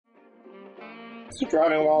It's the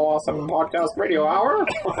Driving While Awesome Podcast Radio Hour.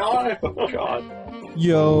 Oh, God.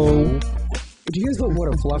 Yo. Do you guys know what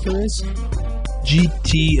a fluffer is?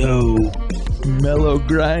 GTO. Mellow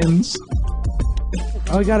grinds.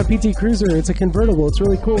 Oh, I got a PT Cruiser. It's a convertible. It's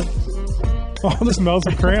really cool. Oh, this smells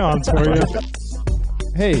of crayons for you.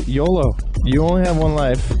 Hey, YOLO. You only have one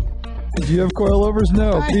life. Do you have coilovers?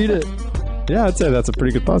 No. Beat it. Yeah, I'd say that's a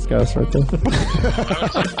pretty good podcast right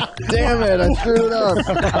there. Damn it, I screwed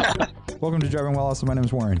up. Welcome to Driving While Awesome. My name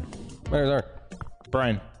is Warren. My name's Art.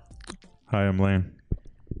 Brian. Hi, I'm Lane.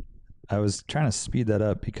 I was trying to speed that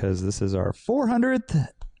up because this is our 400th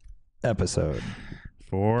episode.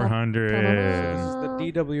 400.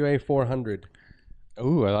 The DWA 400.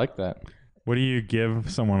 Ooh, I like that. What do you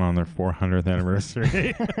give someone on their 400th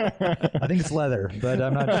anniversary? I think it's leather, but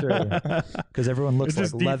I'm not sure because everyone looks It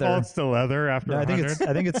just like leather. defaults to leather after No, I 100?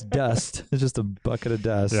 think it's dust. It's just a bucket of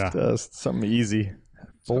dust. Yeah. Dust. Something easy.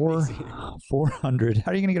 400.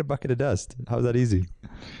 How are you gonna get a bucket of dust? How's that easy?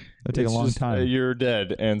 It'll take a long time. You're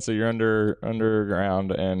dead, and so you're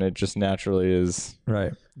underground, and it just naturally is.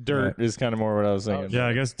 Right. Dirt is kind of more what I was thinking. Yeah,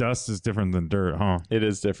 I guess dust is different than dirt, huh? It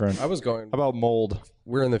is different. I was going. How about mold?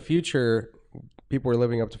 We're in the future. People are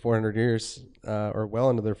living up to 400 years, or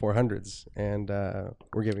well into their 400s, and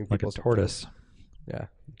we're giving Like people a tortoise. Yeah.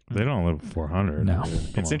 They don't live 400. No. Come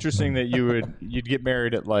It's on. interesting that you'd get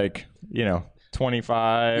married at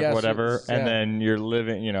 25, Yeah, so whatever, it's- and yeah. then you're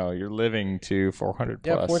living to 400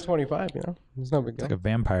 Yeah, plus. 425. It's no big deal. Like a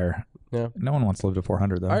vampire. Yeah. No one wants to live to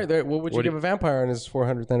 400 though. All right, what would you give a vampire on his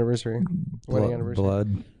 400th anniversary? Wedding anniversary.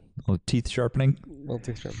 Blood. Little teeth sharpening. Little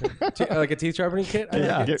teeth sharpening. Like a teeth sharpening kit?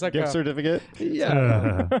 Yeah. It's like gift a, certificate.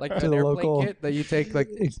 Yeah. like To an the airplane local- kit that you take like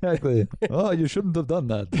Exactly. Oh, you shouldn't have done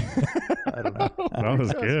that. I don't know. That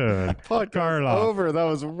was good. Podcast Karloff. over. That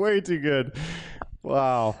was way too good.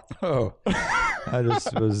 Wow. Oh. I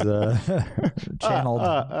just was channeled.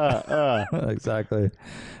 Exactly.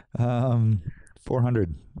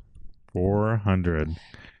 400. 400.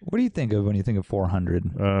 What do you think of when you think of 400?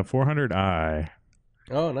 400i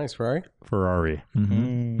Oh, nice Ferrari. Ferrari.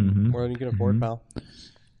 Mm-hmm. More than you can afford, pal.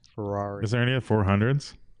 Ferrari. Is there any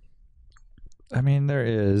 400s? I mean,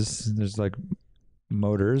 there's like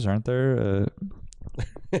motors, aren't there?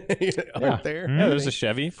 Aren't there? Yeah, there's a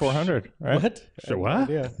Chevy 400, right? What? So what?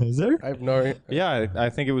 Yeah. Is there? I have no idea. Yeah, I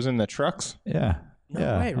think it was in the trucks. Yeah.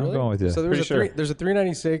 Yeah. Way, really? I'm going with you. So Pretty sure. there's a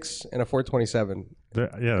 396 and a 427.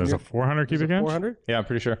 There's a 400 cubic inch? 400? Yeah, I'm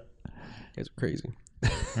pretty sure. You guys are crazy.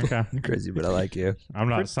 Okay. You're crazy, but I like you. I'm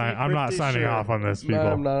not signing off on this, people.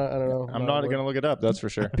 No, I'm not. I don't know. I'm not going to look it up, that's for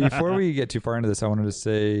sure. Before we get too far into this, I wanted to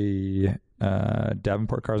say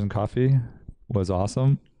Davenport Cars and Coffee was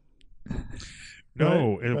awesome.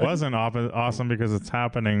 No, it wasn't awesome because it's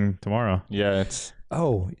happening tomorrow. Yeah, it's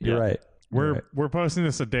Oh, you're Yeah. right. We're posting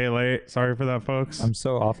this a day late. Sorry for that, folks. I'm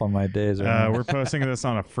so off on my days right now. We're posting this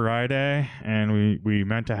on a Friday, and we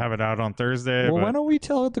meant to have it out on Thursday. Well, but why don't we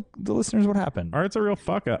tell the listeners what happened? Art's a real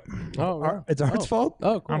fuck up. Oh, wow. It's Art's fault?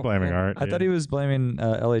 Oh, cool. I'm blaming yeah. Art. I thought he was blaming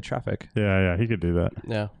LA traffic. Yeah, he could do that.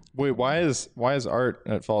 Yeah. Wait, why is Art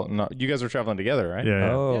at fault? You guys were traveling together, right?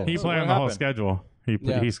 Yeah. Oh. He So planned what the whole happened? schedule.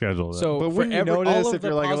 Yeah. He scheduled it. So, But for wouldn't you every, notice all of if the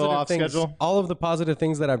you're, like, a little positive off things, schedule? all of the positive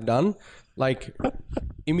things that I've done, like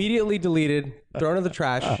immediately deleted, thrown in the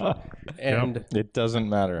trash, and It doesn't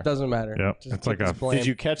matter. doesn't matter. Yep. Just It's like take a- this blame. Did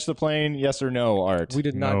you catch the plane? Yes or no, Art? We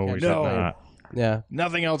did not no, catch we the did plane. not. Yeah.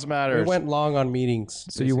 Nothing else We matters. went long on meetings.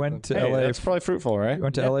 So you went to Hey, LA. that's probably fruitful, right? You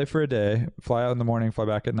went to LA for a day, fly out in the morning, fly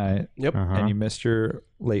back at night, Yep. Uh-huh. and you missed your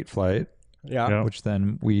late flight, Yeah. Yep. which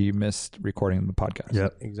then we missed recording the podcast.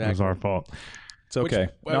 Yep. It was Exactly. our fault. It's okay.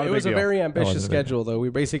 Well, Not it a was big a deal. very ambitious wasn't a big schedule, though. We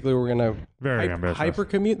basically were gonna Very ambitious. hyper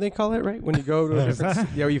commute. They call it, right? When you go to a different,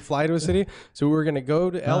 you fly to a city. So we were gonna go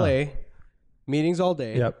to LA, meetings all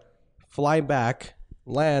day. Yep. Fly back,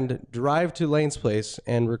 land, drive to Lane's place,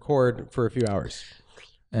 and record for a few hours.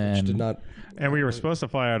 And Did not. And we were supposed to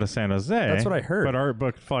fly out of San Jose. That's what I heard. But Art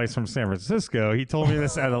booked flights from San Francisco. He told me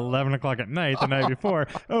this at 11 o'clock at night the night before.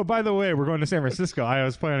 Oh, by the way, we're going to San Francisco. I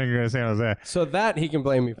was planning to go to San Jose. So that he can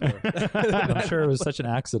blame me for. I'm sure it was such an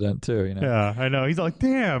accident too. You know. Yeah, I know. He's like,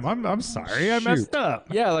 damn, I'm sorry. I messed up.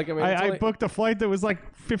 Yeah, like I mean, it's I only- booked a flight that was like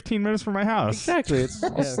 15 minutes from my house. exactly. It's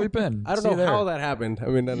I'll sleep in. I don't See you know there. how that happened. I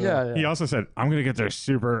mean, I don't know. Yeah. He also said, I'm gonna get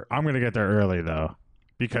there early though,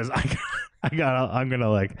 because I'm gonna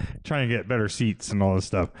like try and get better seats and all this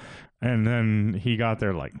stuff. And then he got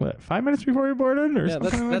there like what, 5 minutes before we boarded, or Yeah,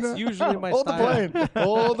 something like that's that? usually my Hold the style. plane.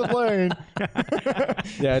 Hold the plane.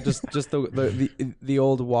 Yeah, just the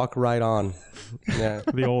old walk right on. Yeah.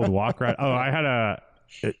 The old walk ride. Oh, I had a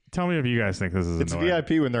Tell me if you guys think this is It's annoying.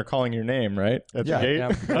 VIP when they're calling your name, right? At Yeah. the gate.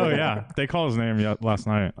 Yeah. Oh yeah, they called his name last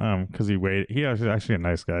night because he waited. He was actually a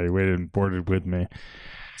nice guy. He waited and boarded with me.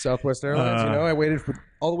 Southwest Airlines. I waited for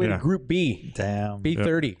all the way yeah. to Group B, Damn.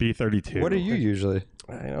 B30. B32. What are you usually?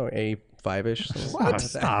 I know A5ish. Oh,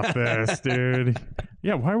 stop this, dude.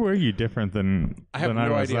 Yeah, why were you different than I have than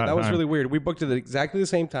no was idea. That was time? really weird. We booked it at exactly the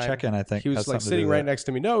same time. Check-in, I think, He was has like something to sitting do with right it. next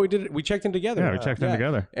to me. No, we did it. We checked in together. Yeah, we checked in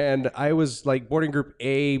together. And I was like boarding group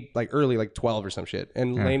A, like early, like 12 or some shit.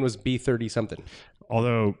 And Lane was B30 something.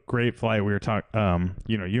 Although great flight, we were talking.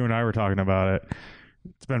 You and I were talking about it.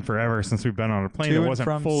 It's been forever since we've been on a plane To that and wasn't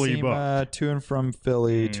from fully SEMA, booked. to and from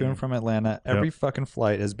Philly, to and from Atlanta. Every fucking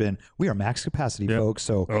flight has been. We are max capacity, Yep. folks.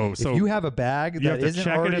 So, Oh, so if you have a bag You have that to isn't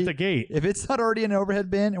check already it at the gate. if it's not already in an overhead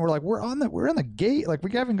bin, and we're like we're on the gate, like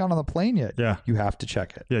we haven't gone on the plane yet. Yeah. You have to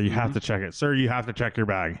check it. Yeah, you have to check it, sir. You have to check your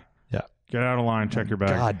bag. Yeah. Get out of line. Check your bag.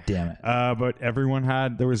 God damn it. But everyone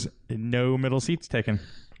there was no middle seats taken.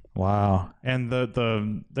 Wow. And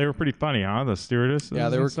they were pretty funny, huh? The stewardesses. Yeah,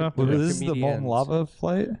 they were and stuff. Well, Yeah, this is the molten comedians. lava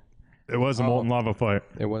flight. It was a molten lava flight.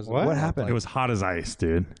 It wasn't. What happened? It was hot as ice,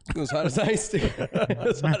 dude. It was hot as ice, dude. It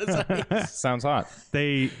was hot as ice. Sounds hot.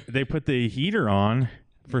 They put the heater on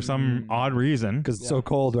for some odd reason, Because it's so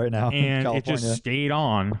cold right now in and it California. just stayed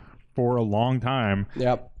on for a long time.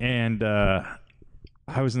 Yep. And I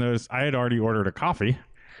had already ordered a coffee.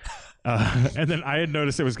 And then I had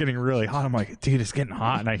noticed it was getting really hot. I'm like, dude, it's getting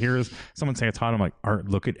hot. And I hear someone say it's hot. I'm like, Art,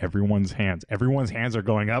 look at everyone's hands. Everyone's hands are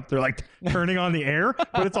going up. They're like turning on the air,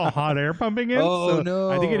 but it's all hot air pumping in. Oh, So no.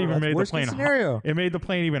 I think it even That's made the worst plane case scenario. hot. It made the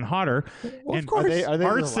plane even hotter. Well, and of course. Are they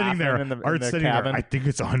Art's sitting there. in the Art's sitting cabin? there. I think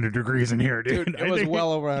it's 100 degrees in here, dude. Dude, I it was think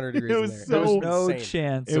well over 100 degrees. It in was there. so no insane.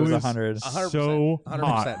 chance It it was was 100. 100%. so 100%.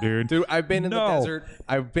 hot, dude. Dude, I've been in the No. desert.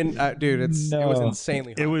 I've been, dude. It was No.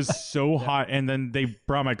 insanely hot. It was so hot, and then they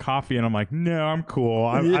brought my coffee, and I'm like, "No, I'm cool.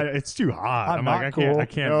 It's too hot." I'm like, not I cool.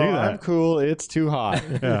 can't No, do I'm that. cool. It's too hot.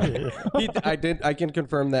 Yeah. I can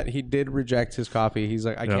confirm that he did reject his coffee. He's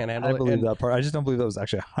like, I Yeah. can't handle I it. believe And that part. I just don't believe that was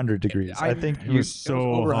actually 100 degrees. I think It you was so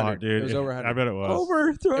over hot, 100. dude. It was over 100. I bet it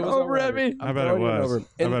was. throw It it was over at 100. me. I bet it throwing it was. over.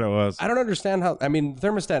 I And bet it was. I don't understand how. I mean, the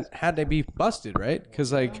thermostat had to be busted, right?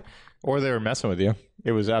 Because like, Or they were messing with you.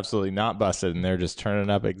 It was absolutely not busted, and they're just turning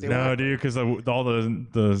up exactly. No, dude, because all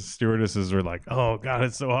the stewardesses were like, "Oh God,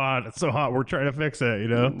 it's so hot! It's so hot! We're trying to fix it," you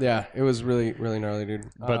know. yeah, it was really really gnarly, dude.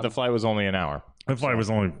 But the flight was only an hour. The flight was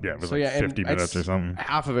only it was So like yeah, and 50 minutes or something.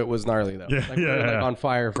 Half of it was gnarly though. Yeah, like, we were, yeah, like yeah. on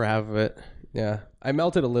fire for half of it. Yeah, I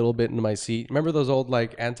melted a little bit into my seat. Remember those old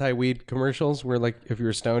like anti-weed commercials where like if you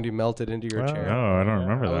were stoned, you melted into your chair. No, I don't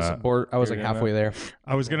remember I was that. bored. I was like halfway there.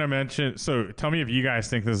 I was gonna mention. So tell me if you guys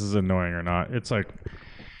think this is annoying or not. It's like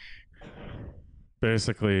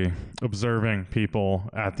basically observing people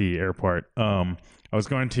at the airport. I was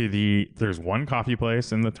going to there's one coffee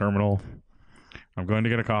place in the terminal. I'm going to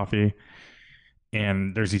get a coffee,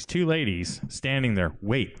 and there's these two ladies standing there.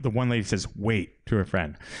 Wait. The one lady says, "Wait," to her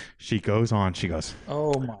friend. She goes on. She goes,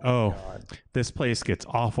 Oh my "Oh, God. this place gets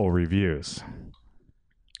awful reviews."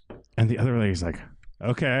 And the other lady's like,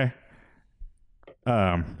 "Okay. So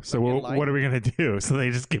Like in line? what are we gonna do?" So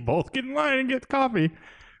they just both get in line and get coffee.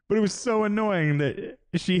 But it was so annoying that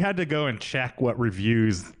she had to go and check what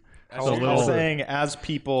reviews. That's the a I'm little- saying as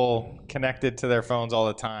people connected to their phones all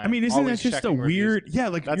the time. I mean, isn't that always just a checking weird? reviews. Yeah,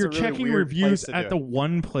 like That's you're a really checking weird reviews place to at do the it.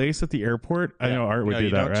 one place at the airport. I know Art would No, do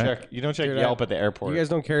you that, don't right? check. You don't check Dude, Yelp at the airport. You guys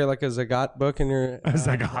don't carry like a Zagat book in your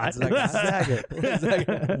Zagat.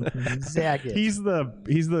 Zagat. He's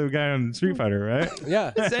the guy on Street Fighter, right?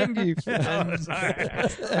 Yeah. Zangief. Oh,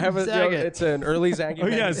 sorry. I have a, Zagat. it's an early Zangief. Oh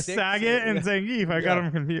yeah, 96. Saget and Zangief. I got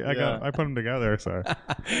them confused. I put them together. Sorry.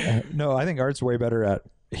 No, I think Art's way better at.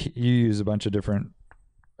 You use a bunch of different,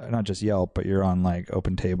 not just Yelp, but you're on like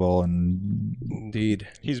Open Table, and Indeed.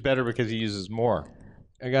 He's better because he uses more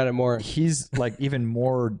I got it more. he's like even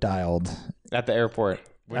more dialed. at the airport.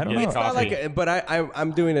 I don't Get know. It's not coffee. like, but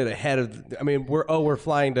I'm doing it ahead of. I mean, we're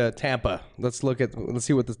flying to Tampa. Let's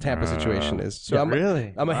see what the Tampa situation is. So I'm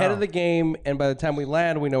really? I'm ahead of the game, and by the time we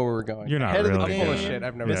land, we know where we're going. You're not Ahead of the really. game. full of doing shit. it.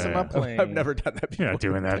 I've never Yeah, missing yeah. my plane. I've never done that before. You're not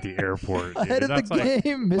doing that at the airport. Dude. Ahead of the That's like-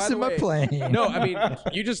 game, By missing the my way, plane. No, I mean,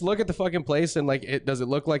 you just look at the fucking place and like, does it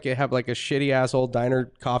look like it have like a shitty ass old diner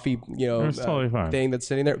coffee, It's totally fine. thing that's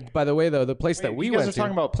sitting there? By the way, though, the place that we you guys went are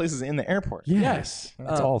talking to, about places in the airport. Yes.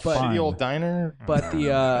 It's all but- fine. The old diner. but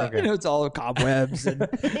the You know, it's all cobwebs and a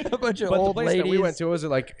bunch of but the old place ladies. that we went to was it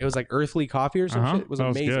was like Earthly Coffee or some Uh-huh. shit. It was That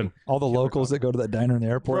was amazing. good. all the locals that go to that diner in the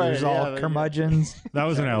airport. Right, There's yeah, all yeah. curmudgeons. That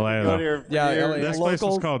was in LA Go to though. your- Yeah, your- LA. This place was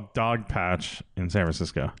locals. called Dog Patch in San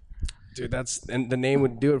Francisco. Dude, and the name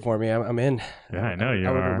would do it for me. I'm in. Yeah, I know you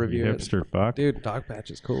I would are. review You it. hipster fuck. Dude, dog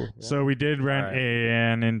patch is cool. Yeah. So we did rent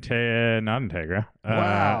not Integra.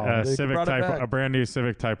 Wow, A they Civic brought it Type, back. a brand new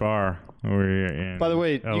Civic Type R. By the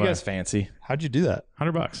way, LA. you guys fancy. How'd you do that?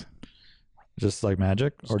 $100. Just like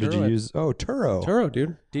magic, or did you Turo it. use Turo? Turo,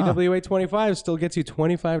 dude. DWA 25 still gets you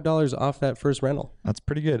 $25 off that first rental. That's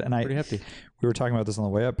pretty good. And Pretty hefty. we were talking about this on the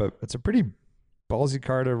way up, but it's a pretty ballsy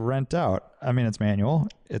car to rent out. I mean, it's manual.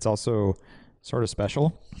 It's also sort of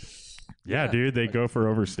special. Yeah, dude, they go for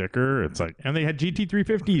over sticker. It's like, and they had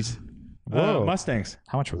GT350s, Whoa. Mustangs.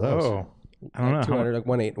 How much were those? Oh, I don't know. 200, like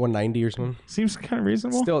 190 or something. Seems kind of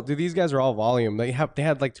reasonable. Still, dude, these guys are all volume. They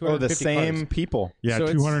had like 250 the same cars. people. Yeah, So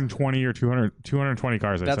it's- 220 or 220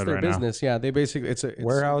 cars. I That's said their right business. Yeah, they basically it's a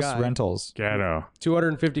Warehouse guy, rentals. now. Ghetto.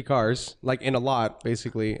 250 cars, like in a lot,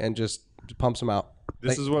 basically, and just pumps them out.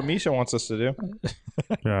 This is what Misha wants us to do.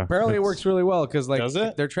 Yeah. Apparently, it works really well because like Does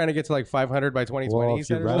it? they're trying to get to like 500 by 2020. Well, he if you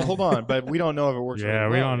said, or rent- Well, something. hold on, but we don't know if it works. Yeah, really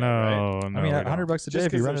we well don't yet, right? know. No, I mean, we at don't. $100 a day Just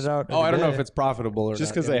if you 'cause rent it there's- out. Oh, I every don't know day. if it's profitable or Just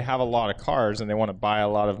not. because they have a lot of cars and they want to buy a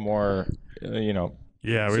lot of more,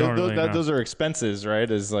 Yeah, we so don't really know. those are expenses, right?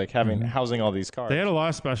 Is like having housing all these cars. They had a lot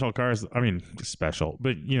of special cars. I mean, special,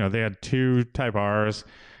 but they had 2 Type Rs.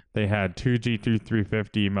 They had 2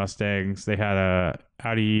 GT350 Mustangs. They had a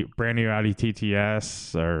brand new Audi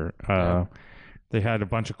TTS, or they had a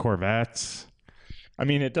bunch of Corvettes. I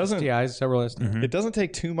mean, it doesn't. TIs, several STIs. It doesn't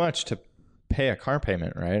take too much to pay a car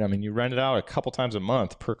payment, right? I mean, you rent it out a couple times a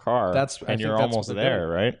month per car, I and think you're that's almost what they're there, doing.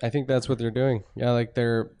 right? I think that's what they're doing. Yeah, like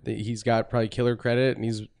he's got probably killer credit, and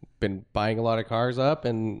he's been buying a lot of cars up,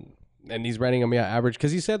 and he's renting them average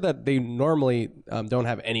because he said that they normally don't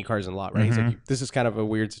have any cars in the lot, right? He's like, this is kind of a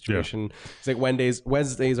weird situation. It's like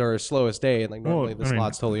Wednesdays are his slowest day, and like normally the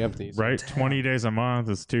slot's totally empty. So. Right, 20 days a month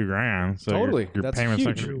is $2,000. So Totally. your That's payments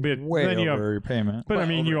huge. are but Way then you over have, your payment. but I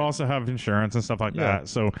mean, you also have insurance and stuff like Yeah. that.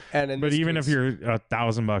 So, And in but this even case- if you're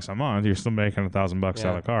 $1,000 a month, you're still making $1,000 out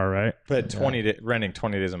Yeah. of the car, right? But renting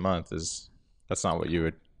 20 days a month that's not what you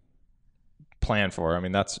would plan for. I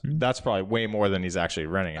mean, that's probably way more than he's actually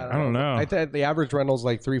renting it. I don't know. I think the average rental's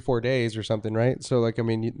like 3-4 days or something, right? So like, I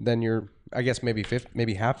mean, then you're, I guess maybe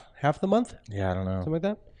half the month, Yeah, I don't know. something like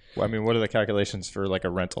that. Well, I mean, what are the calculations for like a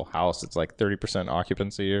rental house? It's like 30%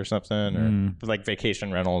 occupancy or something, or like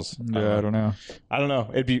vacation rentals. Yeah, I don't know. I don't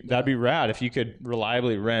know. That'd be rad if you could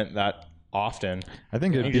reliably rent that often. I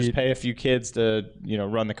think You it'd just be pay a few kids to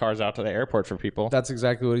run the cars out to the airport for people. That's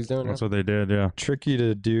exactly what he's doing. That's what they did, yeah. tricky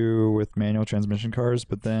to do with manual transmission cars,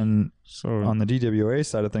 but then So on the DWA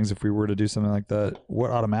side of things, if we were to do something like that, what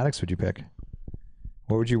automatics would you pick?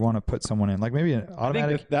 What would you want to put someone in? Like maybe an I think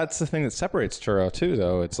automatic. that's the thing that separates Turo too,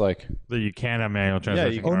 though. It's like that you can have manual you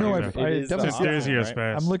transmission. can- Oh, no, cars, I yeah. it is the definitely- Just option, easier right?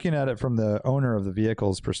 space. I'm looking at it from the owner of the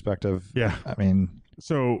vehicle's perspective. Yeah. I mean,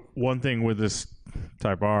 So one thing with this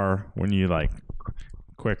Type R, when you like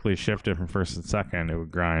quickly shift it from first and second, it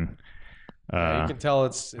would grind. You can tell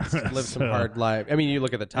it's lived some hard life. I mean, you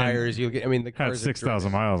look at the tires. You get. I mean, the Had cars are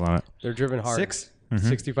 6,000 miles on it. they're driven hard.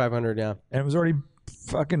 6,500. Yeah. and it was already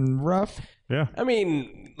fucking rough. Yeah. I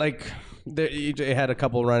mean, like it had a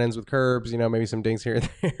couple run-ins with curbs, maybe some dings here and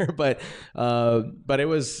there, but it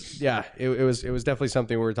was, yeah, it was definitely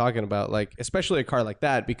something we were talking about, like especially a car like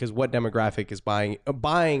that, because what demographic is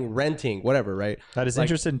buying, renting, whatever, right? That is Like,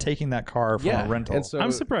 interested in taking that car from yeah, a rental. and so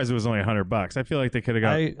I'm surprised it was only $100. I feel like they could have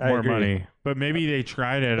got I more agree. money, but maybe they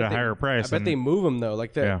tried it at a higher price. I bet and they move them though.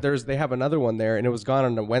 Like Yeah. they have another one there, and it was gone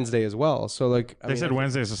on a Wednesday as well. So like they said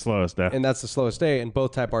Wednesday's the slowest day. and that's the slowest day, and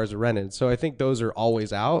both Type R's are rented. So I think those are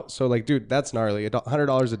always out. So like, dude, that's gnarly.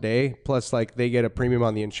 $100 a day plus like they get a premium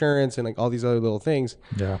on the insurance and like all these other little things.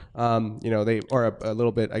 yeah. They or a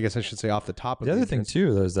little bit, I guess I should say, off the top of The other thing insurance.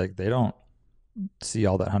 too, though, is like they don't see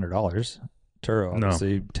all that $100. Turo No.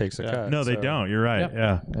 obviously takes a cut. No, they so don't. You're right.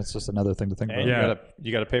 Yeah. That's just another thing to think and about. Yeah.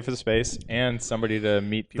 you gotta pay for the space and somebody to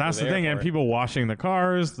meet people. That's the there thing, for and it. people washing the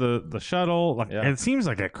cars, the shuttle. Like, Yeah. it seems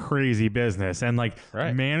like a crazy business, and like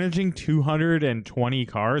Right. managing 220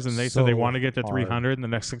 cars, and they said they So want to get to hard. 300 in the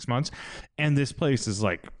next 6 months, and this place is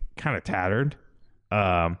like kind of tattered.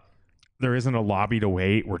 There isn't a lobby to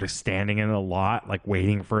wait. We're just standing in the lot, like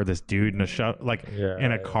waiting for this dude in a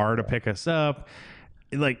in a car to pick us up.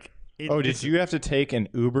 Like, did you have to take an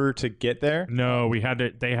Uber to get there? No, we had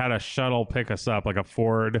to. They had a shuttle pick us up, like a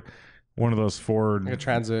Ford, one of those Ford Like a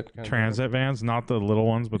transit. kind of transit vans, not the little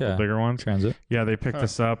ones, but the Yeah. bigger ones. Transit. Yeah, they picked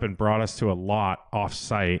us up and brought us to a lot off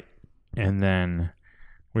site, and then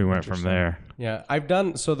we went from there. Yeah, I've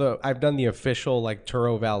done the official like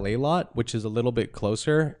Turo Valet lot, which is a little bit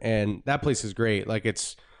closer, and that place is great. Like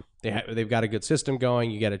they've got a good system going.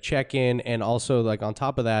 You get a check in, and also like on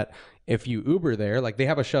top of that, if you Uber there, like they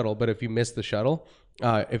have a shuttle, but if you miss the shuttle,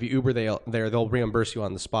 if you Uber they'll reimburse you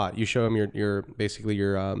on the spot. You show them your basically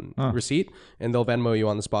your receipt, and they'll Venmo you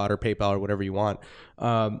on the spot or PayPal or whatever you want.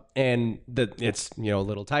 And it's a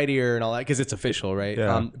little tidier and all that because it's official, right?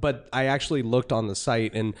 Yeah. But I actually looked on the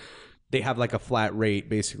site and they have like a flat rate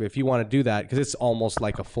basically if you want to do that because it's almost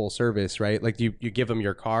like a full service, right? Like you give them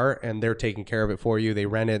your car and they're taking care of it for you. They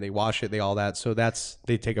rent it, they wash it, they all that. So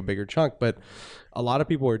they take a bigger chunk, but a lot of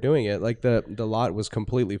people were doing it. Like the lot was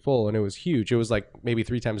completely full and it was huge. It was like maybe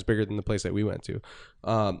 3 times bigger than the place that we went to.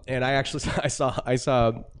 And I actually I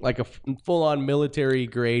saw like a full on military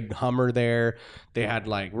grade Hummer there. They had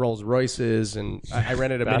like Rolls Royces and I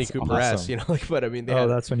rented a Mini Cooper S, but I mean, they had,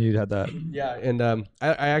 that's when you had that. yeah. And I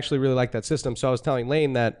actually really like that system. So I was telling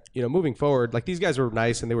Lane that, moving forward, like these guys were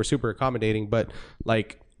nice and they were super accommodating, but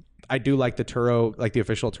like, I do like the Turo, like the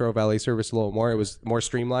official Turo valet service a little more. It was more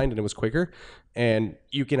streamlined and it was quicker. And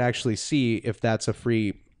you can actually see if that's a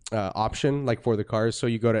free option, like for the cars. So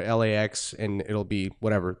you go to LAX and it'll be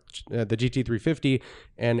whatever, the GT350.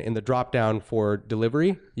 And in the drop down for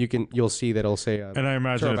delivery, you'll see that it'll say. And I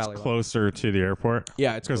imagine Turo it's Valley closer to the airport.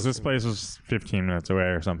 Yeah, it's because this place was 15 minutes away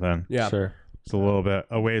or something. Yeah. Sure. It's a little bit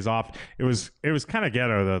a ways off. It was kind of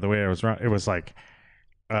ghetto though. The way it was run, it was like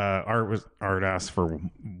Art asked for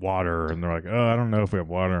water, and they're like, "Oh, I don't know if we have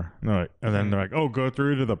water." And then they're like, "Oh, go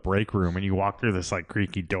through to the break room," and you walk through this like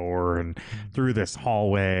creaky door and through this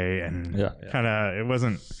hallway, and kind of it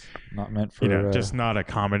wasn't not meant for just not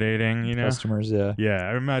accommodating, customers. Yeah. Yeah,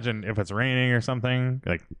 I imagine if it's raining or something,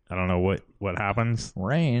 like I don't know what happens.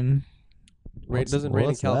 Rain. It doesn't rain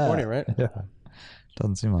in California, right? Yeah.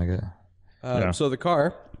 Doesn't seem like it. So the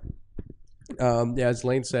car. As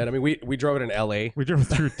Lane said, I mean, we drove it in LA. We drove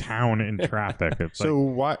through town in traffic. It's So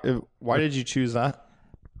why did you choose that?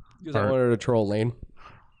 Because I wanted to troll Lane.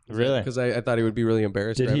 Really? Because I thought he would be really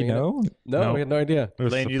embarrassed. Did he driving it. know? No, we had no idea. it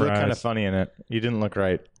was Lane, you look kind of funny in it. You didn't look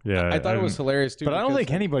right. Yeah, I thought it was hilarious too. But I don't because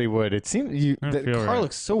think anybody would. It seemed the feel car right.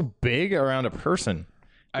 looks so big around a person.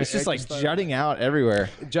 It's just I like just thought- jutting out everywhere.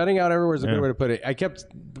 jutting out everywhere is a Yeah. good way to put it. I kept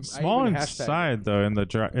small I even hashtagged- inside though in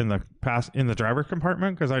the driver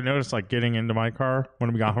compartment because I noticed like getting into my car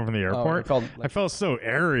when we got home from the airport, I felt so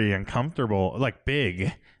airy and comfortable, like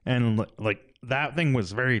big, and like that thing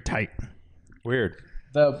was very tight. Weird.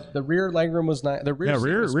 The rear legroom was not the rear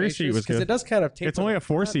rear seat was because good. it does kind of take It's only a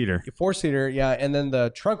 4-seater. 4-seater, yeah, and then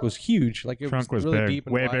the trunk was huge. Like it Trunk was really big, deep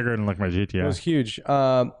and way wide. bigger than like my It GTI. was huge.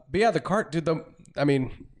 But yeah, the car, dude. I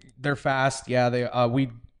mean, they're fast. Yeah, we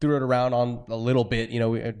threw it around on a little bit.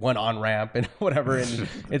 We had one on ramp and whatever, and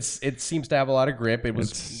it seems to have a lot of grip. It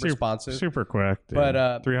was responsive. super quick. Dude.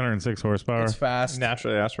 But, 306 horsepower. It's fast.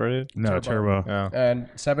 Naturally aspirated. No turbo. Yeah. And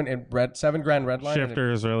 7 grand red line.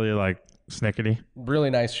 Shifter is really like snickety. Really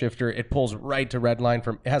nice shifter. It pulls right to red line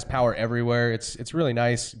it has power everywhere. It's really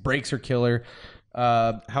nice. Brakes are killer.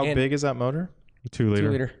 How big is that motor? 2 liter. 2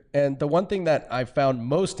 liter. And the one thing that I found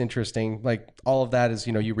most interesting, like all of that is,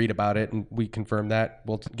 you read about it and we confirm that.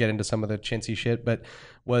 We'll get into some of the chintzy shit, but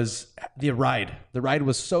was the ride. The ride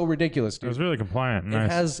was so ridiculous, It dude. was really compliant. It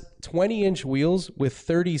Nice. has 20-inch wheels with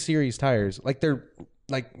 30 series tires. Like they're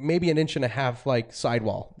like maybe an inch and a half like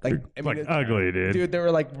sidewall. Like ugly, dude. Dude, they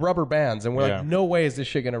were like rubber bands, and we're Yeah. like, no way is this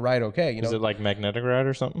shit gonna ride okay. Is it like magnetic ride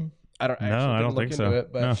or something? I don't. No, actually I didn't don't look think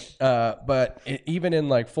into so. It, but even in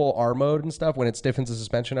like full R mode and stuff, when it stiffens the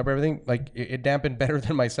suspension up, everything like it dampened better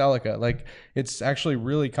than my Celica. Like it's actually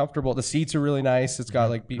really comfortable. The seats are really nice. It's got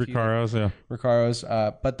like beefy Recaros, yeah. Recaros.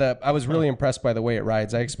 But I was really impressed by the way it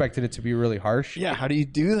rides. I expected it to be really harsh. Yeah. How do you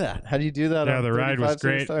do that? How do you do that? Yeah, on the ride was 35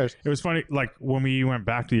 series great. tires? It was funny. Like when we went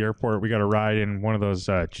back to the airport, we got a ride in one of those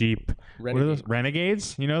Jeep what are those?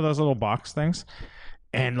 Renegades. You know those little box things.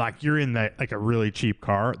 And like you're in like a really cheap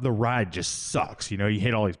car, the ride just sucks. You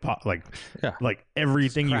hit all these like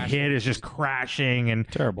everything you hit is just crashing and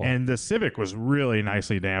Terrible. And the Civic was really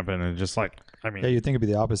nicely dampened and just like Yeah, you'd think it'd be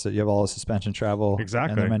the opposite. You have all the suspension travel.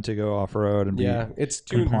 Exactly. And they're meant to go off road and be It's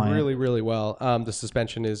tuned compliant. really, really well. The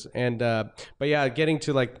suspension is, and but yeah, getting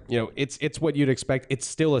to like it's what you'd expect. It's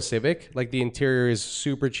still a Civic. Like the interior is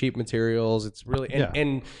super cheap materials. It's really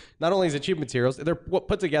and not only is it cheap materials, they're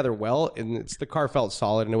put together well, and the car felt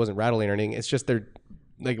solid and it wasn't rattling or anything. It's just they're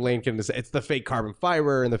like Lane can say, it's the fake carbon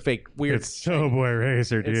fiber and the fake weird. it's Showboy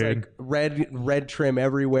Racer, dude. It's like red trim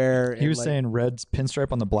everywhere. He was saying red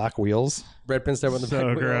pinstripe on the black wheels. red pinstripe on the so back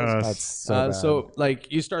wheels. gross. That's so bad. So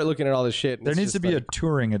like you start looking at all this shit. And There it's needs to just be like, a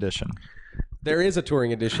touring edition. There is a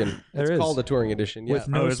touring edition. There It's is. called a touring edition. Yeah. with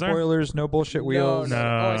no is there? spoilers, no bullshit wheels. No. No.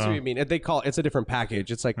 Oh, I see what you mean. They call it's a different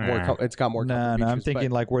package. It's like more. Yeah. It's got more. No, comfort I'm features, thinking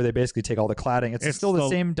but- like where they basically take all the cladding. It's still the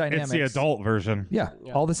same dynamics. It's the adult version. Yeah,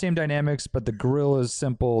 all the same dynamics, but the grill is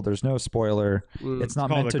simple. There's no spoiler. It's not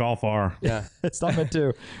Called meant the to. Golf R. Yeah. It's not meant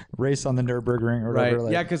to race on the Nürburgring or Right. whatever.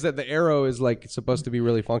 Like, Yeah, because the arrow is like supposed to be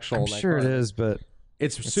really functional. I'm in that sure car. it is, but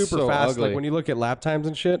It's super so fast. ugly. Like when you look at lap times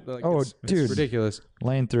and shit. Like, Oh, it's dude. ridiculous.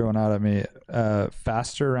 Lane threw one out at me.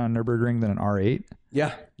 Faster around Nürburgring than an R8.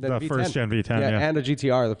 Yeah, The first gen V10. Yeah. and a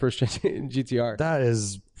GTR, the first gen GTR. That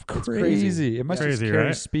is crazy. crazy. It must Crazy, just carry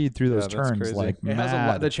right? speed through those that's turns crazy. like It has a mad.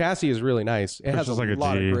 lot. The chassis is really nice. It has just a like a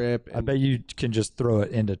lot G. of grip. I And, bet you can just throw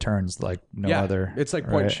it into turns like no yeah, other. it's like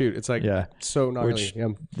point right? and shoot. It's like Yeah. so gnarly. Which Yeah.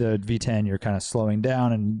 the V10, you're kind of slowing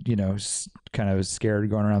down and, kind of scared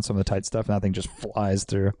going around some of the tight stuff. And that thing just flies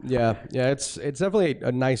through. Yeah, it's definitely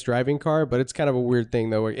a nice driving car, but it's kind of a weird thing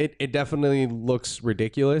though. It definitely looks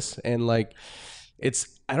ridiculous and like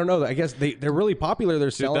it's I don't know. I guess they're really popular. They're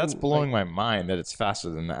Dude, selling. that's blowing my mind that it's faster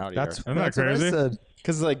than the Audi. That's, Isn't that that's what I crazy? said.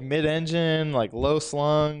 Because like mid-engine, like low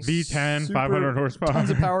slungs. V10, Super- 500 horsepower. Tons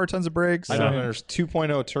of power, tons of brakes. I don't know. There's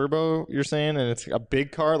 2.0 turbo. You're saying, and it's a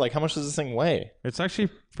big car. Like, how much does this thing weigh? It's actually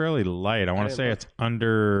fairly light. I want to didn't say look. it's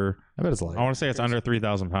under. I bet it's like I want to say it's under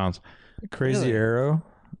 3,000 pounds. crazy Really? arrow.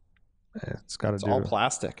 It's got to It's do. all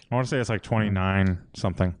plastic. I want to say it's like 29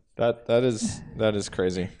 something. That is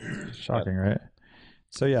crazy. Shocking, right?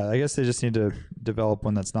 So yeah, I guess they just need to develop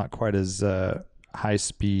one that's not quite as high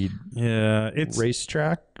speed Yeah, it's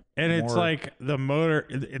racetrack, and it's more- like the motor.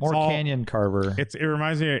 It's more all, canyon carver. It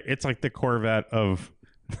reminds me. It's like the Corvette of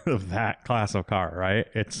that class of car, right?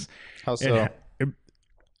 It's How so?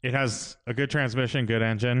 it has a good transmission, good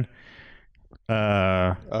engine.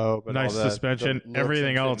 Oh, but Nice all the suspension. looks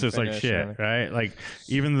Everything and else fit is and like finish shit, and- right? Like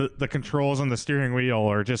even the controls on the steering wheel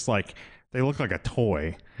are just like they look like a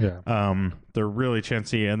toy. Yeah. They're really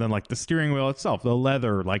chintzy, and then like the steering wheel itself, the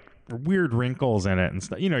leather, like weird wrinkles in it and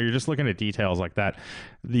stuff. You're just looking at details like that.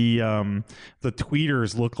 The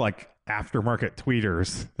tweeters look like aftermarket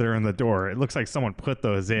tweeters that are in the door. It looks like someone put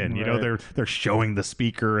those in. They're showing the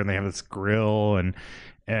speaker, and they have this grill,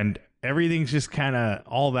 and everything's just kind of,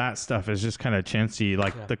 all that stuff is just kind of chintzy.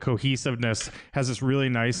 Like the cohesiveness has this really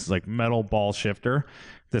nice like metal ball shifter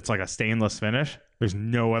that's like a stainless finish. There's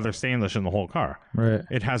no other stainless in the whole car. Right.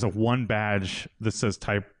 It has a one badge that says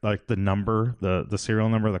type, like the number, the serial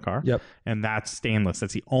number of the car. Yep. And that's stainless.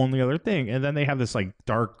 That's the only other thing. And then they have this like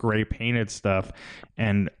dark gray painted stuff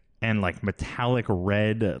and like metallic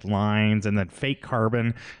red lines and then fake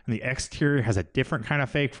carbon. And the exterior has a different kind of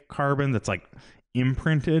fake carbon that's like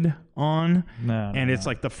imprinted on. And it's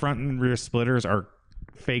like the front and rear splitters are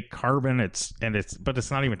fake carbon. But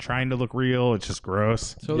it's not even trying to look real. It's just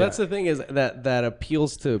gross. So that's the thing is that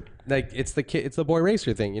appeals to like it's the boy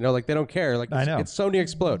racer thing. Like they don't care. Like I know. it's Sony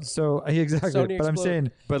Explode. So exactly, Sony but I'm Explode.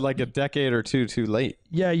 saying, But like a decade or two too late.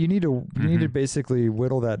 yeah, you need to basically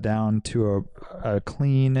whittle that down to a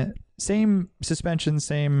clean, same suspension,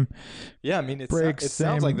 same. Yeah, I mean, it Brakes,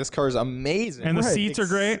 sounds same- like this car is amazing. And the seats are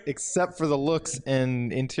great. Except for the looks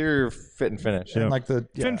and interior fit and finish. And like the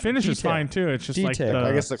Fin finish is detail. fine too. It's just like Detail.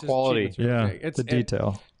 I guess the It's just quality. cheap material. Yeah. It's the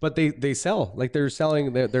detail. But they sell like they're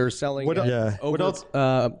selling. They're selling. What el- Yeah. Over, What else-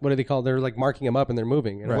 What do they call? They're like marking them up and they're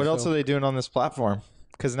moving. What else are they doing on this platform?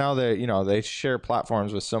 Because now they share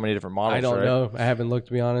platforms with so many different models. I don't right? know. I haven't looked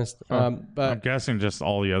to be honest. I'm But guessing just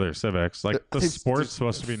all the other Civics. Like the It's Sport's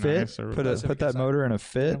supposed to be fit. nice. Or, Put that motor in a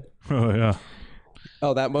fit. oh yeah.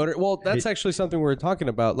 oh, that motor. Well, that's actually something we were talking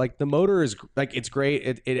about. Like the motor is like it's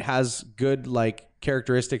great. It has good like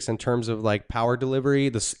characteristics in terms of like power delivery.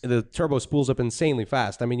 The turbo spools up insanely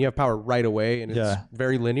fast. I mean, you have power right away, and it's Yeah.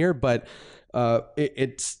 very linear. But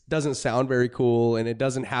it doesn't sound very cool, and it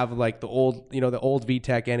doesn't have like the old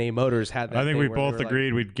VTEC NA motors had. That I think thing we where they both were, like-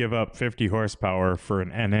 agreed we'd give up 50 horsepower for an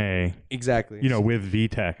NA, exactly. with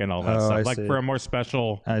VTEC and all that Oh, stuff. I Like see. for a more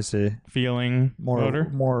special I see. feeling motor.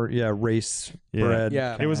 More race Yeah. bred.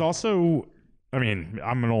 Yeah. It was also, I mean,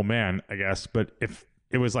 I'm an old man, I guess, but if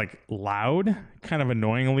it was like loud, kind of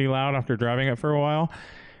annoyingly loud after driving it for a while,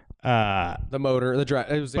 the motor, the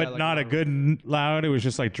drive. It was but not a good loud. It was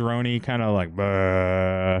just like droney, kind of like,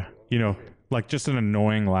 like just an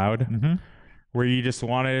annoying loud where you just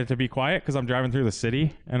wanted it to be quiet because I'm driving through the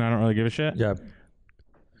city and I don't really give a shit. Yeah.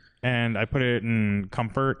 And I put it in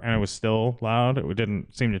comfort and it was still loud. It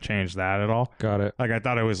didn't seem to change that at all. Got it. Like I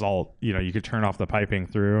thought it was all, you could turn off the piping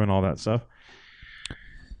through and all that stuff.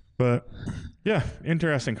 But yeah,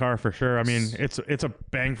 interesting car for sure. I mean, it's a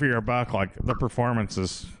bang for your buck. Like the performance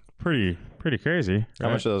is pretty pretty crazy. How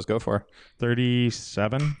much do those go for?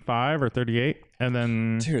 37.5 or 38, and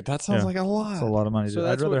then Dude, that sounds like a lot. That's a lot of money. So dude. I'd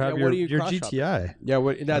that's rather what- have yeah, what do you your cross-shop? GTI. Yeah,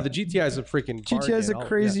 the GTI is a freaking GTI is a bargain.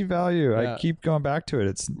 crazy value. Yeah. I keep going back to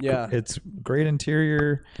it. Yeah. It's great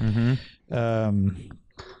interior.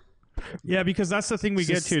 yeah, because that's the thing we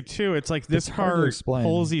get just- to too. It's like this it's hard to car explain.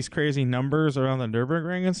 pulls these crazy numbers around the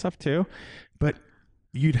Nürburgring and stuff too, but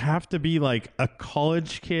you'd have to be like a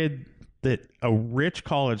college kid, a rich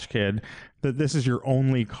college kid, that this is your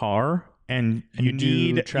only car. And you you do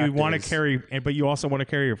you want to track days. carry, but you also want to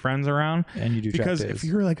carry your friends around. And you do track because days.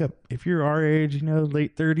 if you're our age,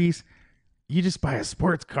 late 30s, you just buy a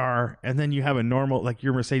sports car and then you have a normal, like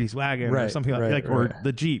your Mercedes wagon or Right, something right, or right.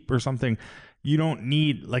 the Jeep or something. You don't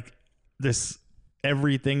need like this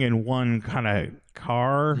everything in one kind of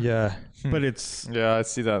car. Yeah. But it's Yeah, I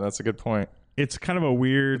see that. That's a good point. kind of a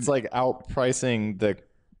weird. It's like outpricing the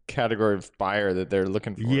category of buyer that they're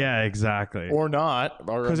looking for. Yeah, exactly. Or not.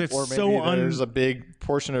 Or 'Cause it's or maybe so there's a big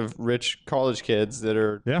portion of rich college kids that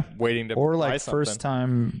are waiting to Or buy like something. first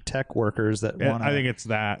time tech workers that Yeah, want I think it's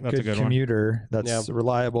that. That's a good one. commuter that's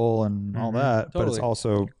reliable and all that, but it's Totally.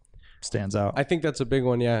 also stands out. I think that's a big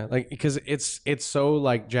one, yeah. Like because it's so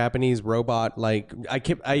like Japanese robot. Like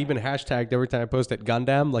I even hashtagged every time I posted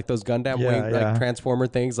Gundam, like those Gundam Yeah, wing yeah. like transformer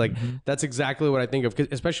things. Like that's exactly what I think of. 'Cause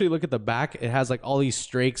especially look at the back; it has like all these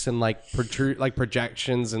strakes and like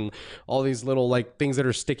projections and all these little like things that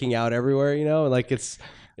are sticking out everywhere. Like it's.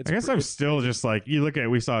 I guess I'm still just like, you look at,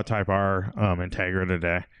 we saw a Type R Integra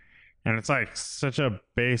today, and it's like such a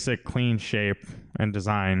basic, clean shape and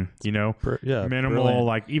design, Yeah, minimal, brilliant.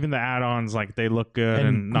 like even the add-ons, like they look good and,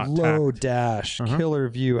 and not glow tacked. dash, killer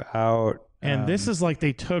view out. And this is like,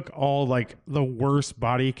 they took all like the worst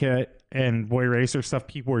body kit and Boy Racer stuff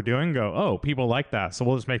people were doing, people like that, so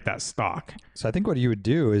we'll just make that stock. So I think what you would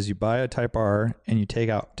do is you buy a Type R and you take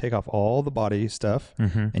off all the body stuff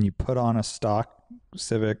and you put on a stock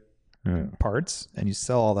Civic parts and you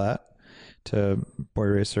sell all that to Boy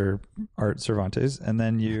Racer Art Cervantes, and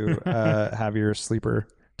then you have your sleeper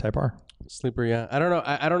Type R. Sleeper, yeah. I don't know.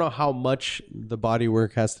 I don't know how much the body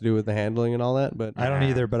work has to do with the handling and all that, but I don't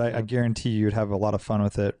either, but I guarantee you'd have a lot of fun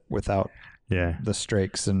with it without Yeah. the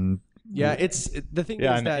strakes and yeah, the thing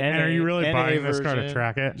Yeah, is and- that And are you really NA buying this car to version,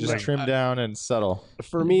 track it? Just Like, trim down and settle.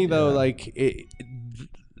 for me though, like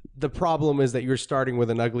the problem is that you're starting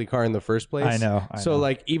with an ugly car in the first place. I know. So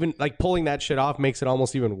like even like pulling that shit off makes it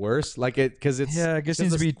almost even worse. Like it because it's yeah, it just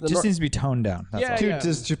needs to be needs to be toned down. That's Yeah, all. Dude, yeah.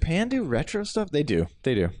 does Japan do retro stuff? They do.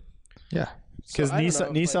 Yeah. Because I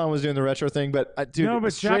don't know, Nissan was doing the retro thing, but dude, no,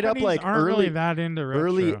 but straight Japanese up like aren't early really that into retro.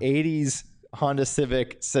 early '80s Honda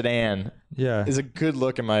Civic sedan Yeah. is a good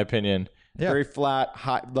look in my opinion. Yeah. Very flat,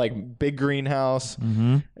 hot, like big greenhouse,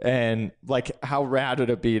 and like how rad would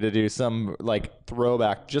it be to do some like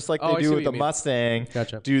throwback, just like Oh, I they see do what with you the mean. Mustang.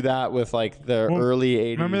 Gotcha. Do that with like the early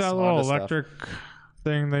 '80s. Remember that little Honda stuff. electric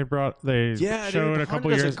thing they brought? They showed a couple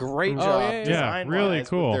Honda does years. a great Oh, job. yeah, yeah, yeah. design-wise really with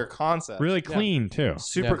cool. Their concept, Really clean too,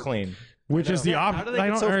 super Yeah. clean. which is the How opposite. do they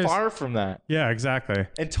get so far from that? Yeah, exactly.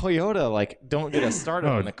 And Toyota, like, don't get us started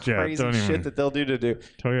Oh, on the yeah, crazy don't shit even. that they'll do to build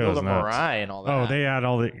Toyota's a nuts. Mirai and all that. Oh, they add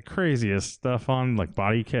all the craziest stuff on, like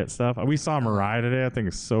body kit stuff. We saw Mirai today. I think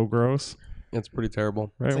it's so gross. it's pretty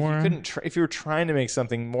terrible. Right, It's like you Warren? couldn't if you were trying to make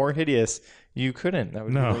something more hideous, you couldn't. That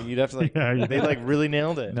would No. be, you'd have to like Yeah, you- they like really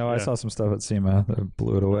nailed it. No, I saw some stuff at SEMA that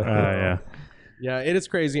blew it away. Yeah. Yeah, it is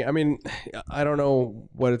crazy. I mean, I don't know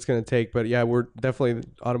what it's going to take, but yeah, we're definitely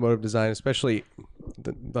automotive design, especially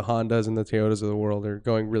the Hondas and the Toyotas of the world, are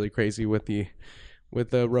going really crazy with the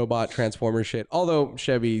robot transformer shit. Although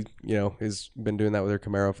Chevy, has been doing that with their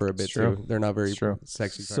Camaro for a bit true. too. They're not very true.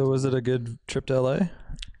 sexy. So was it a good trip to LA?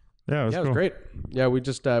 Yeah, it was yeah, it cool. was great. Yeah, we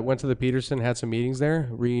just went to the Peterson, had some meetings there.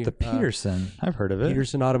 The Peterson. I've heard of it.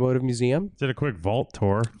 Peterson Automotive Museum. Did a quick vault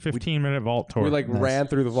tour, 15-minute vault tour. We ran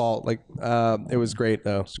through the vault. It was great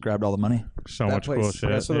though. Just grabbed all the money. so That much place. cool shit.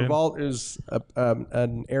 Yeah, so the dude. vault is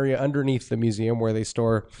an area underneath the museum where they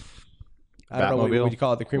store. I don't know what Batmobile? you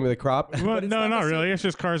call it, the cream of the crop. Well, But it's no, not the really. It's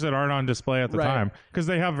just cars that aren't on display at the Right. time because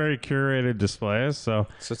they have very curated displays. So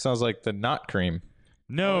So it sounds like the not cream.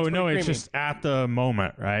 no, it's no, pretty it's creamy. just at the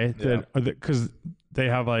moment, right? Because they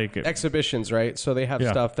have like exhibitions, right? So they have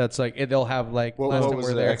Yeah. stuff that's like they'll have like What, last what time was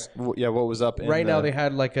we were the there. what was up in Right now the- they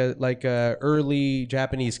had like a early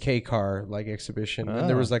Japanese K car like exhibition, and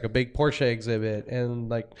there was like a big Porsche exhibit, and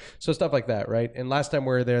like so stuff like that, right? And last time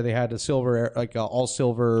we were there, they had a silver like all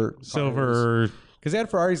silver because they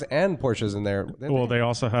had Ferraris and Porsches in there. Well, they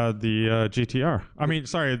also had the GTR. I mean,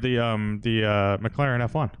 sorry, the McLaren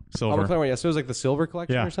F1 silver. McLaren, yeah. So it was like the silver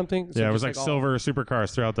collection Yeah. or something. So Yeah, it was just like all- silver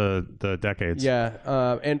supercars throughout the decades. Yeah,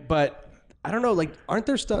 but I don't know. Like, aren't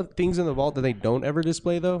there things in the vault that they don't ever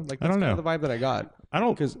display though? Like, that's don't kind know. of the vibe that I got. I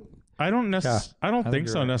don't Because I don't think think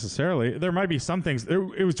so you're right. necessarily. There might be some things.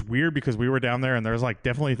 It was weird because we were down there and there's like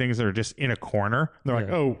definitely things that are just in a corner. They're like,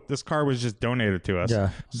 oh, this car was just donated to us. Yeah,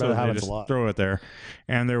 so but it they happens just a lot. throw it there.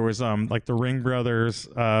 And there was like the Ring Brothers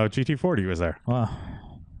GT40 was there. Wow.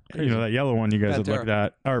 You know that yellow one you guys had Pantera. looked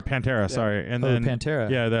at, or Pantera, sorry. And then Pantera.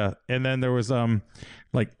 yeah, and then there was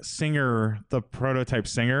like Singer, the prototype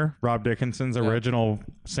Singer, Rob Dickinson's original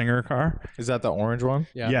Singer car. Is that the orange one?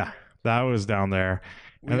 Yeah, that was down there.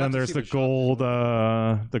 We And got then to there's see the the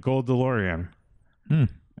shop. gold DeLorean. Hmm.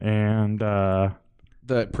 And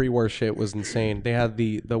the pre-war shit was insane. They had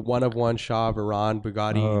the one of one Shaw Veron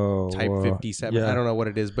Bugatti Type 57. yeah. I don't know what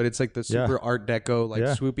it is, but it's like the super Art Deco, like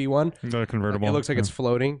Yeah. swoopy one. the convertible. It looks like it's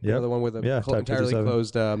floating. You know, Yep. the one with the Yeah, Type entirely 57.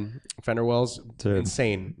 closed fender wells. Dude.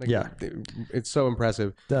 Insane. Like, Yeah. It's so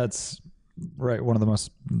impressive. That's right. One of the most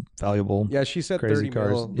valuable. Yeah, she said Crazy 30 cars.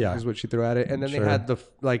 mil Yeah. is what she threw at it. And then Sure. they had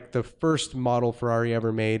the first model Ferrari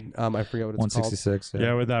ever made. I forget what it's called. 166.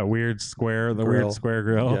 yeah, with that weird square, the Grill. weird square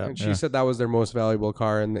grill. Yeah. And she said that was their most valuable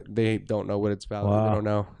car, and they don't know what it's valued. Wow. They don't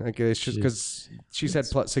know. Like, it's just because she said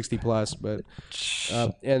 60 plus, but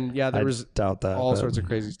and yeah, there I was doubt that. all but sorts of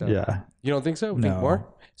crazy stuff. Yeah. You don't think so? No. Think more?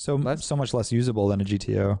 So Less? so much less usable than a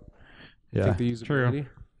GTO. Yeah. Think the usability?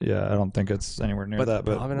 Yeah. I don't think it's anywhere near that,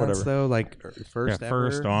 but provenance, whatever. though, like first Yeah,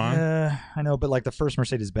 first ever. on. Yeah, I know, but like the first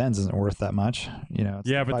Mercedes Benz isn't worth that much. You know, it's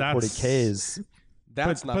Yeah, but 540Ks.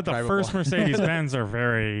 That's not But the drivable. first Mercedes Benz are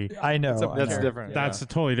very. I know. That's I know. different. That's a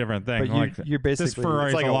totally different thing. But you- like you're this basically-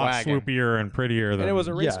 Ferrari's It's like a a lot wagon. swoopier and prettier than. and it was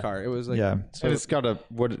a race Yeah. car. It was like Yeah. so And it's got a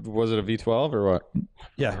what was it, a V12 or what?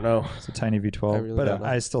 Yeah. I don't know. It's a tiny V12, I really but don't know.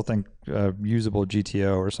 I still think usable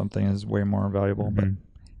GTO or something is way more valuable. But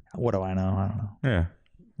what do I know? I don't know. Yeah.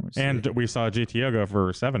 We'll see. And we saw GTO go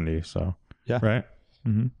for 70. So Yeah. right.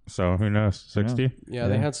 Mhm. So who knows? 60. Yeah,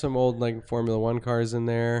 they had some old like Formula One cars in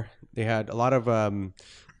there. They had a lot of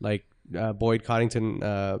like Boyd Coddington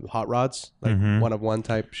hot rods, like one of one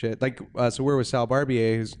type shit. Like so, we're with Sal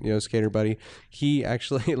Barbier, who's skater buddy. He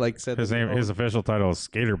actually like said His that he name, his owned- official title is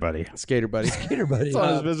Skater Buddy. skater buddy. Skater buddy. It's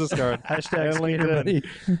on his business card. Hashtag skater buddy.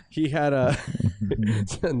 He had a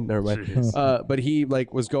never mind. But he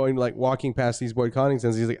like was going like walking past these Boyd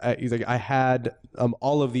Coddingtons. He's like I had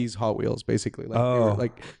all of these Hot Wheels basically. Like, they were, Oh.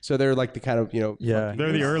 like so they're like the kind of Yeah.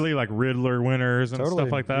 They're the early like Riddler winners and Totally.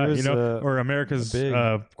 stuff like He that, was, or America's big-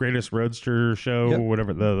 greatest roadster show, Yep.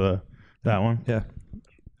 whatever the that one.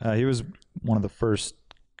 Yeah. He was one of the first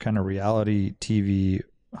kind of reality TV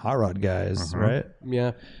hot rod guys, right?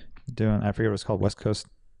 yeah. Doing, I forget what it's called, West Coast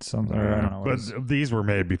something. Or I don't know. what But it is. these were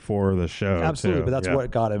made before the show. Absolutely, too. but that's Yeah. what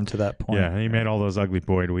got him to that point. Yeah, he made all those ugly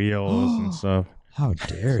Boyd wheels and stuff. How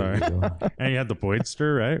dare Sorry. you? And he had the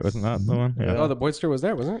Boydster, right? Wasn't that the one? Yeah. Oh, the Boydster was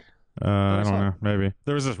there, wasn't it? I don't know. Maybe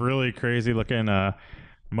there was this really crazy looking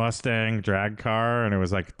Mustang drag car, and it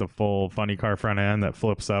was like the full funny car front end that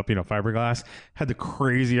flips up, fiberglass. Had the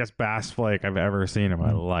craziest bass flake I've ever seen in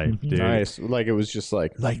my life, dude. Nice. Like it was just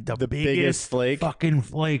like The biggest flake. fucking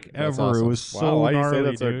flake That's ever. awesome. It was so wow, why do you gnarly, say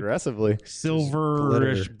that so dude. aggressively? Silverish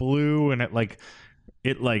glitter. blue, and it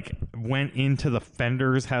went into the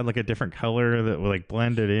fenders, had like a different color that like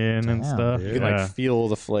blended in and Damn, stuff. dude. You can Yeah. like feel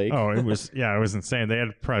the flake. Oh, it was it was insane. They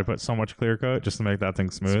had probably put so much clear coat just to make that thing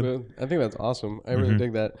smooth. I think that's awesome. I really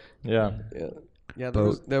dig that. Yeah. Yeah,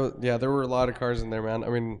 there were a lot of cars in there, man. I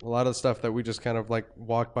mean, a lot of stuff that we just kind of like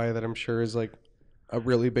walk by that I'm sure is like a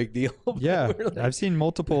really big deal. Yeah, We're like- I've seen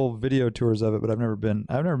multiple video tours of it, but I've never been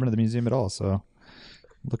to the museum at all. So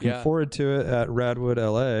looking Yeah. forward to it at Radwood,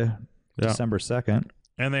 LA, December 2nd.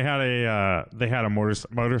 And they had a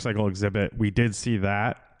motorcycle exhibit. We did see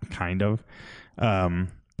that kind of,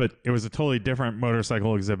 but it was a totally different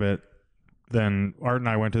motorcycle exhibit than Art and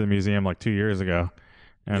I went to the museum like 2 years ago,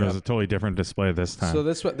 and it was a totally different display this time. So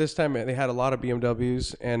this time they had a lot of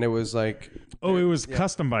BMWs, and it was like it was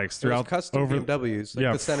custom bikes there was throughout custom over BMWs, like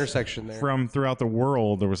yeah, the center section there. from throughout the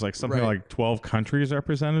world. There was like something Right. like 12 countries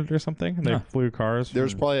represented or something. And they flew cars. There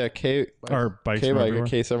was probably a or bikes K from like a everywhere.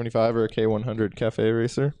 K75 or a K100 cafe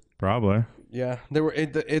racer. Probably. Yeah,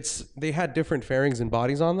 they had different fairings and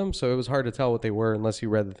bodies on them, so it was hard to tell what they were unless you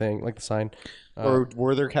read the thing, like the sign. Or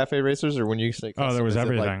were there cafe racers, or when you say custom, there was is it,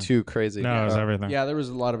 everything. like too crazy? No, it was everything. Yeah, there was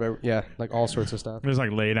a lot of like all sorts of stuff. There's like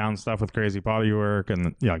lay down stuff with crazy bodywork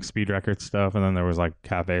and like speed record stuff, and then there was like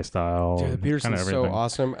cafe style. Dude, the and Peterson's kinda so everything.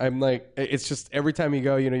 awesome. I'm like, it's just every time you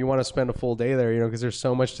go, you want to spend a full day there, because there's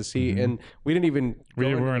so much to see, and we didn't even. We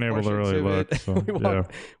go into weren't the able to Porsche really exhibit. look,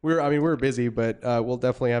 so, we were, we were busy, but we'll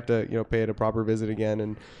definitely have to, pay it a proper visit again.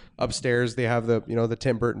 And upstairs they have the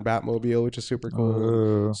Tim Burton Batmobile, which is super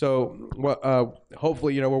cool. Oh. So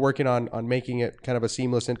hopefully, we're working on making it kind of a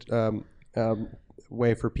seamless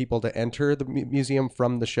way for people to enter the museum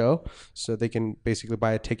from the show, so they can basically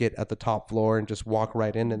buy a ticket at the top floor and just walk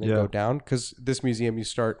right in and then go down. Because this museum, you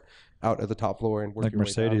start out at the top floor and work Like your way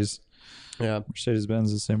Mercedes. down. Yeah. Mercedes-Benz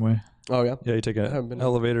is the same way. Oh yeah. Yeah, you take haven't an been-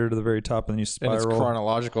 elevator to the very top and then you And spiral. it's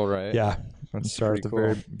chronological, right? Yeah. That's You start at the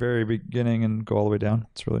pretty very beginning and go all the way down.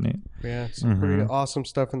 It's really neat. Yeah. Some pretty awesome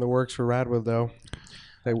stuff in the works for Radwood though.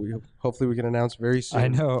 That hopefully we can announce very soon. I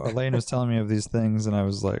know. Elaine was telling me of these things, and I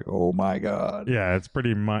was like, "Oh my god!" Yeah, it's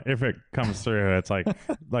pretty much if it comes through, it's like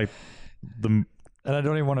the And I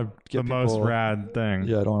don't even want to give the most people- rad thing.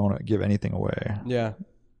 Yeah, I don't want to give anything away. Yeah.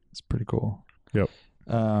 It's pretty cool. Yep.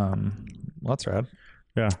 Well, that's rad.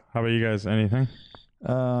 Yeah. How about you guys? Anything?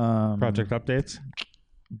 Project Mm. updates?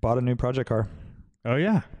 Bought a new project car. Oh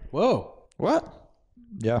yeah, Whoa. What?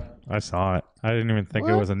 Yeah, I saw it. I didn't even think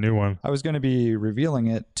it was a new one. I was going to be revealing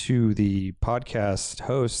it to the podcast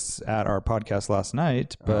hosts at our podcast last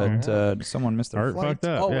night, but someone missed their Art flight. fucked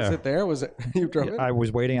up. Oh, yeah. was it there? Was it you drove it? I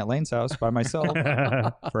was waiting at Lane's house by myself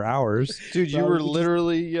for hours. Dude, you were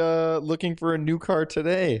literally looking for a new car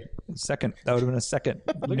today. Second, that would have been a second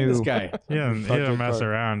Look new. at this guy. He didn't mess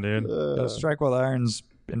car. around, dude. Strike while the iron's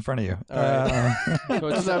in front of you. So it's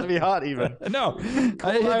Doesn't have to be hot even. No,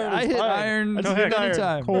 I hit iron That's good iron.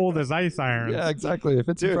 anytime. Cold as ice iron. Yeah, exactly. If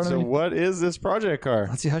it's in Dude, front so of me. what is this project car?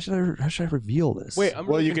 Let's see. How should I reveal this? Wait, I'm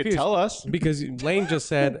Well, really you could confused. tell us. Because Lane just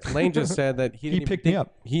said that he didn't picked me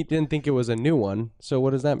up. He didn't think it was a new one. So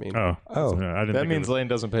what does that mean? Oh. Oh. Yeah, I didn't That think means it was- Lane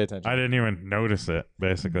doesn't pay attention. I didn't even notice it,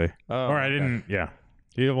 basically. Oh, or I okay. didn't. Yeah.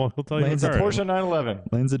 He'll tell you. Lane's the a car. Porsche 911.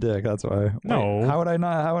 Lane's a dick. That's why. No. Wait, how would I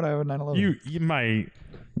not? How would I have a 911? You might.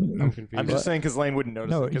 I'm confused. I'm just saying because Lane wouldn't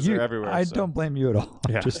notice No, it because you. they're everywhere. I so. don't blame you at all.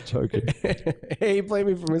 I'm Yeah. just joking. Hey, blame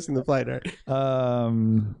me for missing the flight. All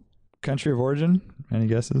right. Country of origin? Any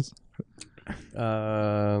guesses?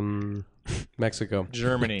 Mexico.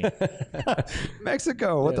 Germany.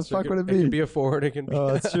 Mexico. What Yeah, the so fuck would it It be? can be a Ford. It can be.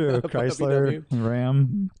 Oh, that's true. a Chrysler, BMW.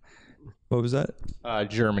 Ram. What was that?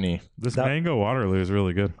 Germany. This That- mango Waterloo is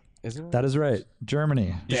really good. Isn't it? That is right.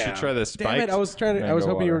 Germany. You should try this. Damn it! I was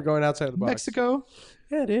hoping you were going outside of the box. Mexico.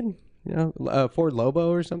 Yeah, dude. Ford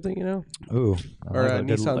Lobo or something. Ooh. I Or like a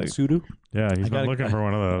good- Nissan like- Subaru. Yeah, he's gotta- been looking for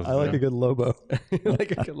one of those. I like yeah. a good Lobo.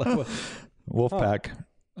 Like a good Lobo. Wolfpack.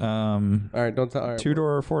 All right, don't tell. All right,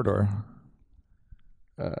 Two-door or four-door?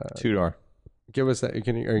 Two-door. give us that. Are you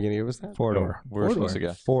gonna give us that? Four-door. We're supposed to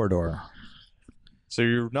guess. Four-door. So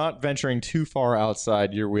you're not venturing too far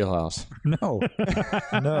outside your wheelhouse. No.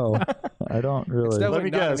 No. I don't really. That Let would me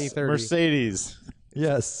not an guess. E30. Mercedes.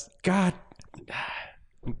 Yes. God,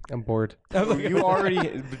 I'm bored. You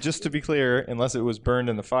already, just to be clear, unless it was burned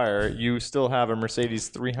in the fire, you still have a Mercedes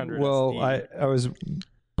 300. Well, SD. I was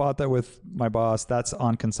bought that with my boss. That's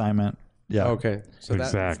on consignment. Yeah. Okay, so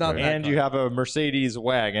that's not Exactly. that and car. you have a Mercedes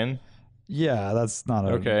wagon. Yeah, that's not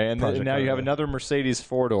a Okay, and project now you car. have another Mercedes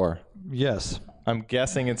four-door. Yes. I'm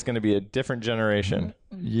guessing it's going to be a different generation.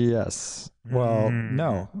 Yes. Well,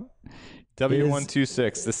 no.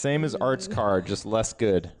 W126, the same as Art's car, just less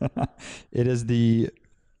good. It is the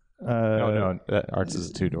No, Art's is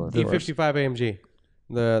a two-door. E55 AMG,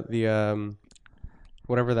 the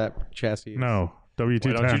whatever that chassis is. No. Why W210.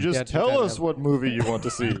 don't you just Yeah, tell 210, us what movie you want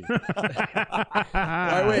to see? All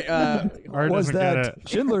right, wait. Art was doesn't get that it.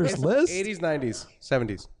 Schindler's List? 80s, 90s,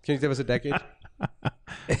 70s. Can you give us a decade?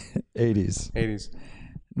 80s. 80s.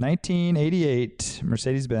 1988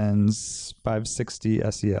 Mercedes-Benz 560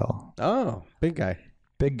 SEL. Oh, big guy.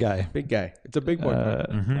 Big guy. Big guy. It's a big boy. car.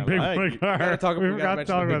 Mhm. Big like- boy car. Gotta talk, we we forgot gotta to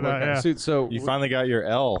mention talk the big about boy that. car. Yeah. So You finally got your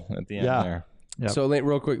L at the end Yeah. there. Yep. So Lane,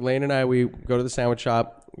 real quick, Lane and I, we go to the sandwich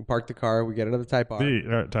shop, we park the car, we get another Type R,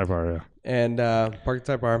 The Type R, yeah. and park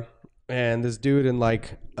the Type R, and this dude in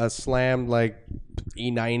like a slammed like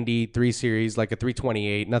E90 3 Series, like a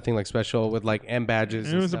 328, nothing like special with like M badges.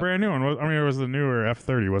 It and was a stuff. brand new one. I mean, it was the newer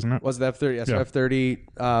F30, wasn't it? Was the F30? Yes, Yeah.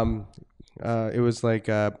 F30. It was like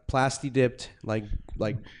plasti dipped, like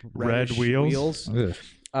Red reddish wheels?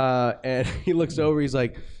 Ugh. And he looks over. He's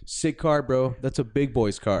like, "Sick car, bro. That's a big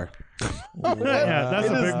boy's car." Yeah, that's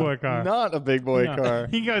It a is big boy car. Not a big boy Yeah. car.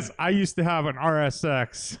 He goes, I used to have an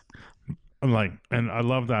RSX. I'm like, and I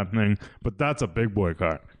love that thing, but that's a big boy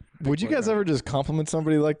car. Would you guys ever just compliment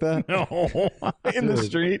somebody like that No. in the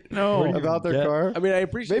street? No. About their get- car? I mean, I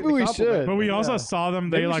appreciate. Maybe the we compliment. should. But we also saw them.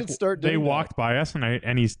 Maybe They we like should start they doing that. walked by us tonight,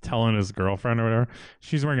 and he's telling his girlfriend or whatever.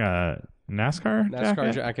 She's wearing a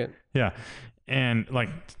NASCAR jacket. Yeah, and like,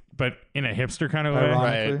 but in a hipster kind of way.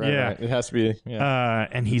 Ironic. Right. Yeah. Right. It has to be. Yeah.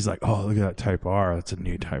 And he's like, "Oh, look at that Type R. That's a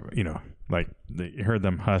new Type." You know, like you heard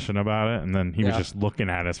them hushing about it, and then he was just looking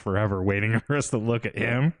at us forever, waiting for us to look at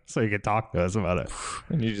him so he could talk to us about it.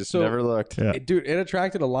 And you just never looked. Yeah. Dude, it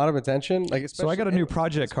attracted a lot of attention. Like, So I got a new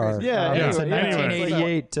project car. Yeah, It's a anyway.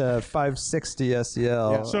 1988 560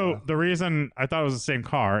 SEL. Yeah. So the reason I thought it was the same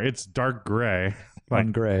car, it's dark gray, like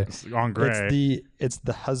on gray. on gray. It's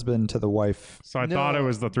the husband to the wife. So I thought it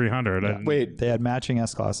was the 300. and- Wait. They had matching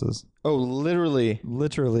S classes. Oh, literally.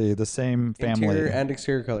 Literally the same family. interior and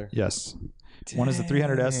exterior color. Yes. One is a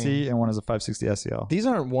 300 SC and one is a 560 SEL. These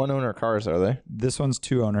aren't one-owner cars, are they? This one's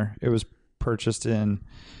 2-owner. It was purchased in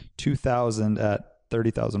 2000 at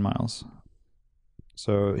 30,000 miles.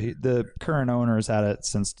 So the current owner has had it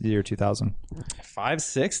since the year 2000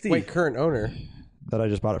 560. Wait, current owner. that I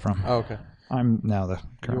just bought it from. Oh, okay. I'm now the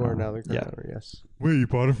current You are owner. now the current owner, yes. Wait, you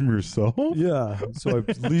bought it from yourself? Yeah. So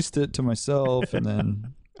I leased it to myself and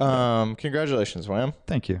then Congratulations, Wham.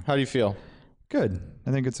 thank you. How do you feel? Good.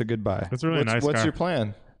 I think it's a good buy. It's a really nice What's car. your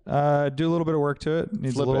plan? Do a little bit of work to it.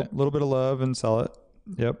 Needs Flip a it. little bit of love and sell it.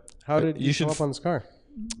 Yep. How did you you should come up on this car?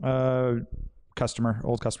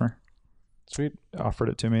 Old customer Sweet. offered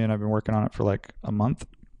it to me and I've been working on it for like a month.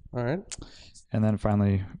 All right. And then it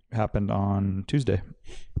finally happened on Tuesday.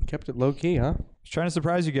 Kept it low key, huh? I was trying to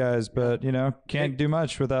surprise you guys, but can't do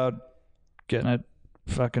much without getting it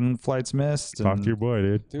fucking flights missed. Talk and- to your boy,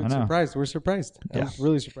 dude. Dude, I know. surprised. We're surprised. Yeah. I'm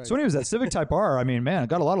really surprised. So when he was that Civic Type R, I mean, man, it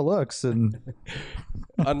got a lot of looks and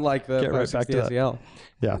Unlike the Get right back 560 to that. SEL.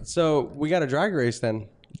 yeah. So we got a drag race then.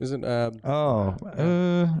 Isn't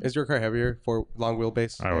is your car heavier for long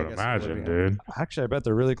wheelbase? I would guess it imagine, be. dude. actually I bet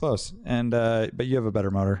they're really close. And but you have a better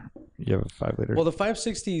motor. You have a 5-liter. Well, the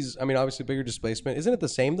 560s, I mean, obviously bigger displacement. Isn't it the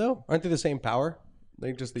same though? Aren't they the same power?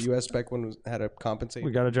 Like just the US spec one had to compensate.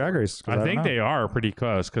 we got a drag race. 'cause I don't think know. they are pretty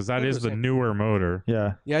close because that is the 100%. newer motor.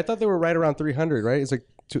 Yeah. Yeah, I thought they were right around 300. Right? It's like,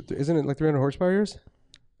 isn't it like 300 horsepower yours?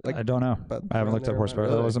 Like- I don't know. but I haven't around looked up there, horsepower.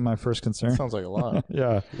 really? That wasn't my first concern. Sounds like a lot.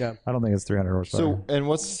 Yeah. Yeah. I don't think it's 300 horsepower. So, and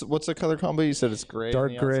what's the color combo? You said it's gray. dark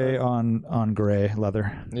on the gray outside? on gray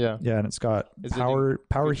leather. Yeah. Yeah, and it's got Is it power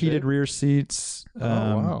good heated shape? rear seats. Oh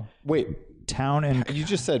wow. Wait, Town and you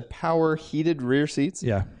just said power heated rear seats?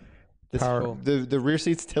 yeah, This- power- The rear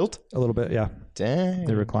seats tilt? a little bit. Yeah, Dang.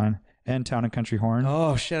 they recline. And Town and Country horn.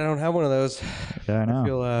 Oh shit! I don't have one of those. Yeah, I know. I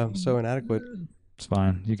feel so inadequate. It's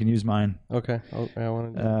fine. You can use mine. Okay. I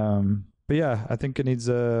want to. But yeah, I think it needs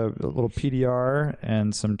a little PDR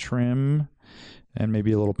and some trim, and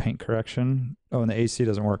maybe a little paint correction. Oh, and the AC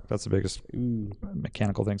doesn't work. That's the biggest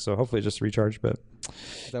mechanical thing. So hopefully it just recharged. But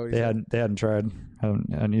Is that what you they said? hadn't tried.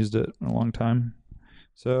 Hadn't used it in a long time.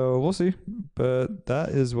 So we'll see. But that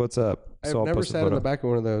is what's up. I've So I'll never post a sat in photo. the back of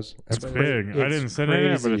one of those. It's I've- big. I it's didn't sit in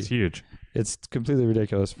it, but crazy. it's huge. It's completely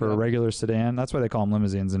ridiculous for a regular sedan. That's why they call them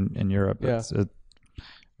limousines in Europe. Yeah. It's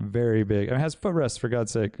very big. It has footrests, for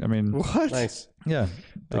God's sake. I mean, What? Nice. yeah.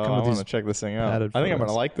 They Oh, come I with want these. to check this thing out. I added think I'm photos.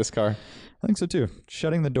 gonna like this car. I think so too.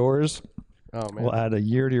 Shutting the doors Oh man. will add a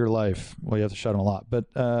year to your life. Well, you have to shut them a lot, but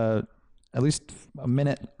at least a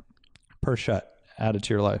minute per shut added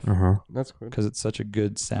to your life That's good. because it's such a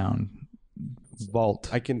good sound vault.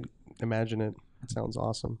 I can imagine it. It sounds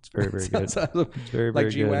awesome. It's very, very good. Sounds awesome. It's very, Like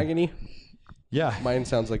very G good. wagony. Yeah. Mine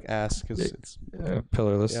sounds like ass because it's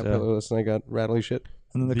Pillarless. yeah, Yeah. pillarless, and I got rattly shit.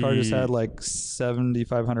 And then the car just The- had like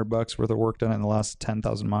 $7,500 worth of work done in the last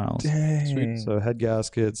 10,000 miles. Dang. So head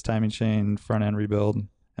gaskets, timing chain, front end rebuild,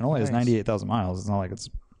 and only has Nice. 98,000 miles. It's not like it's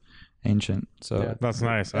ancient. So Yeah. That's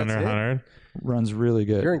nice. That's Under it? 100. runs really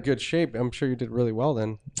good. You're in good shape. I'm sure you did really well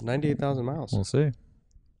then. 98,000 miles. We'll see.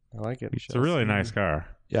 I like it. It's a really nice car.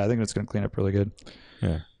 Yeah, I think it's going to clean up really good.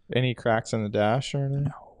 Any cracks in the dash or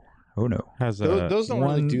anything? Oh no. Has a, Those don't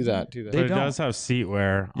really one- do that, do but they? they it don't. does have seat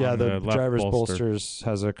wear. Yeah, on the left driver's bolster. bolsters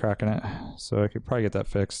has a crack in it, so I could probably get that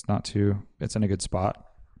fixed. Not too. It's in a good spot,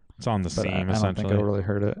 It's on the but seam I don't think essentially. it'll really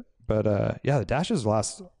hurt it. But yeah, the dashes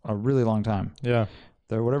last a really long time. Yeah.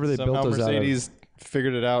 They're whatever they Somehow built those out of. Mercedes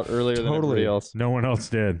figured it out earlier than Totally. everybody else. No one else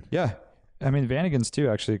did. Yeah, I mean Vanagons too,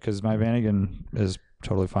 actually, because my Vanagon is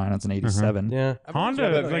totally fine. It's an '87. Yeah.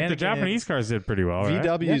 Honda, but like the Vanagon Japanese is- cars did pretty well, right?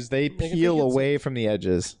 VWs, they can peel think it's- away from the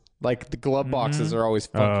edges. Like the glove boxes are always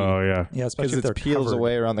funky. Oh, yeah. Yeah, especially Because if they're it peels covered.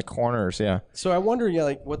 away around the corners, yeah. So I wonder, yeah,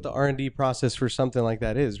 like what the R&D process for something like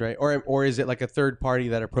that is, right? Or is it like a third party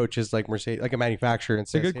that approaches like Mercedes, like a manufacturer, and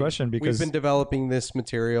It's a says, good question because we've been developing this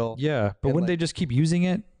material. yeah, but and, wouldn't like- they just keep using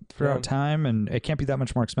it throughout Yeah. time? And it can't be that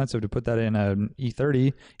much more expensive to put that in an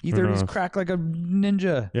E30. E30s knows? crack like a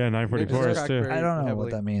ninja. Yeah, Maybe 944s it's too. very I don't know heavily.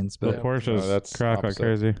 what that means, The but Porsches No, that's crack like opposite.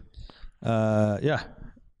 crazy. yeah,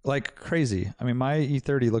 like crazy. I mean, my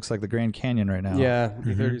E30 looks like the Grand Canyon right now. Yeah. Mm-hmm.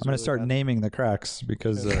 E30s I'm gonna start naming the cracks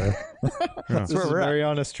because This where is we're at.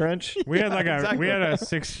 Mariana's Trench. We had like we had a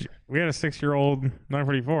we had a 6-year-old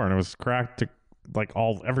 944 and it was cracked to like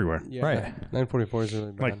all everywhere. Yeah. Right. 944 is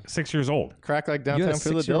really bad. Like 6 years old. Crack like You had downtown a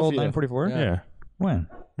 6-year-old Philadelphia. 944? Yeah. Yeah. When?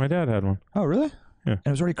 My dad had one. Oh, really? Yeah. And it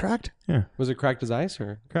was already cracked? Was it cracked as ice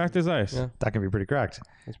or? Cracked as ice. Yeah. That can be pretty cracked.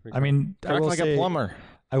 That's pretty I mean, I Crack will like say, a plumber.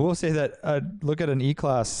 I will say that look at an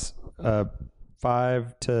E-Class,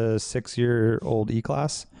 5 to 6 year old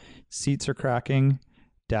E-Class. Seats are cracking.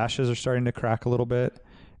 Dashes are starting to crack a little bit.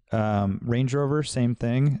 Range Rover, same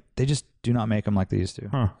thing. They just do not make them like they used to.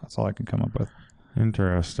 Huh. That's all I can come up with.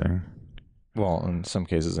 Interesting. Well, in some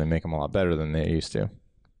cases, they make them a lot better than they used to.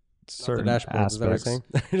 Certain the dashboard. Is that what you're saying?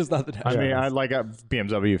 Just not the dashboard. I mean, I like a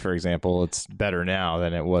BMW, for example. It's better now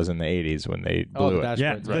than it was in the 80s when they Oh, blew the it. dashboard.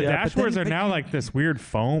 Yeah, Right. the Yeah, but then dashboards are now like this weird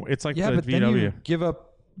foam. It's like Yeah, the but then VW. you give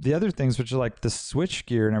up the other things, which are like the switch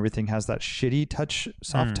gear and everything has that shitty touch,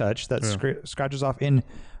 soft touch that scratches off in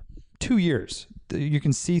 2 years. You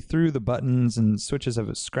can see through the buttons and switches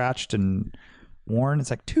have scratched and worn. It's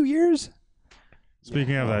like 2 years.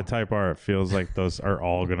 Speaking of that Type R, it feels like those are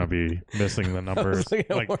all going to be missing the numbers looking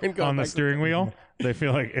at like Warren going on the back to steering wheel. It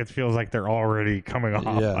feels like they're already coming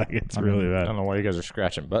off. Yeah. Like it's I really mean, I bad. don't know why you guys are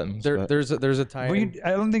scratching buttons. but- there's a tie. Well,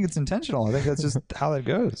 I don't think it's intentional. I think that's just how that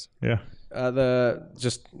goes. Yeah.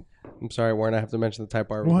 I'm sorry, Warren. I have to mention the Type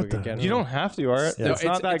R. What the- again. you don't have to, Art. Yeah. It's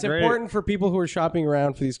not that it's great. important for people who are shopping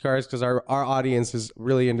around for these cars because our audience is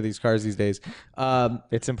really into these cars these days.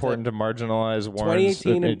 It's important to marginalize Warren's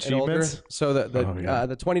 2018 and older. achievements. So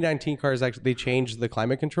the 2019 cars actually they changed the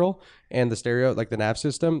climate control and the stereo, like the nav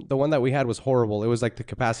system. The one that we had was horrible. It was like the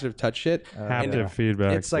capacitive touch shit. And Haptic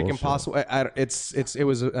feedback. It's like bullshit. impossible. It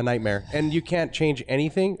was a nightmare, and you can't change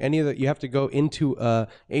anything. Any of that, you have to go into a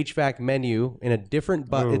HVAC menu in a different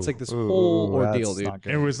button. It's like this whole ordeal, That's dude. not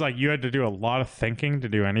good. It was like you had to do a lot of thinking to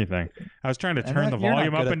do anything. I was trying to turn the you're not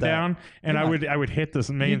volume good up at and that. down, and I would hit this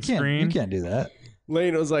You main can't, screen. you can't do that.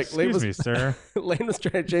 Lane was like, Excuse me, sir. Lane was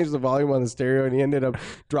trying to change the volume on the stereo, and he ended up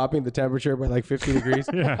dropping the temperature by like 50 degrees.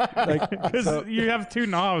 Yeah, Like, because you have two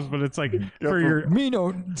knobs, but it's like for your Me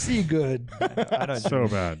don't see good. I don't so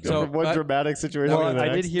bad. So, From one dramatic situation Well, to the I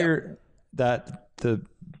next. did hear that the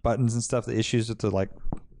buttons and stuff, the issues with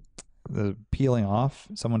the peeling off,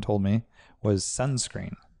 someone told me, was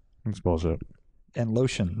sunscreen It's bullshit. and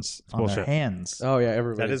lotions on their bullshit. hands. oh yeah,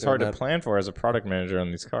 everybody. That is hard to plan for as a product manager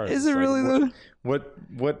on these cars. Is It's it like, really though?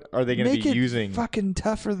 What are they going to Make be it using? fucking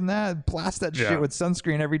tougher than that. Blast that Yeah. shit with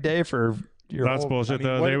sunscreen every day for your That's whole, bullshit, I mean,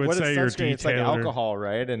 though. They would What is say you're sunscreen? It's like detailer. alcohol,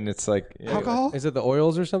 right? And it's like alcohol? Is it the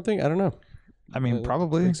oils or something? I don't know. I mean,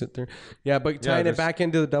 probably. Mix it through. Yeah, but tying it there's- back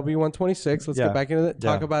into the W126, let's Yeah. get back into it.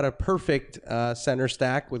 Talk Yeah. about a perfect center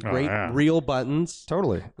stack with great yeah. real buttons.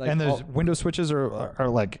 Totally. Like and those all- window switches are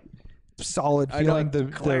like solid I know, feeling.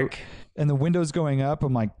 like, click. And the windows going up.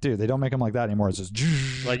 I'm like, dude, they don't make them like that anymore. It's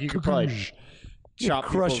just like you could probably chop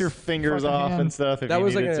crush people's your fingers fucking off hand. and stuff. If That you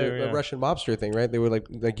was like needed a, to, yeah. Russian mobster thing, right? They would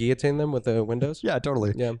like guillotine them with the windows. yeah,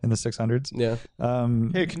 totally. Yeah. In the 600s. Yeah. Yeah.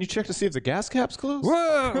 Hey, can you check to see if the gas cap's closed?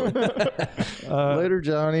 Whoa! Later,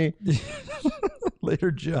 Johnny.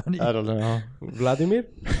 Later, Johnny. I don't know. Vladimir?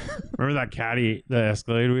 Remember that caddy, the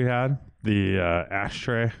Escalade we had, the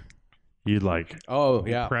ashtray. You'd like Oh,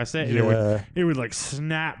 yeah. press it, and Yeah. it would like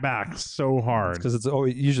snap back so hard. Because it's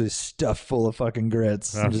always usually stuffed full of fucking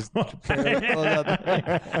grits. And just pull it out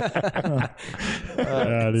the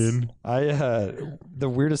Yeah, dude. the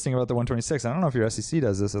weirdest thing about the 126, I don't know if your SEC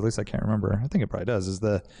does this, at least I can't remember. I think it probably does, is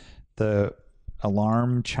the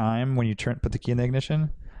alarm chime when you put the key in the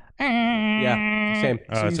ignition. Yeah. Same.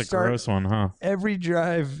 So It's you a start- gross one, huh? Every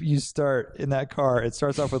drive you start in that car, it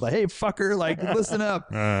starts off with like, "Hey fucker, like listen up."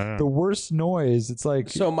 The worst noise. It's like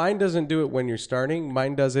So mine doesn't do it when you're starting.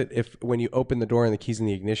 Mine does it when you open the door and the key's in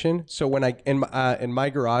the ignition. So when I in my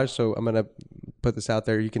garage, so I'm gonna put this out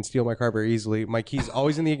there. You can steal my car very easily. My key's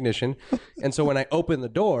always in the ignition, and so when I open the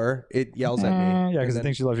door, it yells at me. yeah, because it And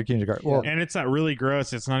thinks you left your key in your car. Well, And it's not really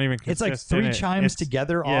gross. It's not even it's like consistent. three chimes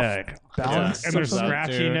together yeah. off balance. And there's or something.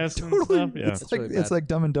 scratchiness and Totally. stuff. Yeah. It's like really it's bad. like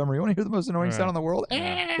Dumb and Dumber. You want to hear the most annoying sound in the world?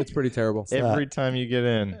 It's pretty terrible. Every time you get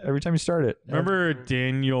in. Every time you start it. Remember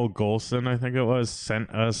Daniel Golson, I think it was, sent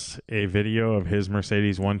us a video of his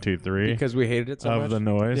Mercedes 123 Because we hated it so of much. the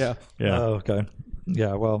noise. Yeah. Yeah. Oh, okay.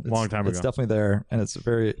 Yeah, well, Long time it's ago. definitely there, and it's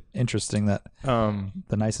very interesting that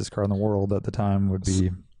the nicest car in the world at the time would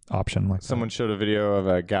be option like Someone showed a video of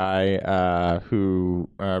a guy who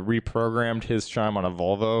reprogrammed his chime on a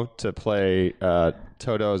Volvo to play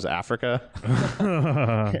Toto's Africa.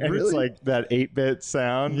 And it's like that 8-bit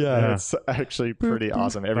sound. Yeah. And it's actually pretty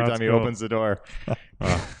awesome every That's time he cool. opens the door.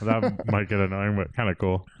 That might get annoying, but kind of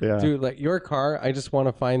cool. Yeah. Dude, like your car, I just want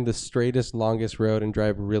to find the straightest, longest road and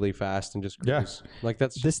drive really fast and just Yeah. cruise. Like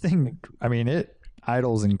that's this thing. I mean,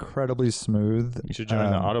 idle's incredibly smooth. You should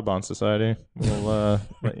join the Autobahn Society. We'll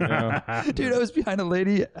let you know. Dude, I was behind a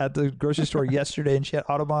lady at the grocery store yesterday, and she had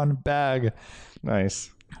Autobahn bag. Nice.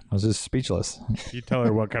 I was just speechless. You tell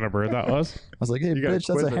her what kind of bird that was? I was like, "Hey, You gotta bitch,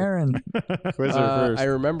 that's quiz a her. heron." Quiz her first. I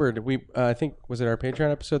remembered I think was it our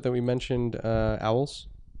Patreon episode that we mentioned owls,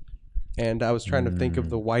 and I was trying to think of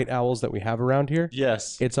the white owls that we have around here.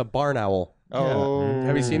 Yes. It's a barn owl. Oh.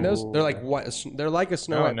 Have you seen those? They're like white. They're like a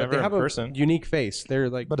snow No, owl, but never they in have person. a unique face. They're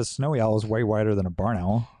like But a snowy owl is way wider than a barn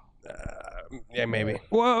owl. yeah, maybe.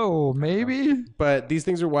 Whoa, maybe? But these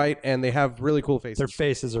things are white and they have really cool faces. Their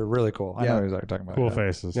faces are really cool. I Yeah. know exactly what you're talking about. Cool yeah.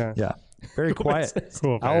 faces. Yeah. Yeah. Very quiet.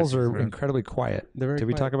 Cool Owls faces, are man. incredibly quiet. They're very Did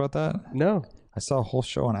we quiet. talk about that? No. I saw a whole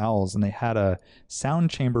show on owls, and they had a sound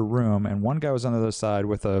chamber room, and one guy was on the other side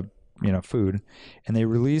with a food, and they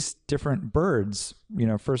released different birds.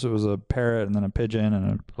 First it was a parrot, and then a pigeon,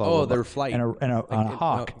 and a blah, blah, blah, their flight. and a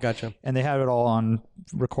hawk. Oh, gotcha. And they had it all on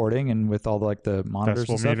recording and with all the monitors Decibel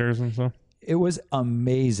and stuff. meters and stuff. It was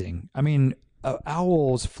amazing. I mean,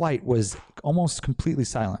 owl's flight was almost completely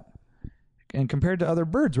silent, and compared to other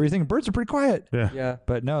birds, where you think birds are pretty quiet. Yeah.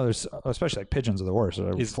 But no, there's especially like pigeons are the worst.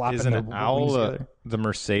 They're flapping Is an their wings owl together. the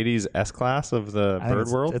Mercedes S-Class of the I think bird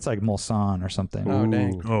it's, world? It's like Mulsanne or something. Oh,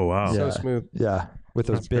 dang. Oh, wow. So Yeah. smooth. Yeah, with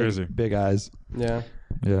those That's crazy. big eyes. Yeah.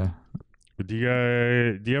 Yeah. Do you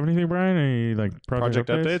have anything, Brian? Any like Project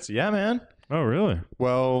updates? Yeah, man. Oh, really?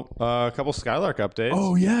 Well, a couple Skylark updates.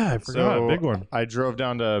 Oh, yeah. I forgot. So Big one. I drove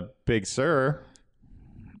down to Big Sur,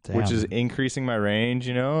 Damn. which is increasing my range.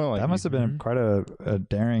 Like, that must have been quite a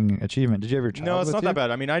daring achievement. Did you have your child? no, it's with not you? that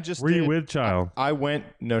bad. I mean, I just Were you did- with child? I went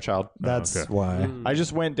no child. That's okay. why. I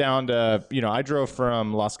just went down to I drove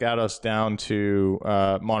from Los Gatos down to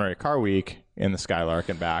Monterey Car Week in the Skylark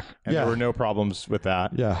and back, and Yeah. there were no problems with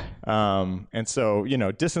that. Yeah. And so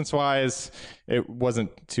distance wise, it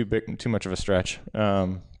wasn't too much of a stretch.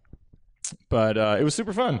 But it was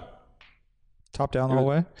super fun. Top down the whole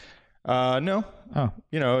way. No, Oh,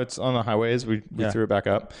 it's on the highways. We Yeah. threw it back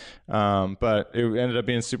up, but it ended up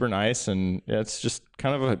being super nice, and it's just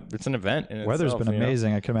kind of it's an event. In weather's itself, been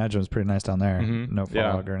amazing. I can imagine it was pretty nice down there. No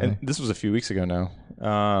fog or anything. And this was a few weeks ago now.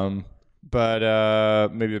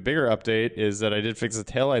 But maybe a bigger update is that I did fix the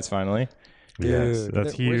taillights finally. Yes, Dude. that's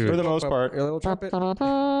Where's huge. For the most part. Your little trumpet.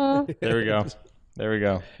 There we go. There we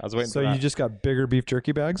go. I was waiting So for that. you just got bigger beef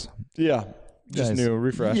jerky bags? Yeah. Just Nice. new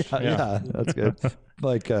refresh. Yeah, that's good.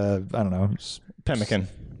 Like I don't know, Pemmican.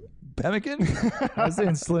 pemmican. I was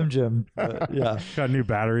saying Slim Jim. But yeah, Got new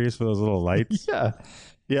batteries for those little lights. yeah.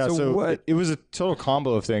 Yeah, So so, what- it was a total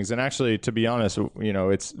combo of things, and actually, to be honest,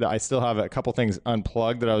 I still have a couple things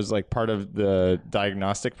unplugged that I was like part of the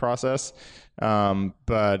diagnostic process,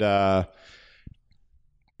 but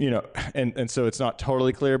and so it's not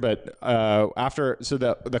totally clear, but after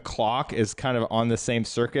the clock is kind of on the same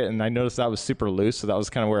circuit, and I noticed that was super loose, so that was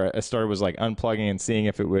kind of where I started was like unplugging and seeing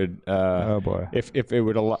if it would Oh boy. if it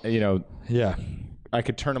would allow, Yeah. I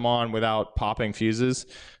could turn them on without popping fuses.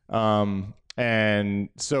 And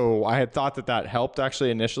so I had thought that helped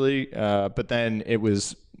actually initially, but then it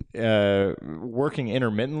was working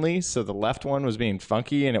intermittently. So the left one was being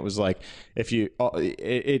funky, and it was like if you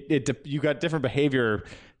you got different behavior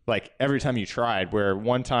like every time you tried. Where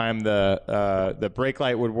one time the brake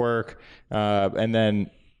light would work, and then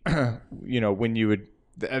when you would,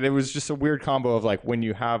 it was just a weird combo of like when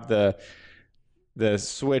you have the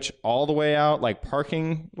switch all the way out, like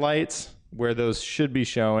parking lights where those should be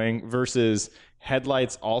showing versus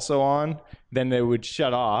headlights also on, then they would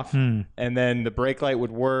shut off and then the brake light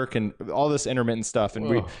would work and all this intermittent stuff.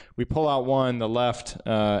 And we pull out one, the left,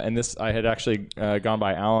 and this, I had actually gone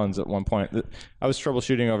by Allen's at one point. I was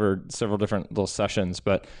troubleshooting over several different little sessions,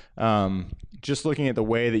 but just looking at the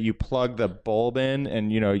way that you plug the bulb in and,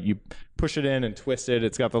 you push it in and twist it,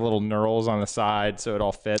 it's got the little knurls on the side so it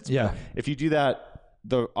all fits. Yeah. But if you do that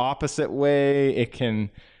the opposite way, it can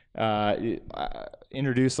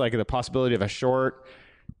introduce like the possibility of a short,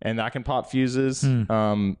 and that can pop fuses.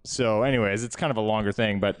 So anyways, it's kind of a longer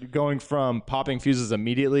thing, but going from popping fuses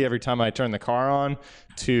immediately every time I turn the car on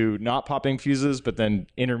to not popping fuses, but then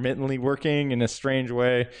intermittently working in a strange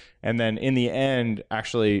way. And then in the end,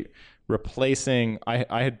 actually replacing, I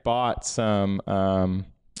had bought some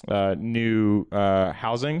new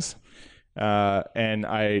housings, and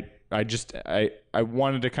I I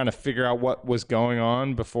wanted to kind of figure out what was going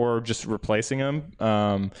on before just replacing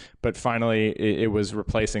them. But finally, it was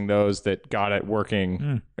replacing those that got it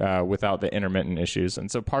working without the intermittent issues. And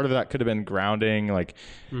so part of that could have been grounding. Like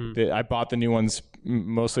I bought the new ones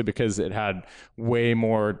mostly because it had way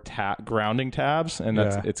more grounding tabs, and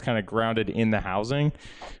it's kind of grounded in the housing.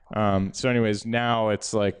 So anyways, now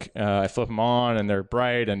it's like I flip them on and they're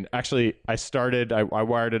bright. And actually, I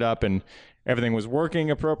wired it up and everything was working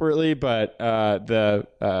appropriately, but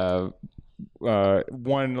the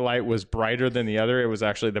one light was brighter than the other. It was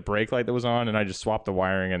actually the brake light that was on, and I just swapped the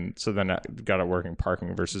wiring, and so then I got it working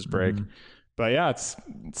parking versus brake. But yeah, it's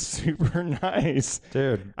super nice,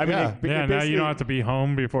 dude. I mean, now you don't have to be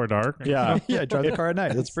home before dark. Yeah, yeah, drive the car at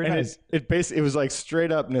night. That's pretty nice. It was like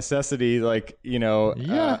straight up necessity. Like, you know,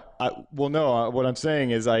 what I'm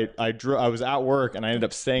saying is I was at work and I ended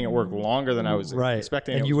up staying at work longer than I was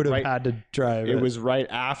expecting. And you would have had to drive. It was right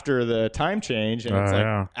after the time change, and it's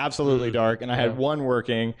like absolutely dark. And I had one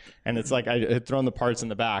working, and it's like I had thrown the parts in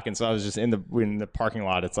the back, and so I was just in the parking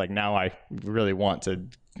lot. It's like now I really want to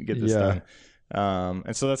get this done.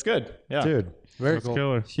 And so that's good. Yeah, dude, very cool.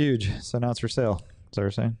 Killer. Huge. So now it's for sale. That's what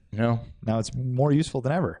we're saying. No, now it's more useful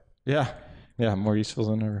than ever. Yeah, more useful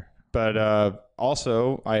than ever. But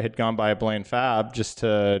also, I had gone by Blaine Fab just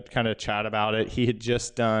to kind of chat about it. He had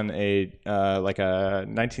just done a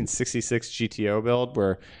 1966 GTO build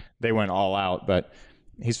where they went all out, but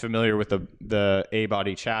he's familiar with the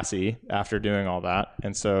A-body chassis after doing all that.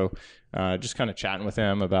 And so just kind of chatting with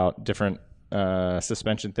him about different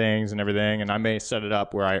suspension things and everything. And I may set it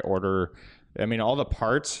up where I order, all the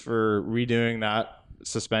parts for redoing that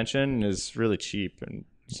suspension is really cheap. And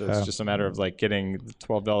so it's just a matter of like getting the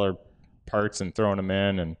 $12 parts and throwing them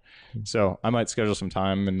in. And so I might schedule some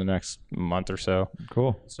time in the next month or so.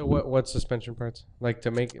 Cool. So what suspension parts? Like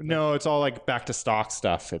to make? No, it's all like back to stock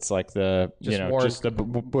stuff. It's like the, just the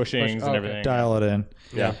bushings and everything. Dial it in.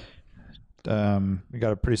 Yeah. We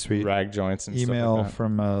got a pretty sweet rag joints and email stuff like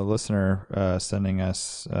from a listener sending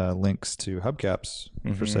us links to hubcaps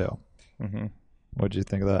for sale. What did you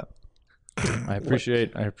think of that? I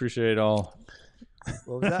appreciate all.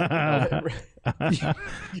 What was that?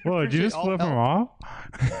 Whoa, did you just flip them off?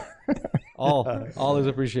 all is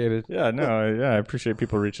appreciated. I appreciate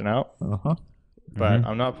people reaching out. But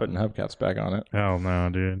I'm not putting hubcaps back on it. Hell no,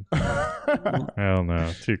 dude. Hell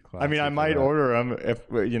no. Too classy. I might order them if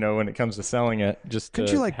when it comes to selling it. Just couldn't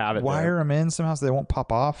to you have it wire there. them in somehow so they won't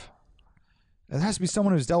pop off? It has to be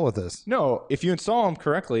someone who's dealt with this. No, if you install them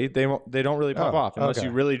correctly, they don't really pop off unless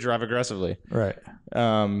you really drive aggressively. Right.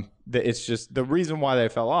 It's just the reason why they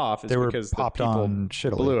fell off is because popped the people on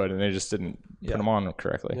shittily. blew it and they just didn't put them on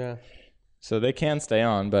correctly. Yeah. So they can stay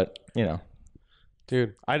on, but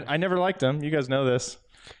Dude, I never liked them. You guys know this.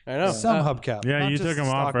 I know. Some hubcaps. Yeah, not you just took them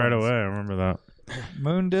the off stock right ones. away. I remember that.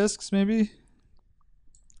 Moon discs, maybe?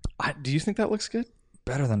 Do you think that looks good?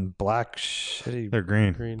 Better than black, shitty They're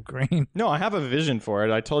green. green. No, I have a vision for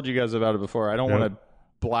it. I told you guys about it before. I don't want to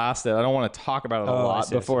blast it. I don't want to talk about it a lot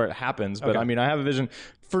before it happens. But I have a vision.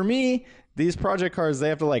 For me, these project cars, they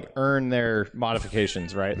have to earn their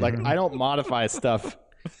modifications, right? Like I don't modify stuff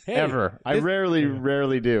ever. I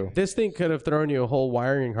rarely do. This thing could have thrown you a whole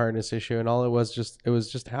wiring harness issue, and all it was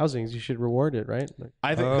just housings. You should reward it, right?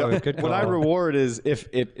 I think what I reward is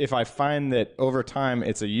if I find that over time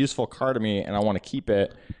it's a useful car to me and I want to keep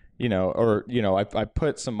it, I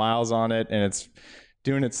put some miles on it and it's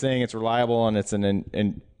doing its thing, it's reliable and it's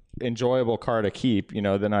an enjoyable car to keep,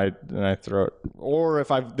 then I throw it. Or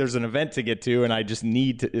if there's an event to get to and I just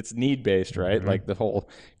it's need based, right? Like the whole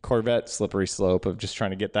Corvette slippery slope of just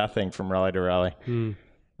trying to get that thing from rally to rally.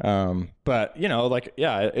 But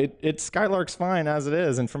Skylark's fine as it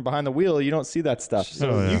is, and from behind the wheel you don't see that stuff.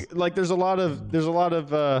 So there's a lot of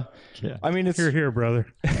it's Here, brother.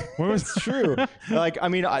 it's true.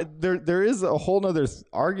 There is a whole nother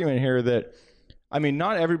argument here that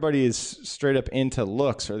not everybody is straight up into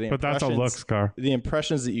looks or but that's a looks car. The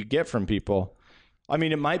impressions that you get from people.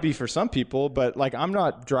 It might be for some people, but I'm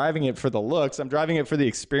not driving it for the looks. I'm driving it for the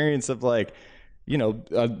experience of a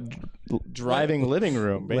driving living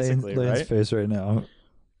room, basically. Lane's right? face right now.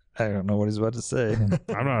 I don't know what he's about to say.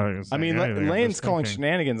 I'm not. Lane's calling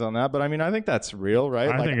shenanigans on that, but I think that's real, right?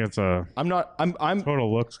 I think it's a. I'm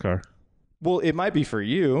total looks car. Well, it might be for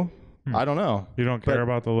you. I don't know. You don't care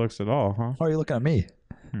about the looks at all, huh? Why are you looking at me?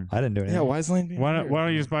 I didn't do anything. Yeah, why is Lane being Why weird?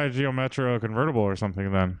 don't you just buy a Geo Metro convertible or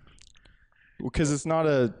something then? Because it's not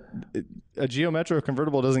a Geo Metro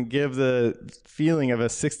convertible doesn't give the feeling of a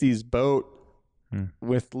 60s boat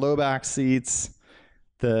with low back seats,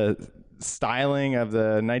 the styling of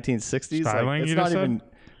the 1960s. Styling, it's you not just even. said?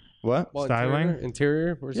 What? Well, Styling?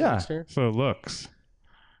 interior versus Yeah. exterior. So it looks.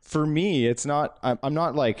 For me, it's not. I'm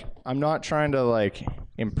not trying to like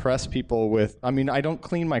impress people with. I mean, I don't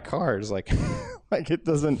clean my cars. Like, like it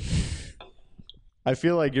doesn't. I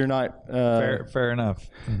feel like you're not. Fair enough.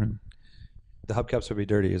 The hubcaps would be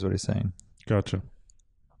dirty, is what he's saying. Gotcha.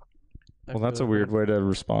 Well, that's a weird way to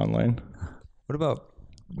respond, Lane. What about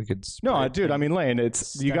we could? No, dude. I mean, Lane.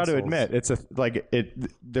 It's you got to admit, it's a like it.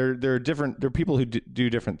 There are different. There are people who do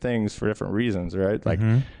different things for different reasons, right? Like.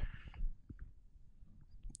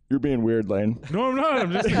 You're being weird, Lane. No, I'm not.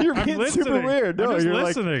 I'm just. You're I'm being listening. super weird. No, I'm just you're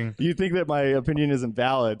listening. like you think that my opinion isn't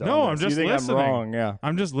valid. No, on I'm this. just you think listening. I'm wrong. Yeah,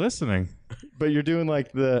 I'm just listening. but you're doing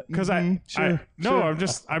like the Because sure.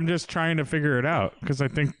 I'm just trying to figure it out. Because I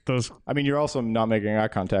think those. I mean, you're also not making eye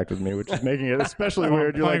contact with me, which is making it especially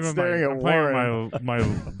weird. You're like staring at Warren.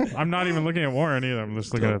 I'm not even looking at Warren either. I'm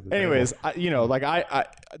just looking at. The Anyways,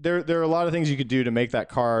 there are a lot of things you could do to make that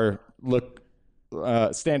car look.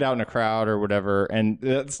 Stand out in a crowd or whatever, and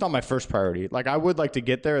that's not my first priority. Like, I would like to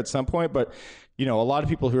get there at some point, but a lot of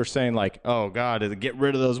people who are saying like, oh god, get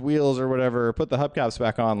rid of those wheels or whatever, put the hubcaps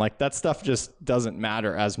back on, like that stuff just doesn't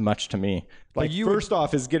matter as much to me. Like, first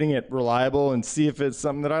off is getting it reliable and see if it's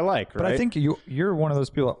something that I like, right? But I think you're one of those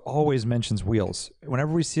people that always mentions wheels.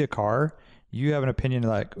 Whenever we see a car, you have an opinion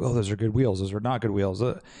like, oh, those are good wheels, those are not good wheels.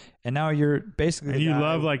 And now you're basically and you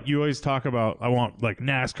love, like, you always talk about, I want like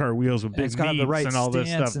NASCAR wheels with big it's got meats the right and all this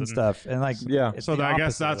stance stuff. and stuff. And like, yeah. it's So the I guess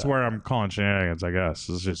opposite of that's that. where I'm calling shenanigans, I guess.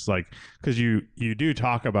 It's just like, because you do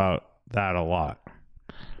talk about that a lot.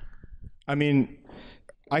 I mean,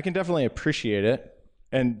 I can definitely appreciate it,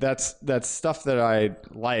 and that's stuff that I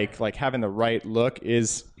like having the right look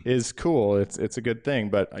is cool. It's a good thing,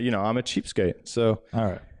 but I'm a cheapskate, so All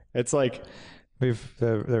right. it's like. There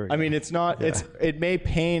we go. I mean, it's not. Yeah. It may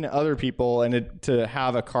pain other people, and to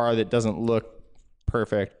have a car that doesn't look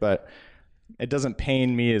perfect, but it doesn't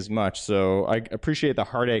pain me as much. So I appreciate the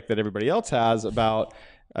heartache that everybody else has about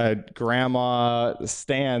a grandma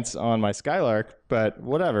stance on my Skylark. But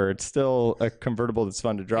whatever, it's still a convertible that's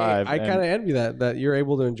fun to drive. Hey, I kind of envy that you're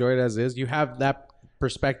able to enjoy it as is. You have that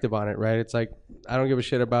perspective on it, right? It's like, I don't give a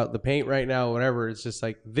shit about the paint right now, whatever. It's just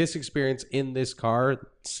like this experience in this car,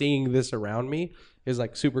 seeing this around me is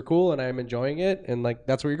like super cool, and I'm enjoying it, and like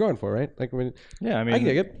that's what you're going for, right? Like, I mean, yeah, I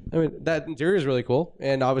dig it. I mean, that interior is really cool,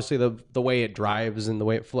 and obviously the way it drives and the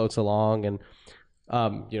way it floats along, and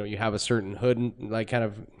you have a certain hood and like kind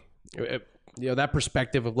of that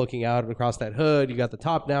perspective of looking out across that hood. You got the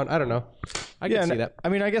top down. I don't know. I can see that. I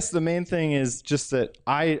mean, I guess the main thing is just that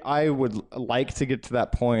I would like to get to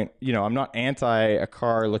that point. I'm not anti a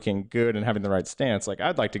car looking good and having the right stance. Like,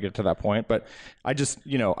 I'd like to get to that point, but I just,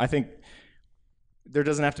 I think there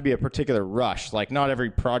doesn't have to be a particular rush. Like, not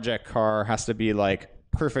every project car has to be like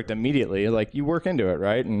perfect immediately. Like, you work into it,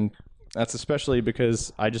 right? And that's especially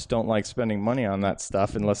because I just don't like spending money on that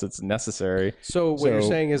stuff unless it's necessary. So what you're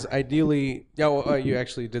saying is ideally, you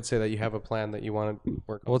actually did say that you have a plan that you want to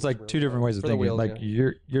work on. Well, it's like two different ways of For the thinking. wheels, Like,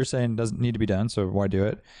 you're saying it doesn't need to be done, so why do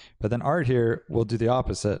it? But then Art here will do the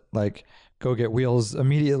opposite. Like, go get wheels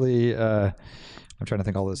immediately. I'm trying to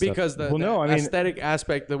think all this because stuff. the aesthetic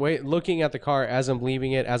aspect, the way looking at the car as I'm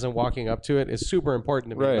leaving it, as I'm walking up to it, is super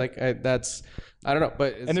important to me. Right. Like, that's, I don't know,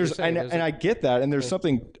 but And I get that, and there's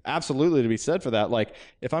something absolutely to be said for that. Like,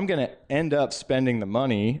 if I'm going to end up spending the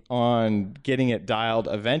money on getting it dialed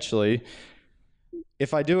eventually,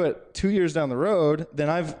 if I do it 2 years down the road,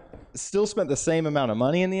 then I've still spent the same amount of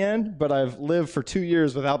money in the end, but I've lived for 2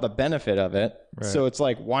 years without the benefit of it. Right. So it's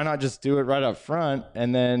like, why not just do it right up front,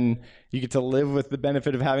 and then you get to live with the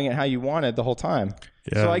benefit of having it how you want it the whole time.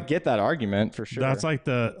 Yeah. So I get that argument for sure. That's like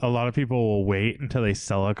a lot of people will wait until they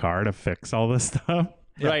sell a car to fix all this stuff.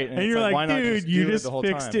 Yeah. Right. And you're like, dude, you just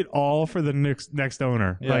fixed it all for the next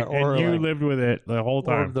owner. Yeah, and you lived with it the whole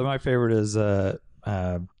time. My favorite is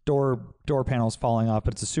door panels falling off,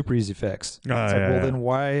 but it's a super easy fix. Then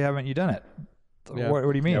why haven't you done it? Yeah. What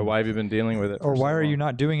do you mean? Yeah, why have you been dealing with it? Or why are you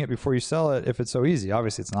not doing it before you sell it if it's so easy?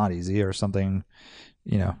 Obviously, it's not easy, or something.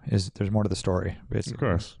 There's more to the story. Basically. Of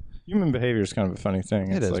course. Human behavior is kind of a funny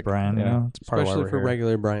thing. It's like, Brian. It's part especially of for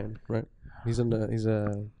regular Brian, right? He's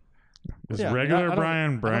regular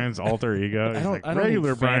Brian's alter ego.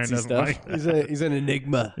 Regular Brian doesn't like that. He's an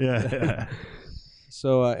enigma. Yeah.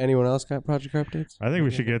 So anyone else got project updates? I think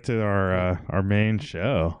we should get to our main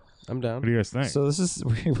show. I'm down. What do you guys think? So this is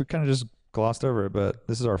we kind of just glossed over it, but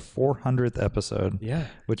this is our 400th episode. Yeah.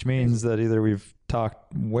 Which means that either we've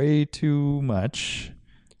talked way too much,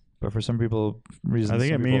 but for some reasons, I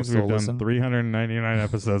think it means we've done 399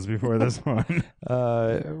 episodes before this one.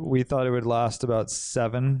 We thought it would last about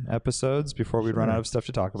 7 episodes before we'd run out of stuff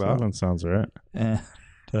to talk about. 7 sounds right.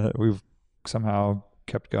 we've somehow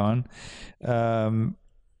kept going.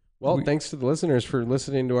 Well, thanks to the listeners for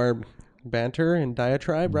listening to our banter and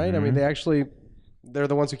diatribe, right? I mean, they're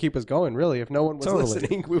the ones who keep us going, really. If no one was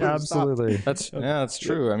listening, we would have Absolutely. That's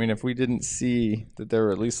true. I mean, if we didn't see that there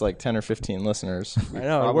were at least like 10 or 15 listeners, we I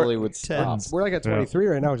know, probably would stop. tens. We're like at 23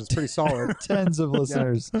 right now, which is pretty solid. Tens of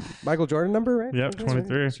listeners. Michael Jordan number, right? Yep,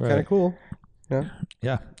 23. Kind of cool. Yeah.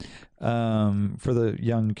 Yeah. For the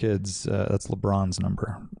young kids, that's LeBron's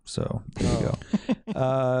number. So there you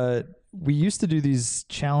go. We used to do these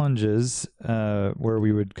challenges where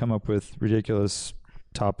we would come up with ridiculous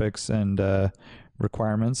topics and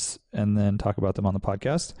requirements and then talk about them on the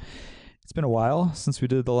podcast. It's been a while since we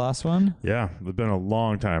did the last one. Yeah, it's been a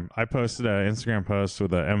long time. I posted an Instagram post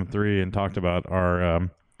with a M3 and talked about our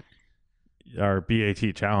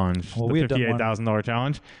BAT challenge, Well, the we had done one- $58,000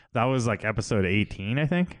 challenge. That was like episode 18, I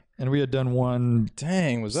think. And we had done one.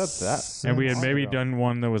 Dang, was that? And we had maybe done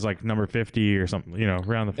one that was like number 50 or something,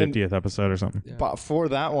 around the 50th episode or something. But for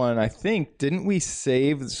that one, I think, didn't we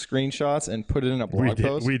save the screenshots and put it in a blog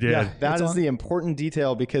post? We did. Yeah. That It's is the important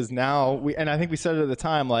detail because now and I think we said it at the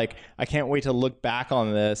time, like, I can't wait to look back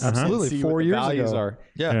on this and Absolutely. see 4 what the years values ago. are.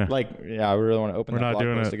 Yeah. Like, I really want to open We're that not blog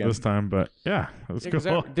doing post it again. this time, but yeah, it was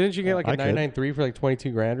cool. Didn't you get like a I could. 993 for like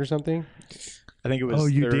 22 grand or something? I think it was Oh,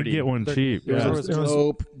 you 30. did get one cheap. It was, Yeah. it was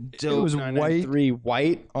dope. it was 993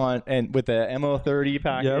 white on and with the MO30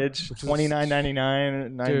 package,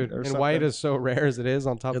 $29.99. Dude, and white is so rare as it is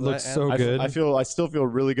on top It of looks that. so good. I still feel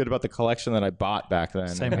really good about the collection that I bought back then.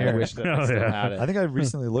 Same and I here. wish that I Oh, still yeah. had it. I think I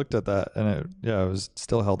recently looked at that and it was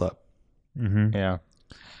still held up. Mm-hmm. yeah.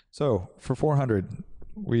 So for 400,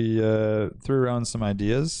 we threw around some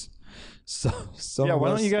ideas. So some Yeah, of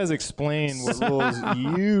why us, don't you guys explain what rules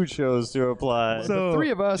you chose to apply? the three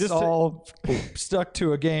of us just all stuck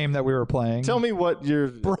to a game that we were playing. Tell me what your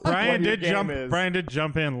Brian what your did game jump. is. Brian did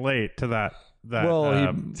jump in late to that. Well,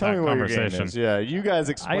 Tell me what your game conversation. is. Yeah, you guys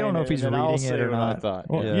explain. I don't know it, if he's and then I'll reading it say or what I not. thought.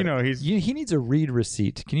 Well, Yeah. he's he needs a read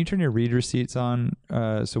receipt. Can you turn your read receipts on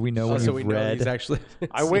so we know when so you've we know read? he's actually.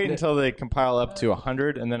 I wait until they compile up to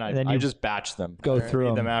 100, and then then I you just batch them. go I through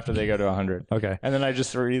read them. after they go to 100. Okay. And then I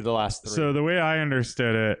just read the last three. so the way I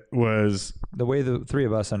understood it was The way the three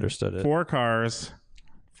of us understood it. 4 cars,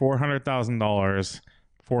 $400,000,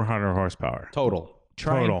 400 horsepower. Total.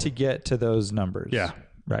 Trying total. to get to those numbers. Yeah.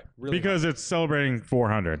 Right. Because it's celebrating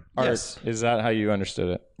 400. Art, yes. is that how you understood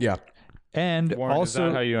it? Yeah. And Warren, is that how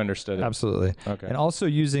also, you understood it? absolutely. Okay. And also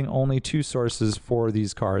using only two sources for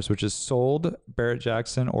these cars, which is sold, Barrett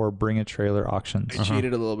Jackson, or Bring a Trailer auctions. I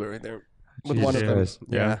cheated a little bit right there with Jesus one of them. Christ.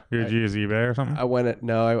 Yeah. Your G's eBay or something? I went at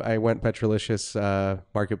I went Petrolicious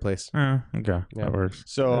Marketplace. Okay. Yeah. That works.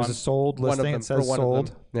 So There's a sold One of listing. them. It says for one of sold.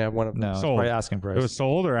 them. Yeah, one of them. No, it's Sold. probably asking price. It was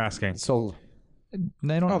sold or asking? Sold.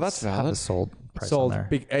 They don't Oh, that's have valid. the sold price Sold. on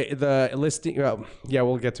there. The listing. Well, yeah,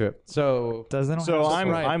 we'll get to it. So Does they don't So have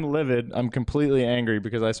the- I'm livid. I'm completely angry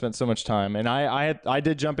because I spent so much time, and I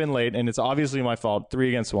did jump in late, and it's obviously my fault. 3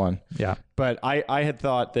 against 1. yeah. But I had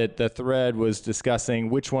thought that the thread was discussing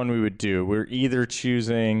which one we would do. We're either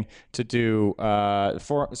choosing to do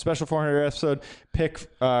special 400 episode, pick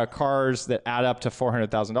cars that add up to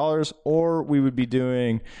 $400,000, or we would be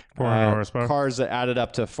doing 400 horsepower. cars that added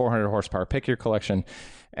up to 400 horsepower. Pick your collection.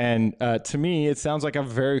 And to me, it sounds like a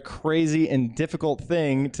very crazy and difficult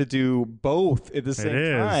thing to do both at the same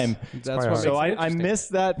is. time. that's what So makes it I interesting.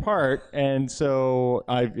 missed that part, and so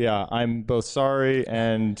I'm both sorry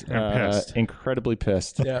and pissed. incredibly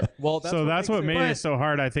pissed. Yeah. Well, That's what made it so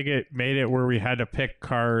hard. I think it made it where we had to pick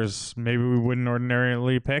cars maybe we wouldn't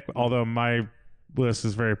ordinarily pick, although my list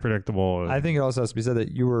is very predictable. I think it also has to be said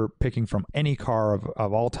that you were picking from any car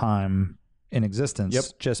of all time in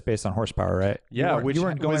existence just based on horsepower, right? Yeah, which you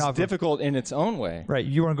weren't going was off of- difficult in its own way. right.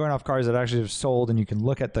 You weren't going off cars that actually have sold and you can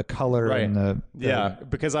look at the color Right. and the Yeah,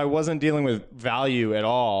 because I wasn't dealing with value at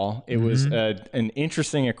all. It was an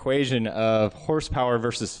interesting equation of horsepower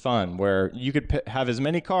versus fun, where you could have as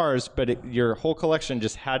many cars, but your whole collection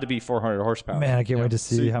just had to be 400 horsepower. Man, I can't wait to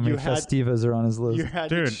see So how many you had- Festivas are on his list. You had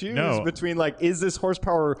Dude, to choose no. between is this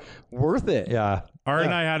horsepower worth it? Yeah. Art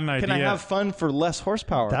and I had an idea. Can I have fun for less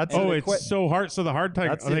horsepower? That's- And Oh, the it's so hard. So the hard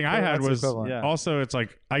That's the thing I had that's the was equivalent. Yeah. also it's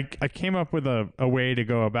like I came up with a way to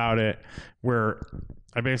go about it where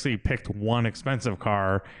I basically picked one expensive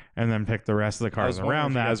car and then picked the rest of the cars wondering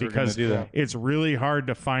around if you that guys were gonna because do that. it's really hard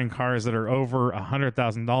to find cars that are over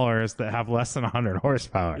 $100,000 that have less than 100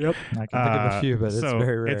 horsepower. Yep. I can think of a few, but it's so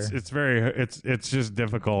very rare. It's just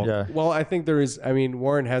difficult. yeah. Well, I think there is. I mean,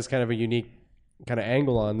 Warren has kind of a unique kind of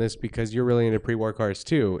angle on this because you're really into pre-war cars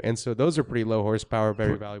too, and so those are pretty low horsepower,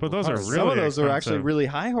 very valuable. But those are cars. really Some of those are actually expensive. really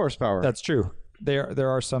high horsepower. That's true. There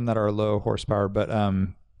are some that are low horsepower, but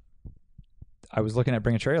I was looking at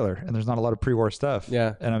Bring a Trailer, and there's not a lot of pre-war stuff.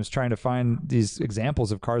 Yeah. And I was trying to find these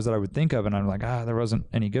examples of cars that I would think of, and I'm like, there wasn't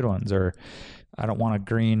any good ones, or I don't want a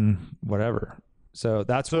green whatever. So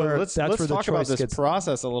that's where let's where the talk about choice this gets.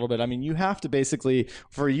 process a little bit. I mean, you have to basically,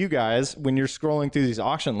 for you guys, when you're scrolling through these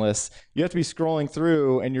auction lists, you have to be scrolling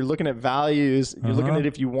through and you're looking at values, you're looking at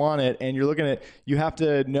if you want it, and you're looking at, you have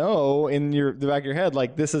to know in the back of your head,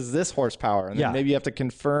 like, this is this horsepower, and then maybe you have to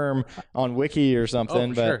confirm on Wiki or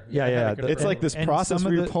something. But sure. Yeah. it's like this process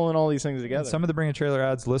where you're pulling all these things together. Some of the Bring a Trailer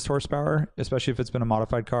ads list horsepower, especially if it's been a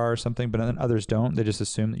modified car or something, but then others don't. They just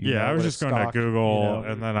assume that you know I was what just it's going stock, to Google, you know.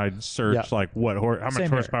 and then I'd search like how much Same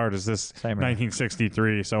horsepower does this Same here.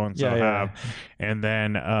 1963 so and so have, and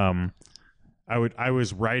then I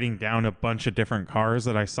was writing down a bunch of different cars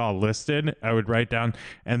that I saw listed. I would write down,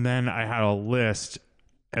 and then I had a list,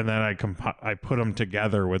 and then I put them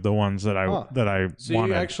together with the ones that I So wanted.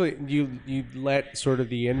 you actually you let sort of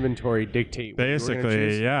the inventory dictate what you were gonna choose?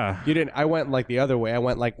 Basically, yeah. You didn't. I went like the other way. I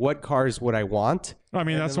went like, what cars would I want? I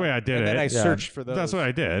mean, that's the way I did And it. then I searched for those. That's what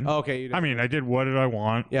I did. Oh, okay. You did. I mean, I did what did I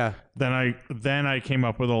want? Yeah. Then I came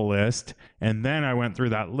up with a list, and then I went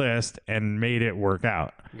through that list and made it work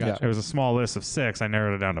out. Gotcha. It was a small list of 6. I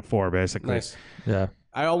narrowed it down to 4, basically. Nice. Yeah.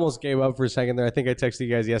 I almost gave up for a second there. I think I texted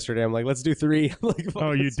you guys yesterday. I'm like, let's do 3. Like,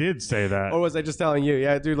 Oh, you did say that. Or was I just telling you?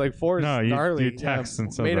 Yeah, dude, like 4 is No, you gnarly. text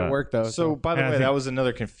and said made that. it work though. So, by the And I way, think that was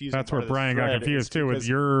another confusing That's part where of this Brian got thread, confused is too with because-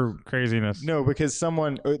 your craziness. No, because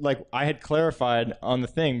someone, like, I had clarified on the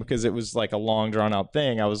thing because it was like a long drawn out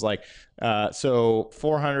thing. I was like, so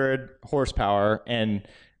 400 horsepower, and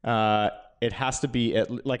it has to be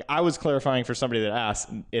like, I was clarifying for somebody that asked,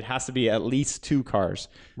 it has to be at least 2 cars.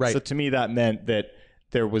 Right. So to me, that meant that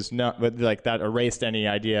there was not, but like that erased any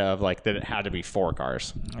idea of like that it had to be 4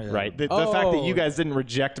 cars, right? The fact that you guys didn't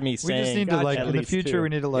reject me We saying just need to like at in the least future 2. we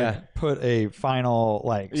need to like Yeah. put a final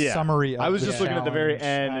like summary. Of I was the just looking at the very challenge.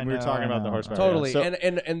 end, I and we were know, talking I about the know. horsepower. Totally, So,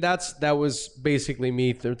 and that was basically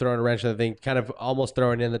me throwing a wrench in the thing, kind of almost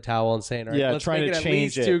throwing in the towel and saying, all right, Yeah, let's trying make to it at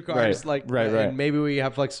change least it. 2 cars, Right, like right. and maybe we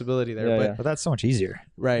have flexibility there, Yeah, but yeah. But that's so much easier.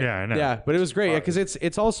 right, Yeah, I know. yeah, but it was great because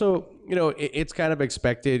it's also it's kind of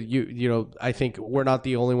expected. You know, I think we're not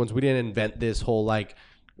the only ones. We didn't invent this whole like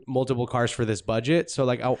multiple cars for this budget, so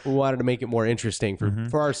like we wanted to make it more interesting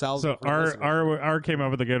for ourselves. So and for listeners. our came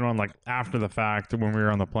up with a good one like after the fact when we were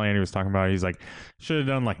on the plane. He was talking about he's like should have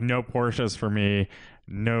done like no Porsches for me,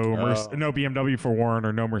 no no BMW for Warren,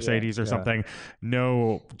 or no Mercedes or something,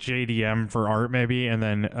 no JDM for Art maybe, and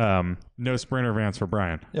then no Sprinter vans for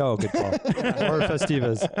Brian. Oh, good call. Or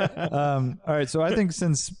Festivas. All right, so I think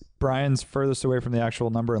since Brian's furthest away from the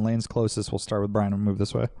actual number and Lane's closest, we'll start with Brian and move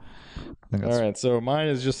this way. I think that's all right, so mine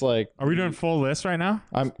is just like Are we doing full list right now?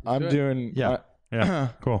 I'm doing Yeah. Yeah,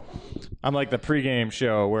 cool. I'm like the pregame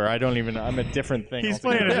show where I don't even. I'm a different thing. He's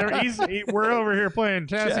altogether. playing. We're over here playing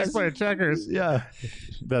chess. He's playing checkers. yeah.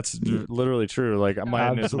 That's literally true. Like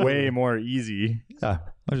mine is way more easy. Yeah.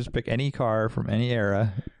 I'll just pick any car from any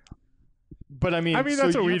era. But I mean, I mean, so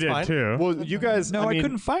that's what we you- did fine. too. Well, you guys. No, I, mean,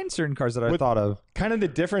 couldn't find certain cars that I with- thought of. Kind of the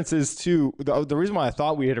difference is too. The reason why I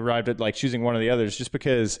thought we had arrived at like choosing one or the other is just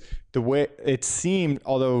because the way it seemed.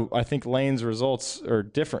 Although I think Lane's results are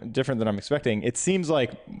different than I'm expecting. It seems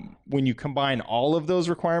like when you combine all of those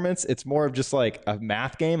requirements, it's more of just like a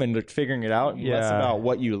math game and figuring it out. And less Yeah. about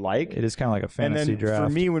what you like. It is kind of like a And fantasy then draft. for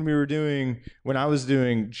me, when I was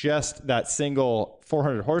doing just that single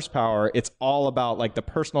 400 horsepower, it's all about like the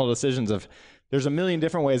personal decisions of. There's a million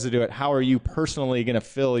different ways to do it. How are you personally going to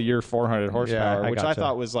fill your 400 horsepower? I Which I gotcha.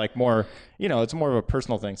 thought was like more, it's more of a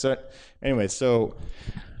personal thing. So, anyway,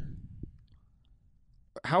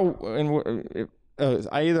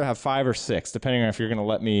 I either have 5 or 6, depending on if you're going to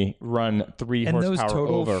let me run 3 and those horsepower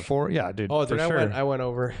total over. 4, yeah, dude. oh, for dude, sure. I went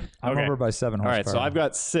over. I'm Okay. over by 7 All horsepower. right, so I've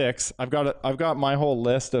got 6. I've got my whole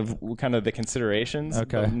list of kind of the considerations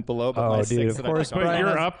Okay. below. But Oh, my dude, 6 of that course, I picked But Brian you're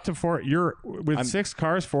has- up to 4. You're with 6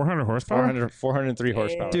 cars, 400 horsepower. 403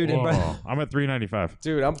 horsepower. Dude, and Whoa, Brian, I'm at 395.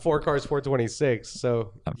 Dude, I'm 4 cars, 426.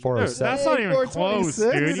 So I'm Dude, 407. that's not even close,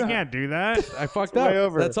 426? dude. You can't do that. I fucked Way up.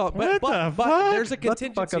 over. That's all. What the But fuck? there's a Let the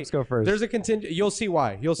contingency. fuck-ups go first. There's a contingent. You'll see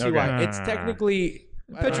why. You'll see Okay. why. It's technically.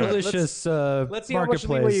 Petrolicious Let's see how much marketplace.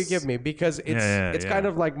 leeway you give me, because it's kind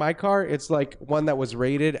of like my car. It's like one that was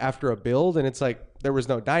rated after a build, and it's like there was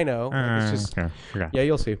no dyno. Like, it's just Okay. yeah,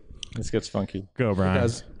 you'll see. This gets funky. Go, Brian.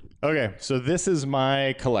 Does Okay, so this is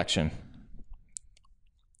my collection.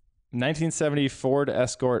 1970 Ford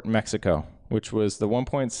Escort Mexico, which was the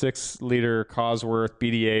 1.6 liter Cosworth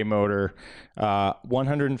BDA motor,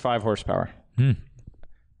 105 horsepower.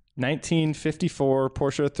 1954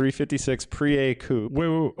 Porsche 356 Pre-A Coupe. Wait.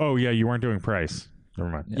 Oh, yeah. You weren't doing price. Never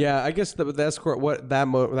mind. Yeah, I guess the Escort,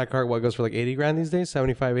 that car goes for like 80 grand these days,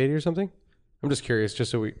 75, 80 or something. I'm just curious,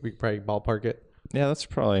 just so we probably ballpark it. Yeah, that's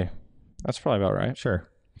probably about right. Sure.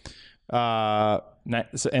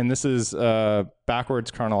 And this is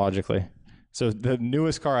backwards chronologically. So the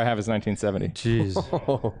newest car I have is 1970.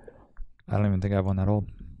 Jeez. I don't even think I have one that old.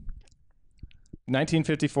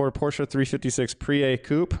 1954 Porsche 356 Prie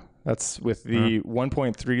Coupe. That's with the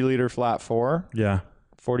 1.3 liter flat 4, Yeah.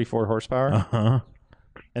 44 horsepower. Uh-huh.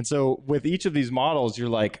 And so with each of these models, you're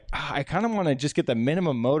like, I kind of want to just get the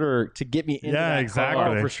minimum motor to get me into that exactly.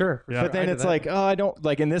 car. For sure. Yeah. But then it's like, I don't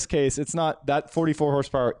like in this case, it's not that 44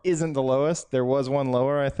 horsepower isn't the lowest. There was one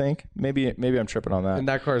lower, I think. Maybe I'm tripping on that. And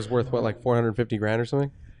that car is worth what, like 450 grand or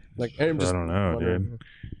something? Like, I'm just I don't know, wondering. dude.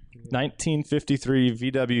 1953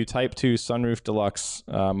 VW Type 2 Sunroof Deluxe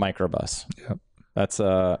microbus. Yep. That's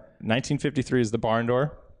 1953 is the barn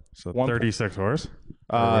door. So One- 36 horse?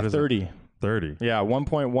 Or what is it? 30. 30. Yeah,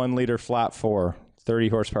 1.1 liter flat 4, 30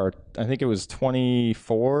 horsepower. I think it was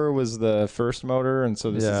 24 was the first motor, and so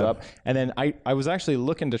this is Yeah. up. And then I was actually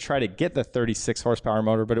looking to try to get the 36 horsepower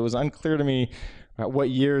motor, but it was unclear to me what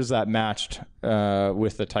years that matched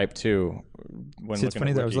with the Type 2. When See, it's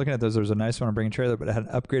funny that I was looking at those. There was a nice one on Bring a Trailer, but it had an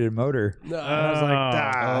upgraded motor. No, And I was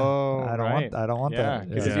like, Oh, I don't want Yeah, that.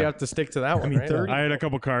 because Yeah. you have to stick to that one, mean, right? 30 I had a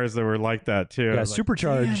couple cars that were like that too. I Yeah, was like,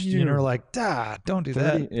 supercharged. "Damn You know, like, don't do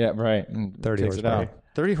 30, that. yeah, right. And 30 takes it horsepower. out.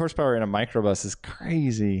 30 horsepower in a microbus is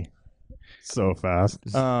crazy. so fast.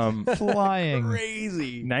 Flying.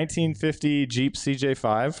 Crazy. 1950 Jeep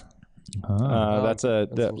CJ5. Oh. That's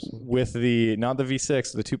with the not the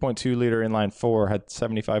V6, the 2.2 liter inline 4 had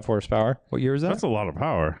 75 horsepower. What year was that? That's a lot of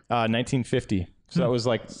power. 1950. So that was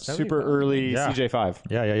like super early Yeah. CJ5.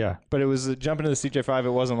 Yeah. But it was jumping to the CJ5. It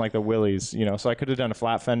wasn't like the Willys, So I could have done a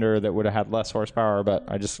flat fender that would have had less horsepower, but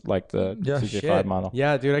I just liked the CJ5 model.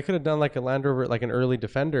 Yeah, dude, I could have done like a Land Rover, like an early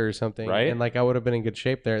Defender or something, Right? And like I would have been in good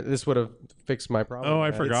shape there. This would have fixed my problem. Oh, I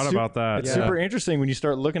man. forgot about that. It's Yeah. super interesting when you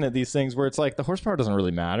start looking at these things where it's like the horsepower doesn't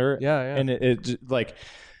really matter. Yeah. And it like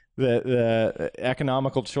the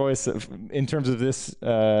economical choice in terms of this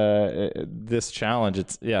this challenge,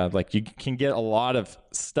 it's like you can get a lot of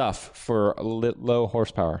stuff for low low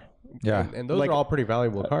horsepower. Yeah. And those are all pretty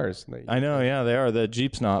valuable cars. I know, yeah, they are. The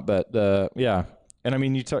Jeep's not, but yeah. And I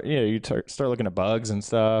mean, you start looking at bugs and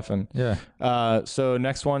stuff, and Yeah. so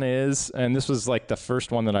next one is, and this was like the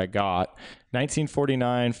first one that I got,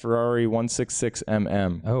 1949 Ferrari 166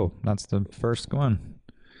 MM. Oh, that's the first one.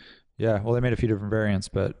 Yeah. Well, they made a few different variants,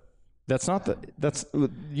 but That's not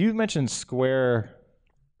you mentioned square.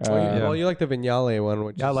 Well, you like the Vignale one,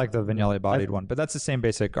 which I is, like the Vignale bodied one, but that's the same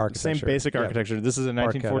basic architecture. Same basic architecture. This is a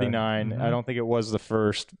 1949. I don't think it was the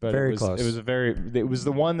first, but Very it was, close. It was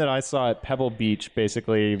the one that I saw at Pebble Beach,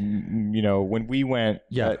 basically. When we went,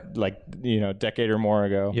 a decade or more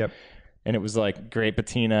ago. Yep. And it was like great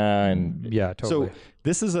patina and Yeah, totally. So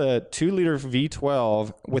this is a 2-liter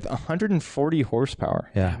V12 with 140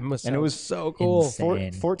 horsepower. Yeah. and it was so cool.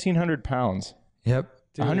 Insane. 1,400 pounds. Yep.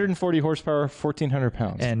 140 horsepower, 1,400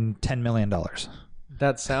 pounds. And $10 million.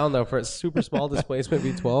 That sound though for a super small displacement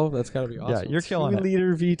V12, that's got to be awesome. Yeah, you're killing it.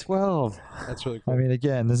 2-liter V12. That's really cool. I mean,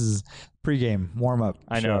 again, this is pregame, warm up.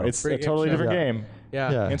 I know. It's a Pre-game totally show. different Yeah. game.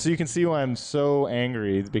 Yeah. And so you can see why I'm so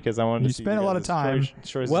angry because I wanted to You see spent a lot of guys' time.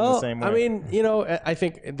 choices in Well, the same way. I mean, I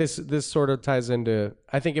think this sort of ties into.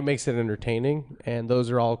 I think it makes it entertaining, and those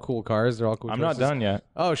are all cool cars. They're all cool. I'm not choices. done yet.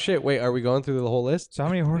 Oh shit! Wait, are we going through the whole list? So how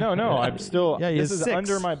many horse? No, I'm still. Yeah, he this has is 6.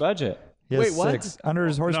 under my budget. He has Wait, what? 6. Under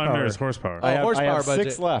his Not horsepower. under his horsepower. Oh, I have horsepower 6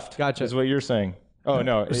 budget. left. Gotcha. Is what you're saying. Oh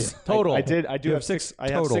no, Total. I do You have have 6 I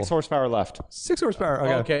have total. 6 horsepower left. 6 horsepower.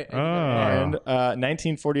 Okay. Okay. And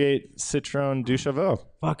 1948 Citroen Duchauveau.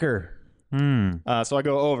 Fucker. So I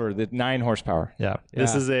go over the 9 horsepower. Yeah.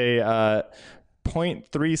 This is a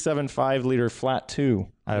 0.375 liter flat 2.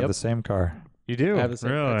 I have the same car. You do. I have the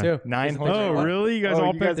same Really? too. 9 Is it the horsepower. gray Oh, one? really? You guys Oh, all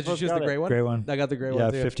you picked? guys Did you both choose got the it. gray one? Gray one. I got the gray Yeah,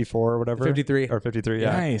 one too. 54 or whatever. 53. Or 53,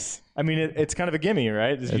 yeah. Nice. I mean, it's kind of a gimme,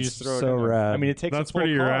 right? You It's just throw it so in there. rad. I mean, it takes That's a full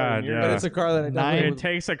pretty car rad, and you're- yeah. But it's a car that I Nine- It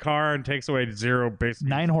takes a car and takes away 0 basic.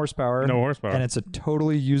 9 horsepower. No horsepower. And it's a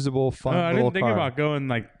totally usable, fun I little didn't think car. about going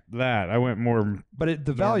like that. I went more. But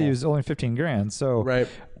the value is only 15 grand. So Right.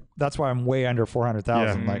 that's why I'm way under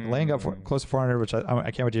 400,000. Yeah. Like laying up close to 400, which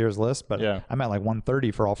I can't wait to hear his list. But Yeah. I'm at like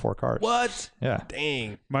 130 for all 4 cars. What? Yeah.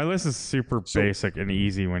 Dang. My list is super basic and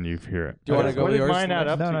easy when you hear it. Do you want to go What with did yours? mine add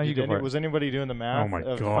up No, to? you go for it. Was anybody doing the math? Oh my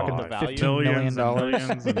of god! fucking the value? 15 million Millions and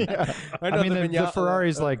millions and- I mean, the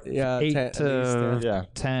Ferrari's like 8 10 to at least, Yeah.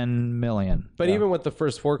 10 million. But Yeah. even with the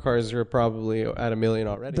first 4 cars, you're probably at $1 million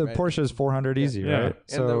already. the right? Porsche is 400 easy, Yeah. right?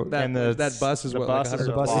 And that bus is the what, bus like is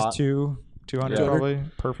the 100? bus lot. is 200 Yeah. probably.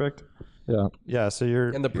 Perfect. Yeah. So you're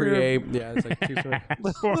And the pre-A, yeah, it's like 220.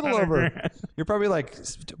 a little over. You're probably like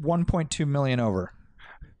 1.2 million over.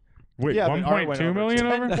 Wait, Yeah, but Art went 1.2 over. million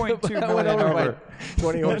over? 10.2 That went million over by over.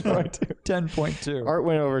 20 horsepower. 10.2. Art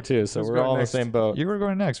went over too, so Who's we're going all in the next? same boat. You were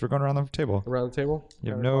going next. We're going around the table. Around the table.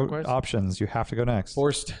 You have no Clockwise? options. You have to go next.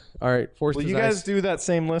 Forced. All right. Forced. Will is you nice. guys do that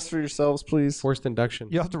same list for yourselves, please? forced induction?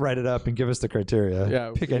 You'll have to write it up and give us the criteria.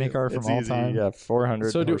 Yeah, Pick any car from It's all easy. time. Yeah,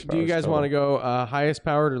 400. So do you guys want to go highest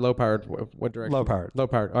powered or low powered? What direction? Low powered. Low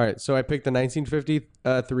powered. All right. So I picked the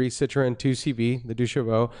 1953 Citroen 2CV, the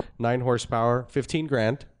Duchevaux, 9 horsepower, 15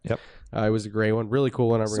 grand. Yep. It was a gray one, really cool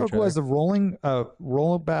one. So cool. Has the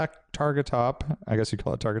roll back targa top. I guess you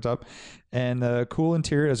call it targa top, and the cool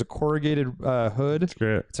interior. It has a corrugated hood.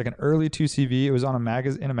 Great. It's like an early 2CV. It was on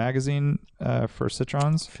in a magazine for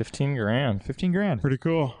Citrons. 15 grand? 15 grand. Pretty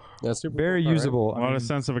cool. Yeah, super Very cool car, right? usable. A lot of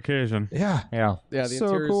sense of occasion. Yeah. Yeah. Yeah, the So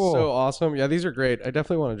interior cool. is so awesome. Yeah, these are great. I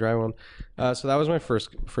definitely want to drive one. So that was my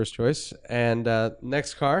first choice. And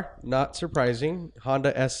next car, not surprising,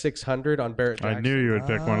 Honda S600 on Barrett Jackson. I knew you would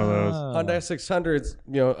pick one of those. Honda S600 is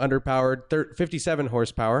underpowered, 57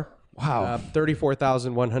 horsepower. Wow.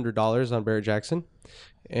 $34,100 on Barrett Jackson,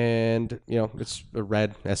 and it's a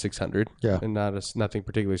red S600. Yeah. and nothing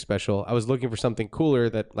particularly special. I was looking for something cooler,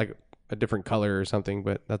 that like a different color or something,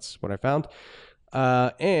 but that's what I found.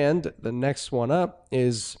 And the next one up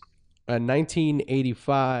is a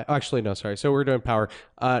 1985. Actually, no, sorry. So we're doing power.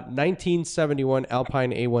 1971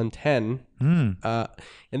 Alpine A110.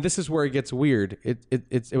 And this is where it gets weird. It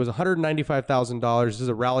was $195,000. This is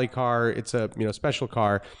a rally car. It's a special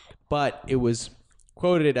car, but it was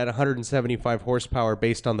quoted at 175 horsepower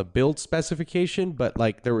based on the build specification, but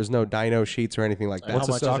like there was no dyno sheets or anything like that. What's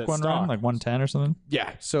the much is stock it one stock? run? Like 110 or something?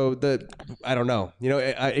 Yeah. So I don't know.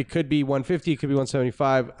 It could be 150, it could be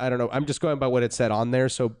 175. I don't know. I'm just going by what it said on there.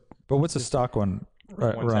 So But what's the stock one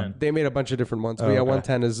run? they made a bunch of different ones. But Oh, yeah, okay.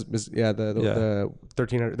 110 is the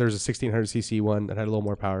 1300. There's a 1600 cc one that had a little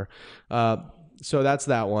more power. So that's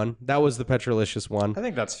that one. That was the Petrolicious one. I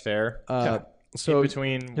think that's fair. So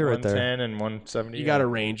Between You're right there. 110 and 170. you got a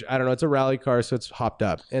range. I don't know. It's a rally car, so it's hopped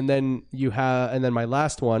up. And then my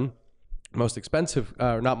last one, most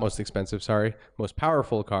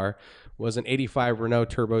powerful car was an 85 Renault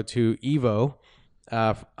Turbo 2 Evo,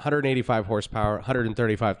 185 horsepower,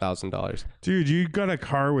 $135,000. Dude, you got a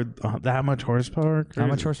car with that much horsepower? How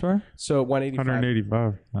much horsepower? So 185.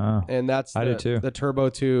 185. Oh. And that's I did too. The Turbo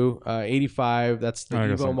 2 85. That's the I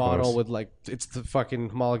guess Evo I'm model close. with it's the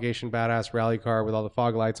fucking homologation badass rally car with all the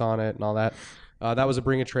fog lights on it and all that. That was a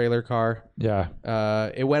bring a trailer car. Yeah.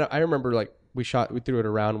 It went. I remember we threw it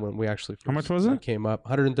around when we actually. How much was it? Came up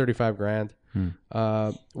 135 grand,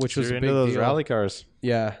 which was You're a into big those deal. rally cars.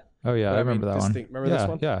 Yeah, Oh yeah, But I I mean, remember that this one. thing- remember yeah, this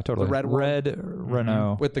one? Yeah, totally. The red one? Red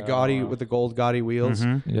Renault. with the gaudy with the gold gaudy wheels.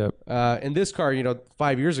 Yep. And this car,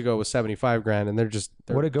 5 years ago was 75 grand, and they're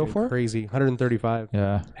What'd it go getting for? crazy 135.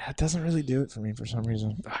 Yeah. It doesn't really do it for me for some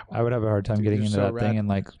reason. I would have a hard time getting you're into so that rad. thing,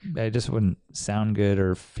 and it just wouldn't sound good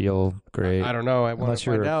or feel great. I don't know. I want Unless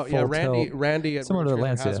to find you're out. Yeah, full Randy tilt. Randy at Similar to Ring Trailer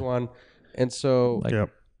Lancia. has one, and so Yep.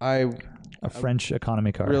 I A French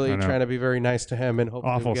economy car. really I know. trying to be very nice to him, and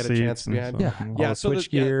hopefully Awful we'll get a chance seats to be and behind. stuff. Yeah. Yeah, All the so the- switch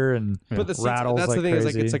gear and But the seats, rattles that's like the thing crazy.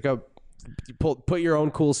 is it's like you put your own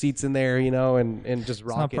cool seats in there, and just It's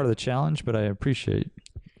rock not it. part of the challenge, but I appreciate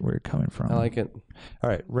where you're coming from. I like it. All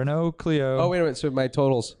right, Renault Clio. Oh wait a minute. So my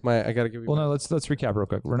totals, I gotta give you. Well, no, let's recap real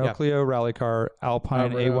quick. Renault Yeah. Clio rally car,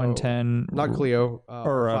 Alpine Renault- A110, not Clio.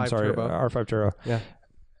 or I'm 5 sorry, Turbo. R5 Turbo. Yeah.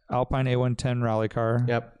 Alpine A110 rally car,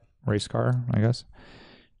 Yep. race car, I guess.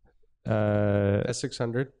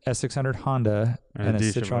 S600. S600 Honda And and a a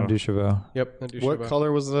Citroen Duchevaux. Yep. the What Duchevaux.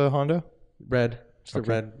 color was the Honda? Red. Just Okay. the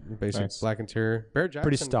red, basic Nice. black interior. Barrett Jackson.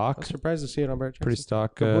 Pretty stock. I was surprised to see it on Barrett Jackson. Pretty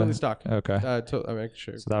stock. Completely stock. Okay. I mean, I can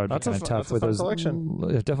show you. So that would be That's a kind of fun- tough that's a with fun those. collection.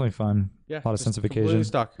 It's definitely fun. Yeah. A lot of just sense of completely occasion.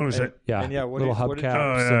 stock. What was it? Yeah. And yeah, what little did- what did- hubcaps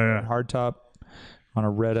Oh, yeah, and yeah. hardtop on a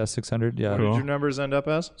red S600. Yeah. What Cool. did your numbers end up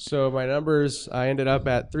as? So my numbers, I ended up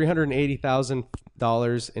at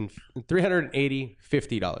 $380,000 and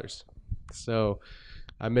 $380,50. So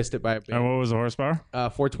I missed it by a bit. And what was the horsepower?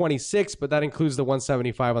 426, but that includes the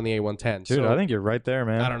 175 on the A110. Dude, so I think you're right there,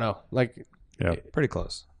 man. I don't know. Like Yeah. Pretty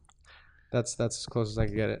close. that's as close as I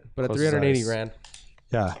could get it. But at Close as 380 ice. grand.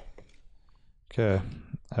 Yeah. Okay.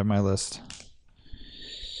 I have my list.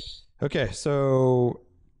 Okay. So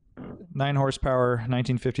 9 horsepower,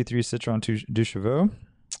 1953 Citroen Duchevaux.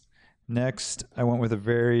 Next, I went with a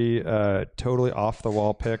very totally off the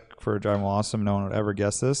wall pick for Driving While Awesome. No one would ever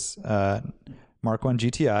guess this. Mark 1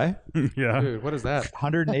 GTI, Yeah. Dude, what is that?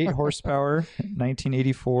 108 horsepower,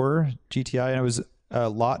 1984 GTI, and it was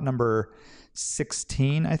lot number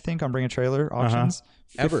 16, I think, on Bring a Trailer auctions.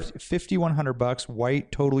 Ever. $5,100,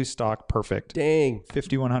 white, totally stock, perfect. Dang.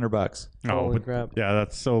 $5,100. Holy but- crap. Yeah,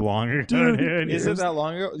 that so long ago, dude. Is it that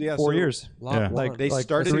long ago? Yeah, 4 years. Lot Like- one. They like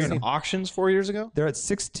started three- in auctions 4 years ago. They're at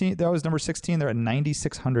 16. That was number 16. They're at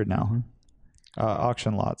 9,600 now.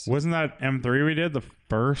 Auction lots. Wasn't that M3 we did the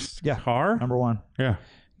first Yeah. car? Number one. Yeah.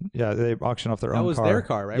 Yeah, they auction off their that own was car. their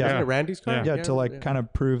car, right? Yeah. Wasn't it Randy's car? Yeah, to like kind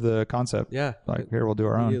of prove the concept. Yeah. Like, here, we'll do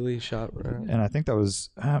our own. Immediately shot. Right. And I think that was,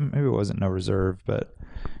 maybe it wasn't no reserve, but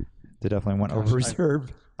they definitely went over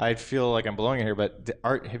reserve. I feel like I'm blowing it here, but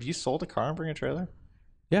have you sold a car and bring a trailer?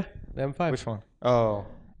 Yeah. The M5. Which one? Oh,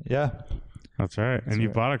 Yeah. That's right. And you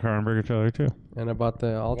bought a car and Burger Trailer too. And I bought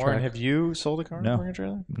the All Warren, Track. have you sold a car No. and bring a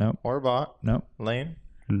trailer? Nope. Or bought? Nope. Lane?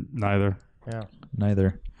 Neither. Yeah.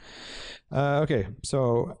 Neither. Okay,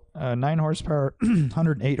 so 9 horsepower,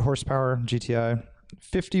 108 horsepower GTI,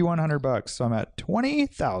 $5,100. So I'm at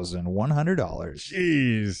 $20,100.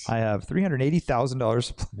 Jeez. I have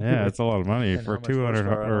 $380,000. Yeah, it's a lot of money for much 200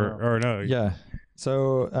 horsepower? or no. Yeah.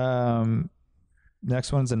 So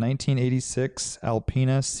next one's a 1986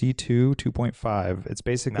 Alpina C2 2.5. It's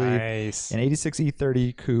basically Nice. an 86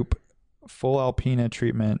 E30 coupe, full Alpina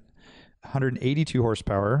treatment, 182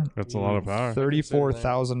 horsepower. That's a lot of power.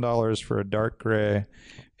 $34,000 for a dark gray.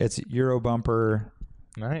 It's Euro bumper,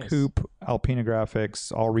 Nice. coupe, Alpina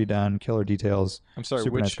graphics, all redone, killer details. I'm sorry,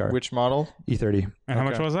 Super nice car. which model? E30, And how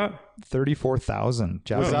much Okay. was that? 34,000.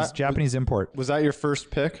 that- Japanese import. Was that your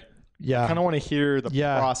first pick? I Yeah. kind of want to hear the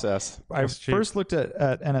Yeah. process. I That's cheap. first looked at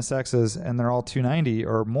NSXs and they're all 290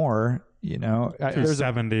 or more, you know. There's a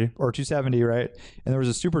 270. or 270, right? And there was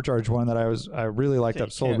a supercharged one that I really liked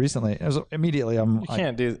that sold can't- recently. It was immediately I'm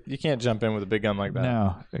You can't jump in with a big gun like that.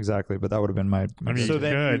 no, exactly, but that would have been my I mean, So you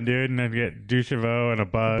then could, dude, and then get Ducheveau and a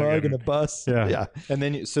bug. bug and a bus. Yeah. Yeah, And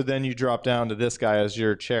then you drop down to this guy as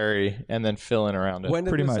your cherry, and then fill in around it. When did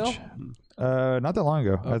pretty this much. sell? Not that long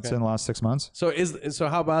ago. I'd say Okay. in the last 6 months. So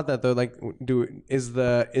how about that though? Like, is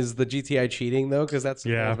the GTI cheating though? Because that's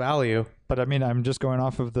Yeah. value. But I mean, I'm just going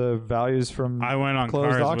off of the values from. I went on Closed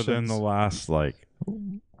cars auctions. within the last like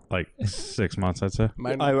 6 months, I'd say.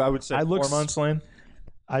 Mine, I would say I 4 looked- months, Lane,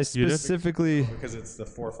 I did? specifically, because it's the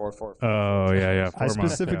 444. Oh yeah. 4 I months,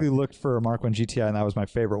 specifically looked for a Mark 1 GTI, and that was my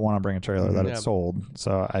favorite one on Bring a Trailer that Yeah. it sold.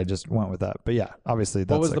 So I just went with that. But yeah, obviously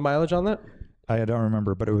that's what was the mileage on that? I don't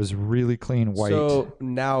remember, but it was really clean white. So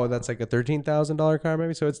now that's like a $13,000 car,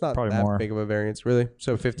 maybe. So it's not Probably that more. big of a variance, really.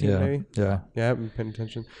 So 15, yeah, maybe. yeah, Yeah, I haven't paid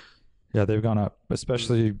attention. yeah. They've gone up,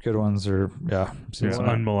 especially good ones are seen Yeah, some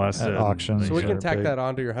at unmolested. auctions. So we These can are tack big. that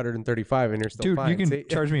onto your 135, and you're still Dude, fine. you can See?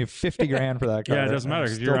 charge me 50 grand for that car. Yeah, it doesn't matter I'm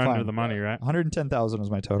because still you're under fine. the money, right? 110,000 was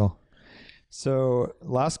my total. So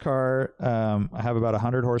last car, I have about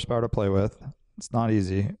 100 horsepower to play with. It's not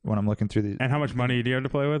easy when I'm looking through these. And how much money do you have to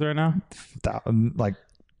play with right now? Like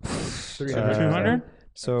 200?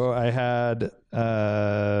 So I had,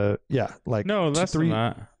 like No, less than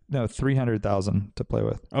that. No, 300,000 to play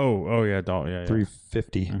with. Oh yeah, yeah.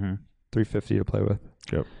 350, Mm-hmm. 350 to play with.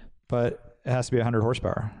 Yep. But it has to be 100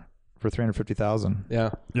 horsepower for 350,000. Yeah.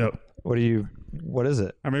 Yep. What is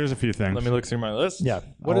it? I mean, there's a few things. Let me look through my list. Yeah,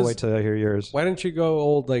 What I'll is- wait till I hear yours. Why didn't you go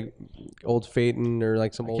old Phaeton or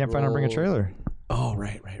like some old? Can't find a Bring a Roll? Trailer. Oh,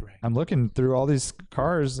 right. I'm looking through all these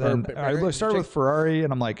cars, and started with Ferrari,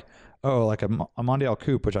 and I'm like, oh, like a Mondial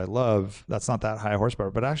Coupe, which I love. That's not that high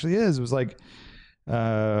horsepower, but it actually is. It was like,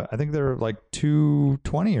 I think they're like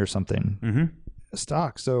 220 or something Mm-hmm.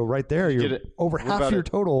 stock. So right there, Get you're it. over What half about your it?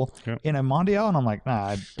 total Yep. in a Mondial, and I'm like, nah,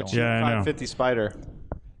 I don't. Yeah, I know. 550 Spider.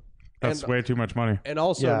 That's And- way too much money. And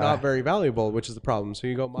also Yeah. not very valuable, which is the problem. So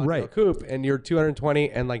you go Mondial Right. Coupe, and you're 220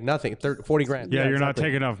 and like nothing, 40 grand. Yeah, you're not exactly.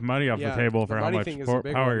 taking enough money off Yeah, the table for the how money much thing is a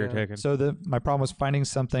big power one, you're yeah. taking. So my problem was finding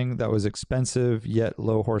something that was expensive yet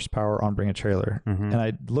low horsepower on Bring a Trailer, Mhm. and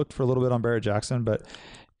I looked for a little bit on Barrett Jackson, but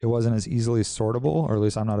it wasn't as easily sortable, or at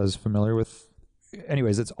least I'm not as familiar with.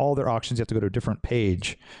 Anyways, it's all their auctions. You have to go to a different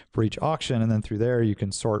page for each auction, and then through there you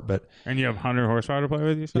can sort. But And you have 100 horsepower to play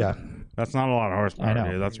with, you said? yeah, That's not a lot of horsepower, I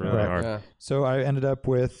know. dude. That's really Right. hard. Yeah. so I ended up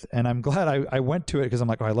with, and I'm glad I went to it because I'm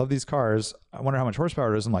like, oh, I love these cars. I wonder how much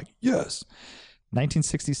horsepower it is. I'm like, yes.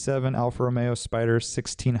 1967 Alfa Romeo Spider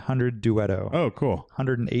 1600 Duetto, Oh, cool.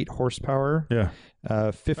 108 horsepower. Yeah.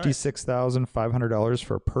 $56,500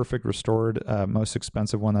 for a perfect restored, most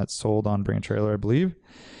expensive one that's sold on Bring a Trailer, I believe.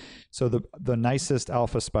 So the nicest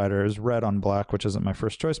Alpha Spider is red on black, which isn't my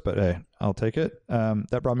first choice, but hey, I'll take it.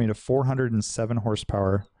 That brought me to 407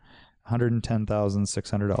 horsepower,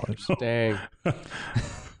 $110,600. Dang.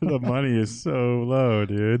 The money is so low,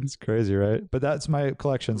 dude. It's crazy, right? But that's my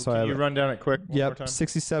collection. So I Can have you run down it quick one more yep, time?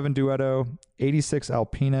 67 Duetto, 86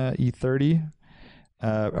 Alpina E30,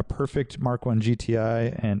 a perfect Mark 1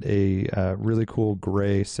 GTI, and a really cool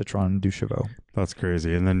gray Citroen Duchevaux. That's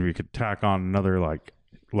crazy. And then we could tack on another like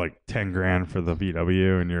 10 grand for the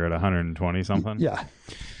VW, and you're at 120 something. Yeah.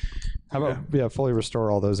 How about fully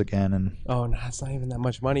restore all those again? And Oh, no, it's not even that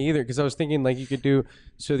much money either. Because I was thinking like you could do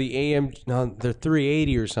the AMG. No, they're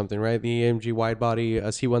 380 or something, right? The AMG wide body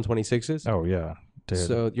C126s. oh yeah, dude.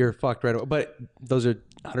 So you're fucked right away. But those are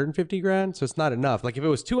 150 grand, so it's not enough. Like if it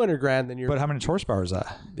was 200 grand, then you're. But how much horsepower is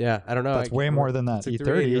that? Yeah, I don't know. That's way more than that. It's a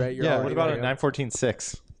 380, E30, right? You're yeah. already What about way a up.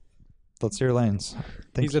 914.6? Let's see your lanes.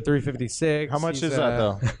 He's a 356. How much is that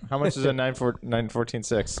though? How much is a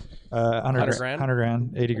 914.6? 100 grand? 100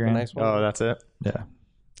 grand, 80 grand. Nice one. Oh, that's it. Yeah,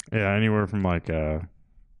 Yeah, anywhere from like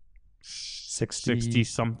 60. 60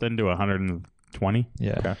 something to 120.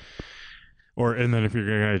 Yeah. Okay. And then if you're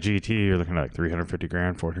getting a GT, you're looking at like 350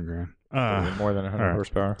 grand, 400 grand. More than 100 all right.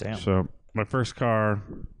 horsepower. Damn. So my first car,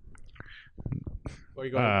 What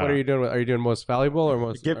are you doing? Are you doing most valuable or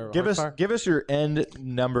most? Give horsepower? us your end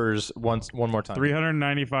numbers one more time.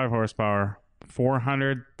 395 horsepower,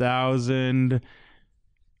 400,000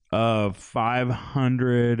 of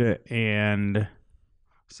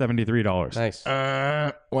 $573. Nice.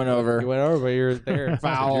 Went over. You went over, but you're there.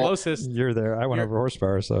 Foul. Closest. You're there. I went over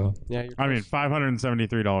horsepower, so Yeah. You're I mean,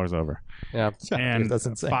 $573 over, yeah. and that's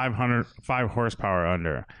insane. 5 horsepower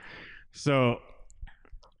under. So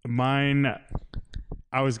mine,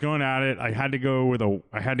 I was going at it. I had to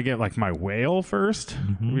get like my whale first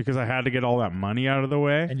because I had to get all that money out of the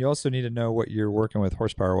way. And you also need to know what you're working with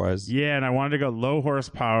horsepower wise. Yeah, and I wanted to go low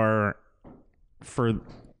horsepower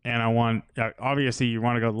obviously you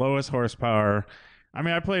want to go lowest horsepower. I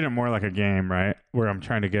mean, I played it more like a game, right? Where I'm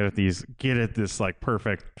trying to get at this like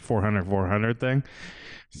perfect 400 thing.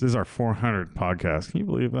 This is our 400 podcast. Can you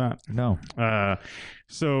believe that? No.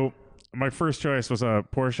 So my first choice was a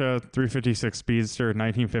Porsche 356 Speedster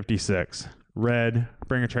 1956. Red,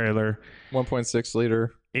 bring a trailer, 1.6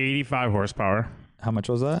 liter. 85 horsepower, How much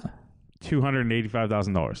was that?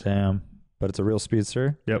 $285,000. Damn. But it's a real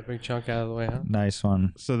speedster. Yep. Big chunk out of the way, huh? Nice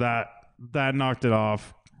one. So that knocked it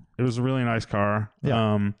off. It was a really nice car.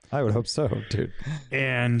 Yeah. I would hope so, dude.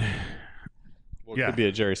 And Well, Yeah. Could be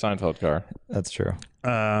a Jerry Seinfeld car. That's true.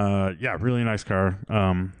 yeah, really nice car.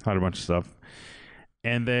 Had a bunch of stuff.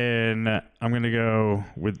 And then I'm gonna go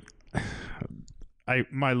with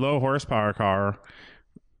my low horsepower car.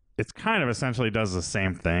 It's kind of essentially does the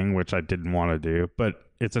same thing, which I didn't want to do, but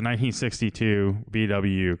it's a 1962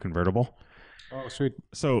 VW convertible. Oh, sweet.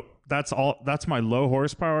 So that's my low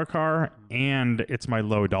horsepower car, and it's my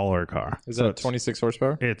low dollar car. Is So that it's- 26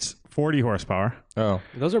 horsepower? It's 40 horsepower, Oh.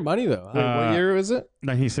 Those are money though. Wait, what year is it?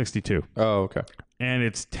 1962, Oh, okay. and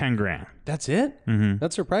it's 10 grand. That's it. Mm-hmm.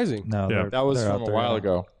 That's surprising. No, Yeah. That was they're from out a there while now.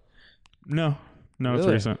 ago. No, it's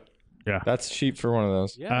Really? recent. That's cheap for one of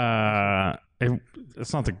those. Yeah.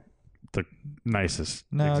 It's not the nicest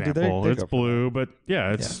No, dude, example. they It's go for blue, but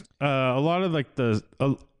yeah, it's a lot of like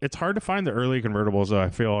it's hard to find the early convertibles though, I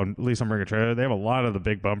feel, at least on Bring a Trailer. They have a lot of the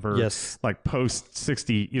big bumper, Yes, like post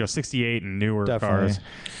 68 and newer definitely. cars.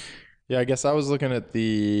 Yeah, I guess I was looking at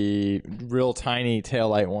the real tiny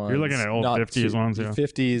taillight ones. You're looking at old not 50s ones, yeah.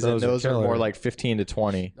 50s, and Those are those are killer. more like 15 to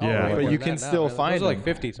 20. Oh, Yeah. way But more you than can that now, still man. find Those are like them.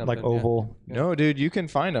 50 something. Like yeah. oval. No, dude, you can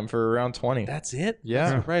find them for around 20. That's it. Yeah.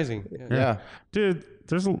 That's surprising. Yeah. Dude,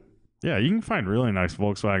 you can find really nice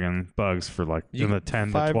Volkswagen bugs for like in the 10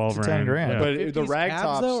 to 5 12 to 10 range. grand. Yeah. But 50s the rag cabs,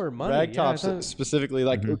 tops, though, or money? rag Yeah, I tops thought- specifically,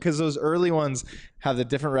 like because those early ones have the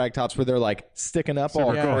different rag tops where they're like sticking up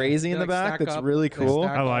all Yeah. crazy in They, the like, back. stack That's up. really They cool.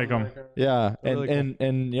 stack I up like 'em. and- Yeah, Really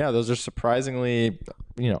and yeah, those are surprisingly,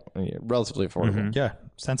 relatively affordable. Mhm. Yeah,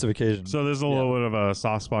 sense of occasion. So there's a little bit of a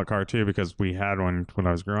soft spot car too, because we had one when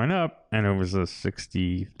I was growing up, and it was a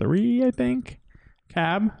 63, I think,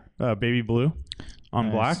 cab, baby blue on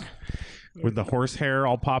Nice. black with the horsehair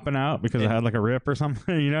all popping out because it had like a rip or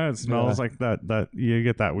something. It smells like that you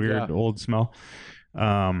get that weird Yeah. old smell.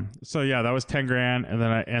 So yeah, that was 10 grand,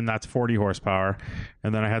 and that's 40 horsepower.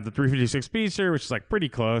 And then I had the 356 Speedster, which is like pretty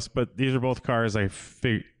close, but these are both cars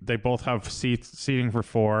they both have seating for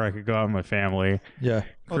 4. I could go out with my family, yeah,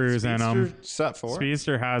 cruise in them. Set for.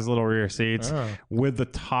 Speedster has little rear seats Oh. with the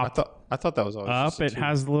top I thought that was always up. just a It two.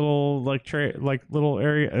 has little little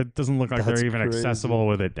area. It doesn't look like That's they're even crazy. accessible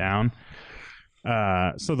with it down.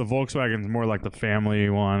 So the Volkswagen's more like the family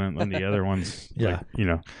one, and the other one's Yeah.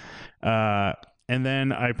 and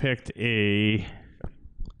then I picked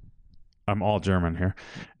I'm all German here.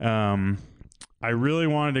 I really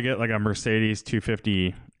wanted to get like a Mercedes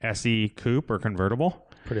 250 SE coupe or convertible.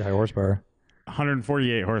 pretty high horsepower.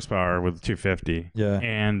 148 horsepower with 250. Yeah.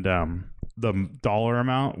 And the dollar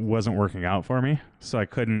amount wasn't working out for me, so I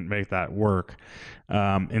couldn't make that work.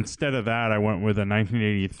 Instead of that, I went with a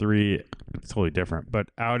 1983. It's totally different, but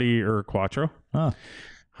Audi Quattro,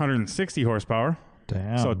 160 horsepower.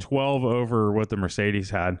 Damn. So 12 over what the Mercedes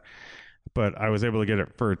had, but I was able to get it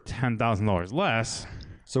for $10,000 less.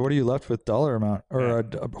 So what are you left with dollar amount or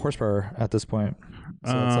horsepower at this point?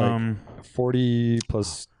 So it's like 40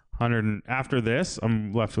 plus 100. After this,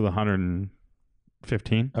 I'm left with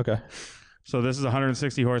 115. Okay. So this is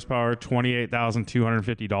 160 horsepower,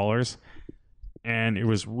 $28,250, and it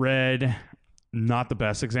was red. Not the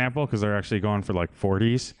best example because they're actually going for like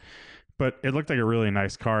 40s, but it looked like a really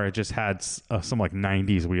nice car. It just had some like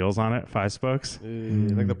 90s wheels on it, 5 spokes,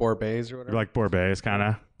 like the Borbays or whatever. like Borbays kind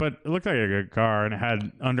of. But it looked like a good car, and it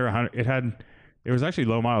had under 100. It was actually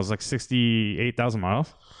low miles, like 68,000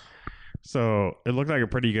 miles. So it looked like a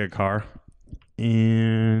pretty good car.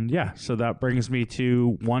 And yeah, so that brings me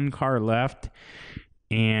to one car left,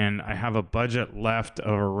 and I have a budget left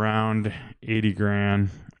of around 80 grand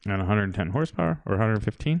and 110 horsepower or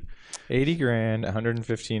 115. 80 grand,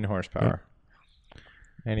 115 horsepower.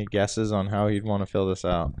 Any guesses on how you'd want to fill this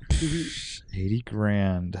out? 80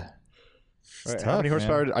 grand. Right, how many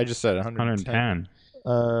horsepower? I just said 110.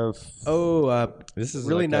 110. This is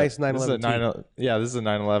really like nice 911. Yeah, this is a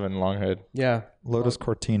 911 long hood. Yeah. Lotus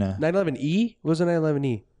Cortina. 911E? What was a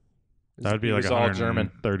 911E? That would be like was all German.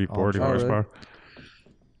 130, 40 All German. horsepower.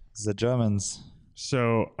 The Germans.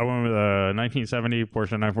 So I went with a 1970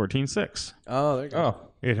 Porsche 914-6. Oh, there you go. Oh,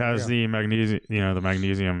 It has the magnesium, the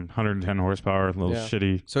magnesium 100 horsepower, little Yeah.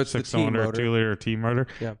 shitty So it's the T 6-cylinder, motor. 2-liter T motor.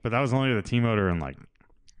 Yeah. But that was only the T motor in like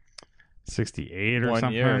 68 or 1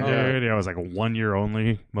 something, year, dude. yeah. Yeah, it was like a 1 year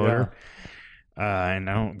only motor.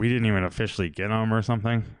 And we didn't even officially get them or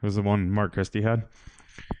something. It was the one Mark Christie had.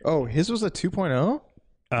 oh, his was a 2.0.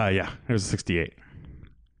 Yeah, it was 68.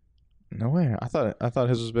 No way. I thought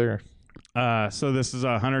his was bigger. So this is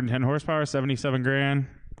a 110 horsepower, 77 grand,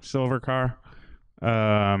 silver car.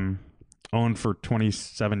 Owned for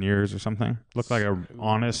 27 years or something. Looked like a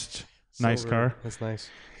honest, nice Silver. car. That's nice.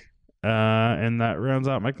 And that rounds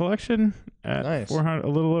out my collection at Nice.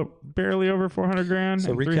 400, barely over 400 grand, So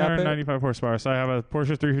and recap it. 395 horsepower. So I have a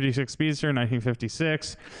Porsche 356 Speedster,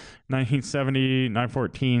 1956, 1970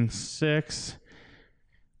 914-6,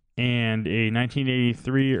 and a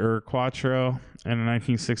 1983 Quattro, and a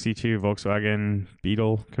 1962 Volkswagen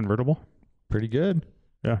Beetle convertible. Pretty good.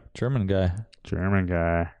 Yeah. German guy. German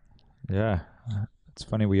guy. Yeah. It's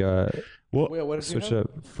funny we Wait, what did you switched have?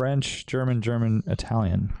 up French, German,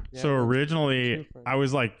 Italian. Yeah, So originally, I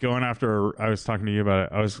was like going after. I was talking to you about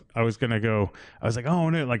it. I was gonna go. I was like, oh, I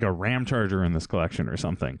want like a Ram Charger in this collection or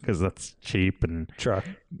something because that's cheap and Truck.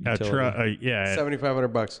 a utility. yeah,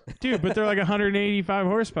 $7,500. dude. But they're like 185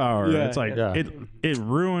 horsepower. Yeah, It's like yeah. it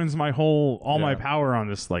ruins my all my power on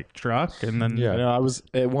this like truck, and then Yeah. I know. I was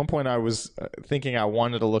at one point. I was thinking I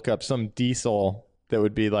wanted to look up some diesel that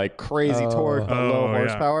would be like crazy torque but low Oh, yeah.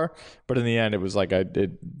 horsepower. But in the end, it was like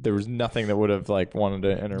there was nothing that would have like wanted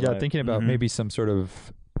to enter. Yeah, my- thinking about maybe some sort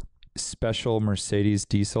of special Mercedes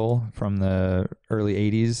diesel from the early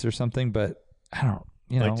 80s or something, but I don't, Like,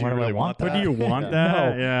 do why you do I really want want that? But do you want Yeah.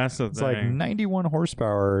 that? No. Yeah, so It's like 91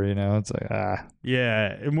 horsepower, it's like,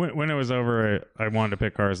 yeah. And when it was over, I wanted to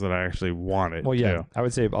pick cars that I actually wanted. Well, yeah, too. I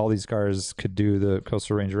would say all these cars could do the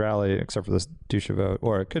Coastal Range Rally except for this Dushavot,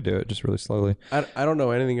 or it could do it just really slowly. I don't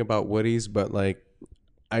know anything about Woodies, but like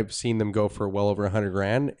I've seen them go for well over 100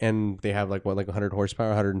 grand, and they have like 100 horsepower,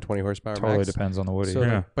 120 horsepower. Totally max. depends on the Woody. So,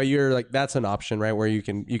 Yeah. but you're like that's an option, right? Where you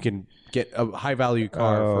can get a high value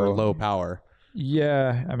car for Oh. low power.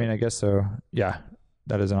 Yeah, I mean, I guess so. Yeah,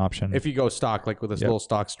 that is an option. If you go stock, like with a Yep. little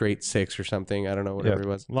stock straight 6 or something, I don't know whatever Yep. it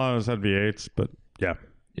was. A lot of those had V8s, but yeah.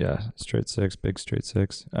 Yeah, straight 6, big straight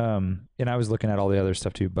 6. And I was looking at all the other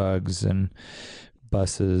stuff too, bugs and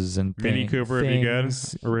buses and Mini Cooper would be good.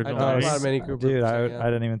 things. I Original. know a Nice. lot of Mini Cooper. Dude, I yeah.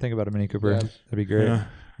 didn't even think about a Mini Cooper. Yeah. That'd be great. Yeah.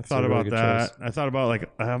 I thought a really about good that. choice. I thought about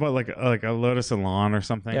how about like a Lotus Elan or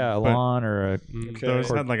something. Yeah, a But lawn or Those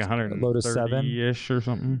had like 130-ish or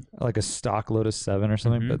something. like a stock Lotus 7 or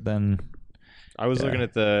something, Mhm. but then I was Yeah. looking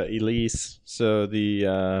at the Elise. So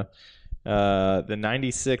the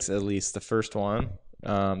 96 Elise, the first one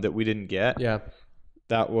that we didn't get. Yeah,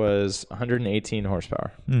 That was 118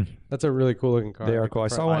 horsepower. that's a really cool looking car. they are cool. I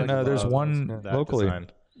saw one. like There's those. one That locally design.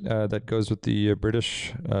 that goes with the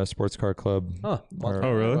British sports car club. Huh. Or-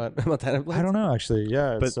 Oh, really? Montana Blitz? I don't know actually.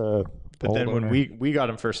 Yeah, it's But then when we got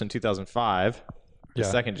him first in 2005, the Yeah.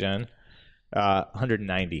 second gen,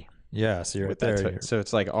 190 so you're right with there. that. So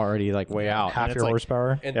it's like already like way out. half And it's your like,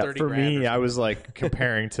 horsepower. And yeah, 30 for grand me, or I was like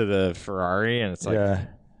comparing to the Ferrari, and it's like Yeah,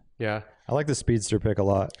 yeah. I like the Speedster pick a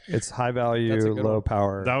lot. It's high That's value, a good low one.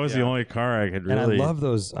 power. That was the only car I could and really. I love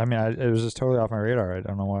those. I mean, it was just totally off my radar. I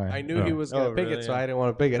don't know why. I knew he was going to pick really? it, so I didn't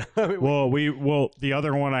want to pick it. I mean, Well, the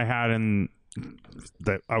other one I had in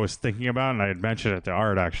that I was thinking about, and I had mentioned it to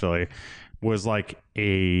Art actually, was like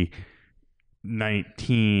a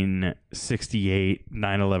 1968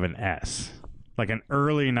 911S, like an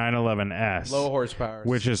early 911S, low horsepower.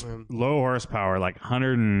 which is low horsepower, like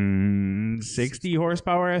 160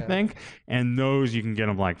 horsepower, I think, and those you can get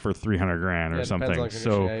them like for 300 grand or something. You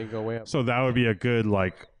can go way up. So that would be a good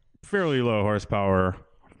like fairly low horsepower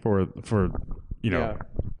for for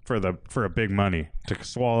a big money to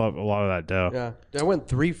swallow up a lot of that dough. Yeah, I went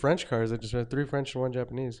 3 French cars. I just had 3 French and 1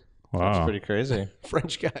 Japanese. Wow, That's pretty crazy.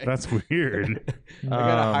 French guy. that's weird.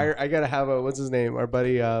 I gotta have a what's his name? Our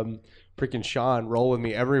buddy, freaking Sean, roll with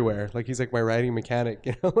me everywhere. Like he's like my riding mechanic.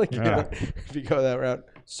 You know, like you know, if you go that route.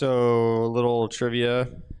 So, a little trivia.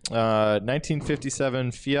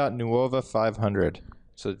 1957 Fiat Nuova 500.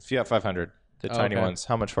 So, Fiat 500, the tiny okay. ones.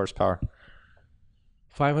 How much horsepower?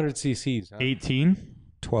 500 cc's. Huh? 18.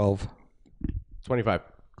 12. 25.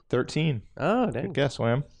 13. Oh, Good dang. guess,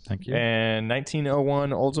 Wham. Thank you. And 1901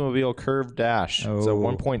 Oldsmobile Curve Dash. It's a Oh.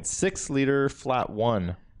 1.6 liter flat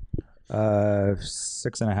one.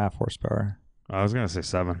 6.5 horsepower. I was gonna say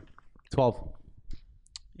 7. 12.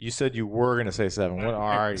 You said you were going to say 7. What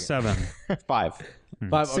are you? 7. 5. 5.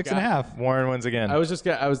 6.5. Warren wins again. I was just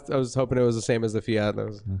I was hoping it was the same as the Fiat. That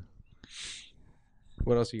was...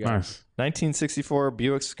 What else you got? Nice. 1964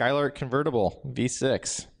 Buick Skylark convertible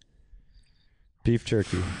V6. Beef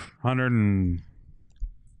jerky.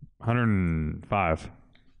 105.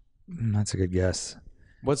 That's a good guess.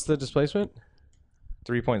 What's the displacement?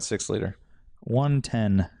 3.6 liter.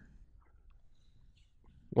 110.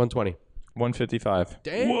 120. 155.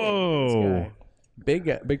 Dang. Whoa. Big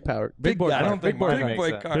power. Big boy. I car. don't think Big boy. mine car.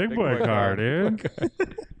 makes that. Big boy car, dude.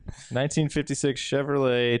 1956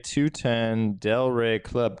 Chevrolet 210 Delray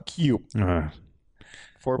Club Q.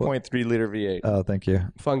 4.3 liter V8. Oh, thank you.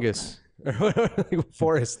 Fungus.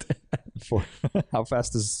 Forest. How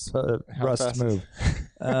fast does Rust fast? move?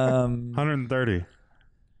 130.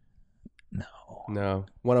 No.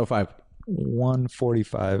 105.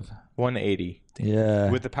 145. 180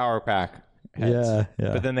 Yeah. with the power pack. Heads.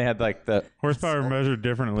 Yeah. But then they had like the Horsepower measured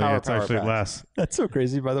differently. Power It's actually pack. less. That's so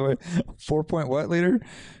crazy, by the way. 4 point what liter?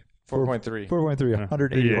 4.3. 4.3.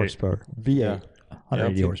 180 V8. horsepower. V8. Yeah.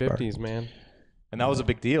 180 horsepower. 50s, man. And that was a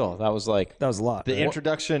big deal. That was like That was a lot. the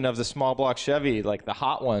introduction of the small block Chevy, like the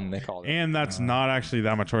hot one they called it. And that's not actually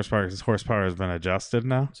that much horsepower because horsepower has been adjusted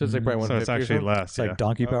now. So it's like probably So 150 it's or actually something? less. It's like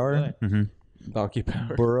donkey power. really? Donkey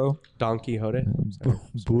power. Burro. Don Quixote.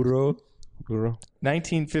 Burro. Burro.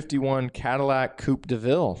 1951 Cadillac Coupe de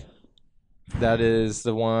Ville. That is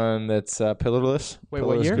the one that's pillarless. Wait,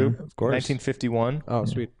 what Pillarless year? Coupe. Of course. 1951. Oh,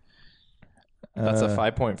 sweet. That's a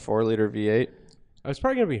 5.4 liter V8. It's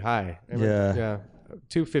probably going to be high. Yeah. Yeah.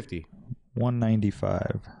 250.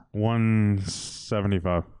 195.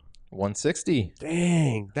 175. 160.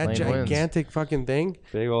 Dang. That Lane gigantic fucking thing.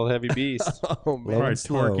 Big old heavy beast. Oh, man. Low Right, and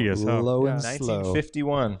slow. torquey as hell. Low and Yeah. slow.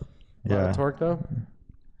 1951. A lot Yeah. of torque, though?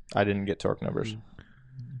 I didn't get torque numbers.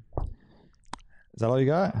 Is that all you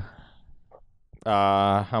got?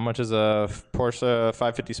 How much is a Porsche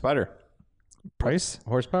 550 Spider? Price?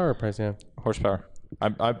 Horsepower or price? Yeah. Horsepower.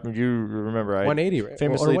 You remember, I 180, right?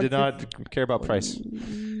 famously Or did not care about price.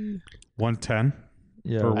 110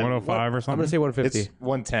 Yeah. or 105 or I'm something. going to say 150. It's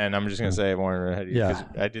 110. I'm just going to say it more ahead of you. Yeah. 'cause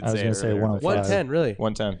I did I was say gonna it say earlier. 105. 110, really?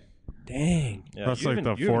 110. Dang. Yeah, That's you like even-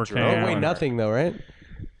 the you even 4K. drove Oh, Yeah. wait, one. nothing, though, right?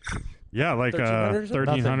 Yeah, like 1300 or something?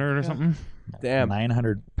 1300 or something. Damn.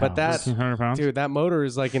 900 pounds. But that, 1500 pounds. dude, that motor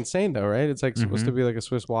is like insane, though, right? It's like supposed to be like a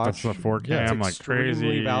Swiss watch. That's the 4K. Yeah, it's I'm like extremely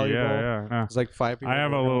crazy. valuable. Yeah. It's like 5 people. I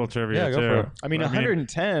have a little trivia Yeah, go too. for it. I mean,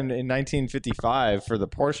 110 in 1955 for the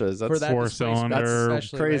Porsches. That's For that four displacement, cylinder. that's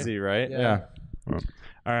especially, crazy, right? Yeah. All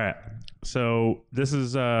right. So this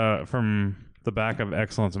is from the back of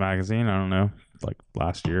Excellence magazine. I don't know, like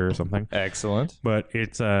last year or something. Excellent. But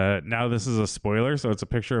it's now this is a spoiler, so it's a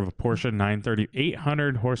picture of a Porsche 930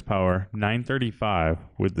 800 horsepower 935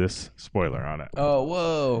 with this spoiler on it. Oh,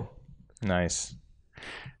 whoa. Nice.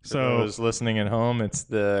 For So those listening at home, it's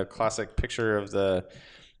the classic picture of the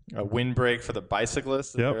windbreak for the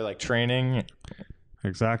bicyclists. That Yep. They're like training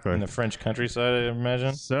exactly. in the French countryside, I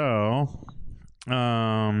imagine. So,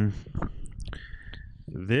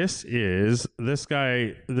 this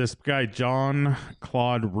guy John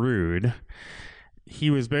Claude Rude. He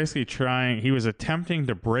was basically he was attempting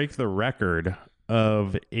to break the record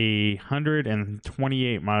of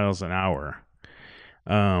 128 miles an hour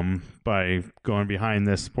by going behind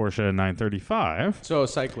this Porsche 935. So a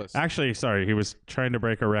cyclist. Actually, sorry, he was trying to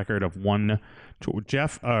break a record of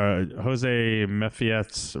Jose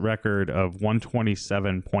Mefiet's record of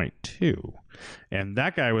 127.2, and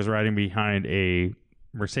that guy was riding behind a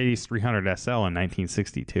Mercedes 300 SL in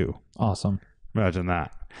 1962. Awesome. Imagine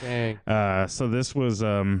that. Dang. So this was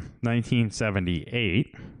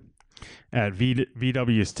 1978 at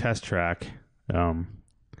VW's test track.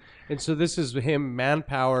 And so this is him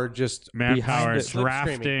manpower just Manpower, behind it,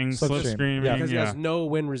 drafting, slipstreaming. Yeah. because he has no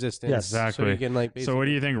wind resistance. Yes. Exactly. So, he can, like, So what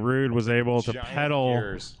do you think Rude was able to Giant pedal?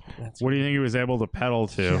 gears. What do you think he was able to pedal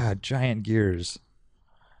to? Yeah, giant gears.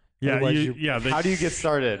 Yeah, Otherwise How do you get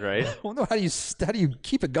started, right? Well, no, how do you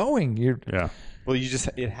keep it going? yeah. Well,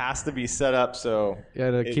 it has to be set up so.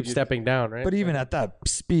 Yeah, to keep stepping down, right? But even at that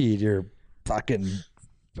speed, you're fucking.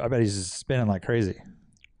 I bet he's spinning like crazy.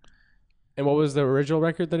 And what was the original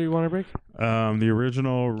record that he wanted to break? The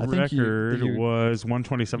original I think record you- was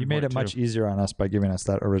 127.2. You made it much easier on us by giving us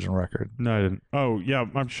that original record. No, I didn't. Oh, yeah,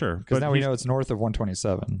 I'm sure. Because But now we he's- know it's north of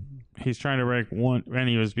 127. he's trying to break one, and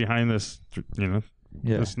he was behind this,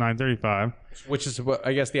 Yeah. this 935. Which is what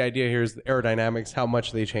I guess the idea here is the aerodynamics, how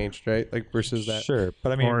much they changed, right? Like versus that. Sure.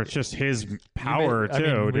 But I mean, Or it's just his power, I mean,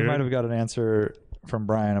 too, we dude. might have got an answer from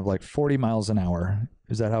Brian of like 40 miles an hour.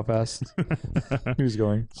 Is that how fast he was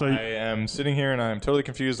going? So, I am sitting here and I'm totally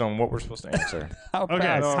confused on what we're supposed to answer. How okay,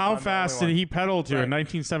 fast? No, how I'm the fast only did one. he pedal to in Right.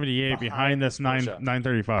 1978 behind this Porsche.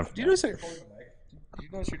 935? Do you notice? Do you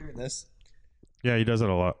notice you're doing this? Yeah, he does it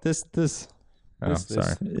a lot. This. Oh,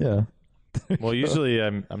 sorry. Yeah. Well, usually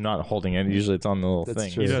I'm not holding it. Usually it's on the little That's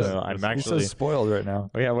thing. true. So He does. I'm He's so actually. spoiled right now.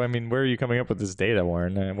 Oh, yeah, well, I mean, where are you coming up with this data,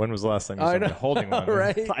 Warren? When was the last time you I saw me know, holding one?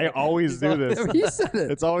 right? I always do this. He said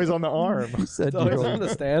it. It's always on the arm. He said It's always you on the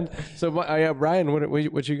stand. So, Brian,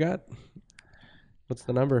 what you got? What's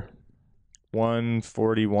the number?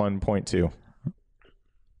 141.2.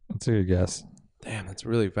 That's a good guess. Damn, that's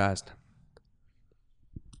really fast.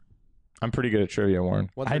 I'm pretty good at trivia, Warren.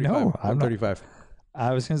 I know. I'm not- 135.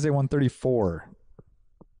 I was going to say 134.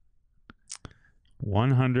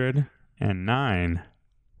 109.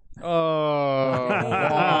 Oh, Oh,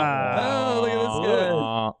 look at this guy.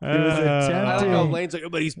 He was I don't know. attempting. Lane's like,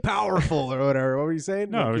 but he's powerful or whatever. What were you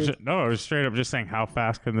saying? No, I was straight up just saying how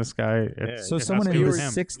fast can this guy? So it someone has in to do his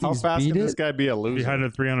with him. 60s How fast beat can this it? guy be a loser? Behind the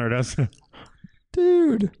 300 S.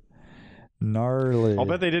 Dude. Gnarly. I'll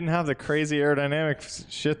bet they didn't have the crazy aerodynamic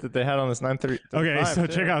shit that they had on this 935. Okay, so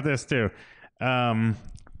check out this too.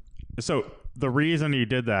 So the reason he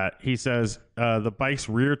did that, he says the bike's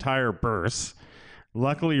rear tire bursts.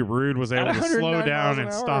 Luckily, Rude was able to slow 109 down miles an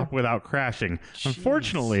and hour. stop without crashing.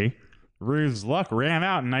 Unfortunately, Rude's luck ran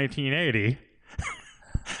out in 1980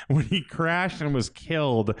 when he crashed and was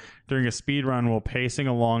killed during a speed run while pacing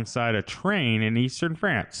alongside a train in eastern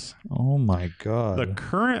France. Oh my God. The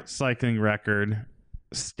current cycling record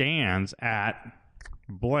stands at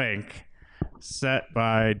blank, set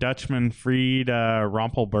by Dutchman Fried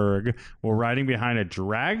Rompelberg while riding behind a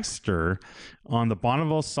dragster on the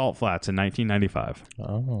Bonneville Salt Flats in 1995.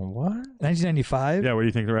 Oh, what? 1995? Yeah, what do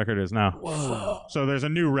you think the record is now? Whoa. So there's a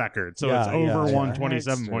new record. So Yeah, it's over yeah.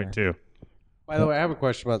 127.2. By the way, I have a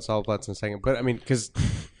question about salt flats in a second, but I mean, because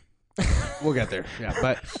we'll get there. Yeah,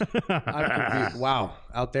 but I'm confused. Wow,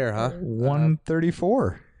 out there, huh?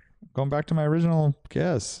 134. Going back to my original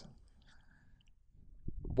guess.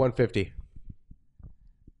 150.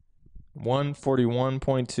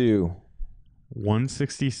 141.2.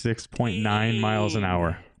 166.9 miles an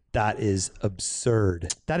hour. That is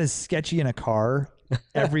absurd. That is sketchy in a car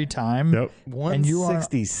every time. Yep. And you are-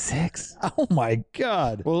 166. Oh my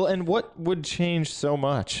God. Well, and what would change so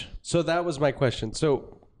much? So that was my question.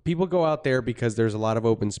 So people go out there because there's a lot of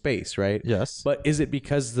open space, right? Yes. But is it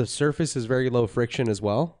because the surface is very low friction as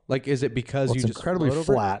well? Like, is it because Well, you it's just incredibly float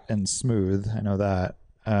over it? flat and smooth. I know that.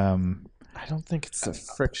 I don't think it's the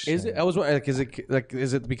friction. Is it? I was wondering,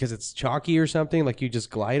 is it because it's chalky or something? Like you just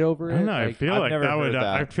glide over it? I don't know. I Like, feel I've like never that would. heard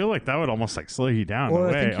that. I feel like that would almost like slow you down. Well,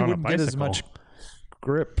 in a I way think you on a wouldn't get as bicycle. much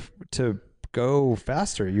grip to go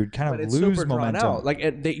faster. You'd kind but of it's lose super drawn momentum. out. Like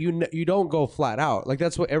you don't go flat out. Like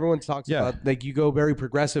that's what everyone talks Yeah. about. Like you go very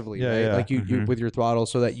progressively, Yeah, right? yeah. Like you with your throttle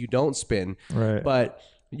so that you don't spin. Right. But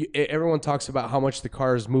everyone talks about how much the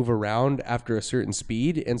cars move around after a certain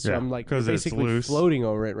speed, and so Yeah, I'm like, 'cause you're it's basically loose. floating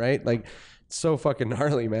over it, right? Like it's so fucking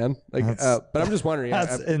gnarly, man. Like, but I'm just wondering.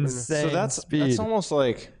 That's insane. So that's speed. almost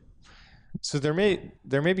like. So there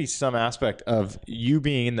may be some aspect of you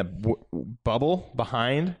being in the bubble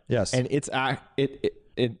behind. Yes. And it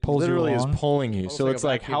Pulls you literally is along. pulling you. So like it's a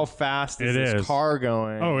like vacuum. how fast is It this is. car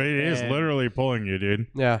going? Oh, it is And literally pulling you, dude.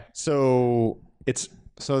 Yeah. So it's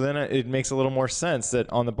So then it makes a little more sense that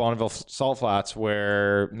on the Bonneville Salt Flats,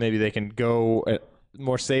 where maybe they can go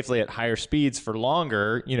more safely at higher speeds for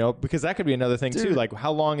longer, because that could be another thing too. Like,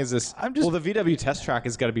 how long is this? Well, the VW test track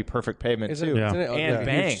has got to be perfect pavement too, and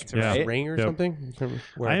banked, right? Ring or something.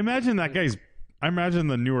 I imagine I imagine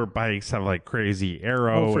the newer bikes have like crazy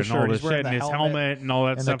aero and all this shit, and his helmet and all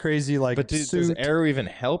that and stuff. the crazy But dude, suit. does aero even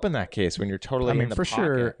help in that case when you're totally in the for pocket?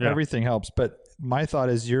 sure, Yeah. everything helps. But my thought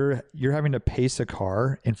is you're having to pace a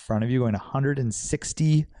car in front of you going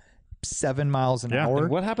 167 miles an hour. And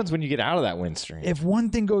what happens when you get out of that wind stream? If one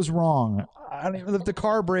thing goes wrong, I don't even if the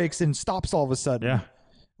car breaks and stops all of a sudden, Yeah.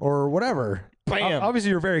 or whatever. Bam.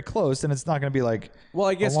 Obviously, you're very close, and it's not going to be like. Well,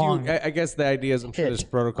 I guess long I guess the idea is, I'm sure hit. there's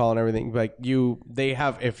protocol and everything. Like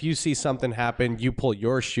if you see something happen, you pull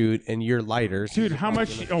your chute and you're lighter. So Dude, how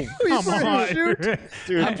much? Oh, He's come wearing a on. chute.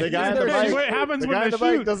 Dude, the guy on the What bike, happens the when guy on the the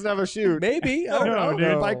bike chute? doesn't have a chute. maybe I don't No, know.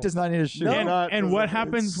 dude. The bike does not need a shoe. And what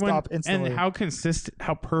happens when? Stop instantly. And how consistent?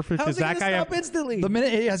 How perfect How's does it that gonna guy stop have? instantly? The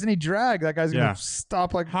minute he has any drag, that guy's Yeah. going to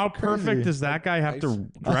stop like. How perfect crazy. does that guy have to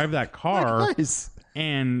drive that car? Nice.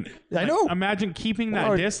 And I know. Imagine keeping that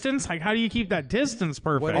Well, distance. Like, how do you keep that distance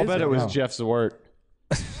perfect? I'll bet it was No. Jeff Zwart.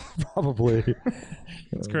 Probably.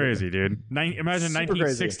 It's crazy, dude. Imagine Super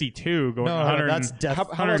 1962 going No, 100. that's death. How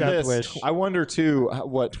about death this? wish. I wonder too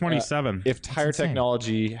what 27. if tire insane.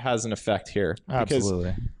 technology has an effect here.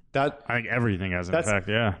 Absolutely. Because that, I think everything has an That's- effect.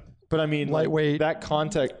 Yeah. but I mean, like, Lightweight. that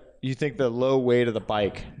contact. You think the low weight of the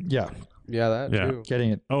bike? Yeah. Yeah, that Yeah. too.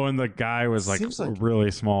 Getting it. Oh, and the guy was like, Seems like-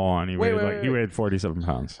 really small, and he Wait, weighed wait, like he wait. weighed 47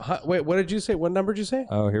 pounds. Wait, what did you say? What number did you say?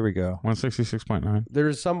 Oh, here we go. 166.9.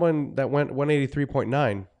 There's someone that went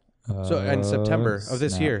 183.9. So in September of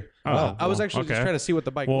this snap. year. Oh, I was actually just okay. trying to see what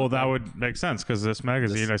the bike. Well, looked that like. would make sense because this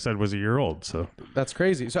magazine I said was a year old. So That's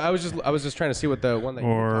crazy. So I was just trying to see what the one that you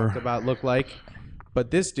Or- talked about looked like.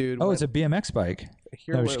 But this dude. Oh, went, it's a BMX bike.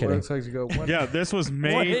 here. no, What, just what kidding. it looks like to go. yeah, this was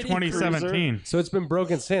May 180 2017. So it's been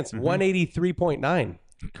broken since 183.9.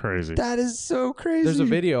 Crazy. That is so crazy. There's a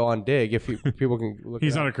video on Dig if people can look.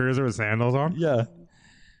 He's it on a up. cruiser with sandals on. Yeah.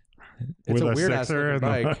 It's with a a weird ass sixer looking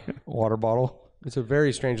and the- bike. Water bottle. It's a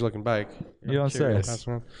very strange looking bike. You don't say. curious. That's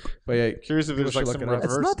one. But yeah, Curious if there's should like look some it up.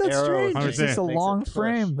 reverse It's not that arrow strange. I'm It's just a saying. makes it long push.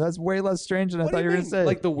 frame. That's way less strange than I What thought do you were going mean? to say.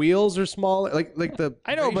 Like the wheels are smaller. Like the.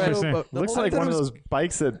 I know, but- ratio, Interesting. the Looks whole like thing one of was- those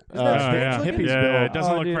bikes that that Oh, strange yeah. looking? Yeah, it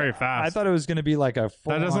doesn't Oh, look dude. very fast. I thought it was going to be like a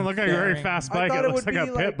that doesn't look like a very fast bike. It looks like a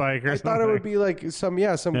pit bike or I something. thought it would be like some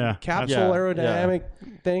Yeah, capsule yeah, aerodynamic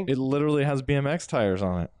thing. it literally has BMX tires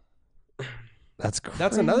on it. That's crazy.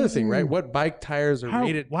 That's another thing, right? What bike tires are How-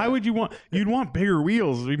 rated? why would you want? You'd want bigger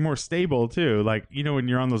wheels to be more stable too. Like when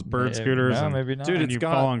you're on those bird scooters. No, and, maybe not. Dude, and it's you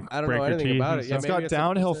got- fall and I don't break know your anything teeth about and it. Yeah, It's stuff. maybe got it's a-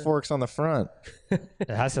 downhill it's a- forks on the front. It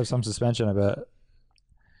has to have some suspension, I bet.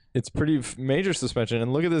 It's pretty major suspension.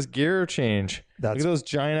 And look at this gear change. That's- Look at those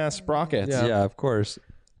giant ass sprockets. Yeah. Of course.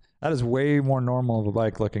 That is way more normal of a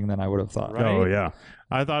bike looking than I would have thought. Right? Oh yeah,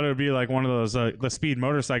 I thought it would be like one of those the speed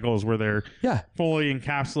motorcycles where they're Yeah, fully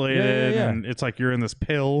encapsulated Yeah. and it's like you're in this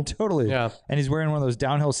pill. totally. Yeah. And he's wearing one of those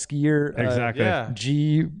downhill skier Exactly. Yeah.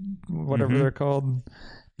 G, whatever Mhm. they're called.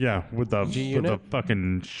 Yeah, with the G-unit?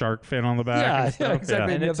 fucking shark fin on the back. Yeah, and stuff. yeah,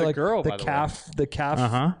 exactly. And you it's have, a like, girl, the by the way. calf. Uh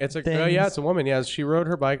huh. It's a things. yeah, it's a woman. Yeah, she rode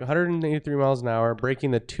her bike 183 miles an hour, breaking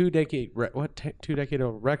the 2-decade two-decade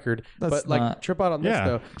record. That's but like not- trip out on this Yeah,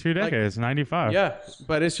 though. 2 decades, 95. Yeah,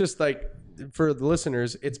 but it's just like for the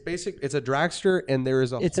listeners, it's it's a dragster, and there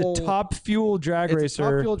is It's whole, a top fuel drag it's a racer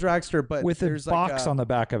top fuel dragster, but with a there's box like on the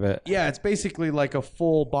back of it. Yeah, it's basically like a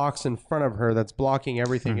full box in front of her that's blocking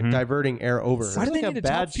everything and diverting air over her. Why do they like need a a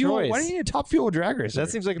top bad fuel? Why choice. do you need a top fuel drag racer? That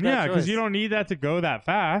seems like a bad Yeah, because choice. you don't need that to go that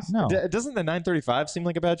fast. no, Doesn't the 935 seem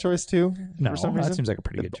like a bad choice too? no. For some That reason? seems like a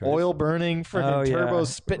pretty good choice. Oil burning, freaking Oh, yeah. turbo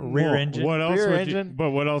spitting Rear engine. What else Rear would engine. you?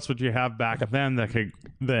 But what else would you have back then that could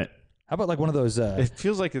that? How about like one of those? It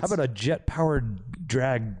feels like it's How about a jet powered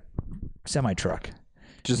drag semi truck?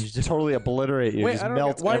 just totally obliterate you. Wait, just I don't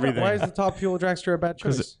melt get, why, everything. why is the top fuel dragster a bad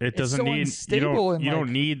choice? Because it doesn't so need you unstable don't and, you like-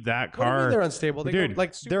 don't need that What do you mean car. they're unstable. They Dude, go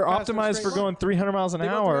like super They're fast in a optimized straight for line. going 300 miles an They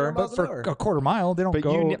go hour. 300 miles But an for hour. a quarter mile, they don't But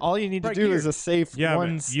go. all you need to right do here. is a safe Yeah,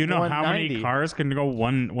 one. but you know how many 190. cars can go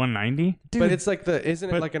 190? But it's like isn't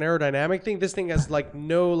it But- like an aerodynamic thing? This thing has like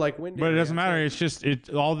no like wind. But it area. doesn't matter. It's just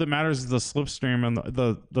all that matters is the slipstream and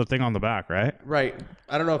the thing on the back, right? Right.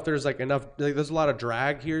 I don't know if there's like enough. Like, there's a lot of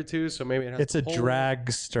drag here too, so maybe it has It's a pull.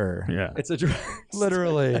 dragster. Yeah. It's a drag.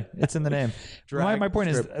 Literally, it's in the name. Drag My point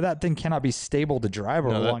is strip. that thing cannot be stable to drive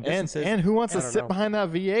over No, that- long distances. and who wants to I don't sit know. behind that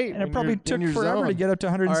V8? And it probably took forever to get up to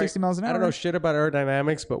 160 miles an hour. I don't know shit about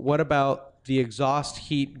aerodynamics, but what about the exhaust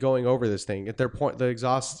heat going over this thing? At their point, the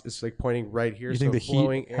exhaust is like pointing right here. You think so the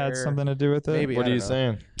flowing heat had air- something to do with it? Maybe. What I are you don't know.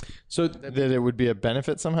 saying? So That it would be a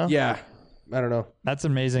benefit somehow? yeah, I don't know. That's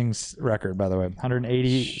an amazing record, by the way.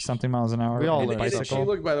 180 something miles an hour. We all on a learned And she bicycle.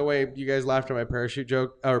 looked, by the way, you guys laughed at my parachute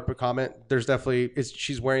joke or comment. There's definitely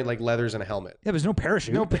she's wearing like leathers and a helmet. Yeah, there's no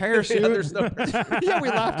parachute. No parachute. Yeah, there's no parachute. Yeah, we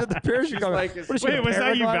laughed at the parachute. comment. like, What is she, Wait, a was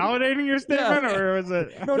that you paraglide? validating your statement, or was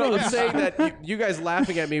it? No, I'm saying that you guys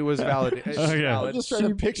laughing at me was valid. It's Okay. I'm valid. just trying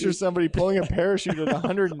to picture somebody pulling a parachute at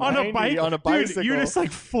 190 On a bike? on a bicycle. Dude, you just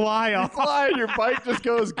like fly off. fly, and your bike just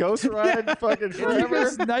goes ghost ride fucking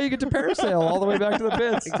forever. Now you get to parasail all the way back to the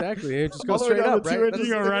pits. Exactly. It just All goes the way straight down up, to right? 2 That's inches.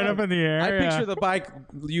 You go the right thing. up in the air. I picture the bike.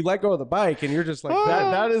 You let go of the bike, and you're just like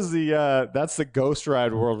That is that's the ghost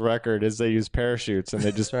ride world record. Is they use parachutes and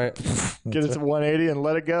they just That's right. get it to 180 and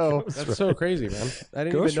let it go. That's so crazy, man. I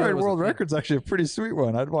didn't Ghost even know Ride it was a World thing. Record's actually a pretty sweet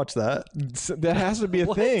one. I'd watch that. That has to be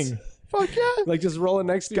a thing. Fuck yeah! Like just rolling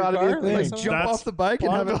next to Gotta your be a car. thing. Like, Jump That's- off the bike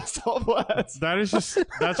and have it. Bonneville Salt Flats.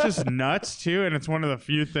 That's just nuts too, and it's one of the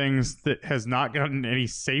few things that has not gotten any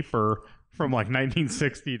safer from like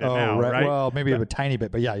 1960 to now, right? Well, maybe a tiny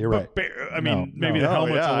bit, but yeah, you're right. But, I mean, No, maybe no. the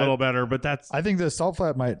helmet's yeah. a little better, but that's I think the salt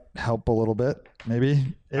flat might help a little bit. Maybe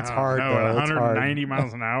it's I don't hard. know, Though. at It's 190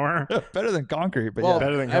 miles an hour. hard. Better than concrete, but well, yeah.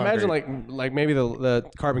 better than I imagine concrete. like maybe the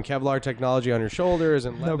carbon Kevlar technology on your shoulders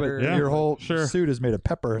and No, but leather. Yeah, your whole sure. suit is made of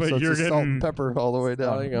pepper, But so it's you're just salt and getting- pepper all the way Oh,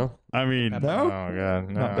 down. there you go. I mean, No? Oh god,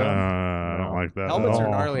 no. Not bad. I don't like that. Helmets at are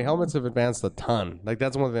all. gnarly. Helmets have advanced a ton. Like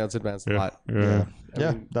that's one thing that's advanced a Yeah, lot. yeah.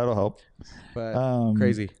 Yeah, that'll help. But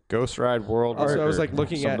crazy. Ghost Ride World Also, Record. I was like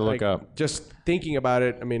looking Something at to look like, up. just thinking about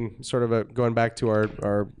it. I mean, sort of going back to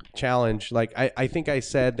our challenge. Like I think I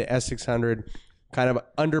said the S600 kind of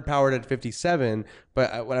underpowered at 57,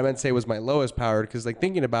 but what I meant to say was my lowest powered because like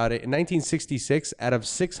thinking about it, in 1966, out of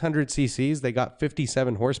 600 cc's, they got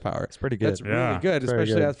 57 horsepower. It's pretty good. That's Yeah. really good, Very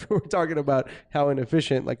especially good. after we're talking about how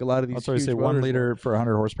inefficient like a lot of these. That's why I huge say 1 motors liter for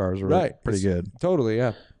 100 horsepower is really Right. pretty It's- good. were. Totally,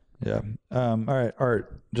 yeah. Yeah. All right,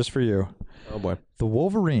 Art, just for you. Oh boy. The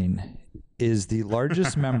Wolverine is the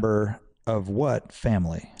largest member of what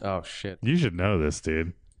family? Oh shit. You should know this,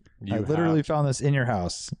 dude. I literally found this in your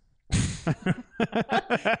house.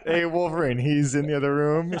 Hey Wolverine, he's in the other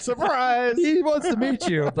room. Surprise! He wants to meet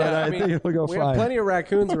you, but Yeah, I think it'll go we have fine. plenty of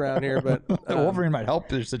raccoons around here, but The Wolverine might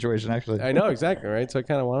help your situation, actually. I know exactly right. So I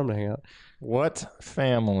kind of want him to hang out. What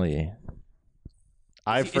family?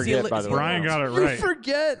 I Is he forget. a- By is the he way, a- Brian got it You right.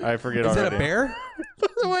 forget I forget Is it already. a bear?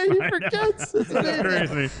 the way he forgets. It's That's amazing.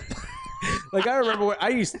 crazy. Like I remember when I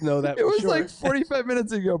used to know that. It for was sure. like 45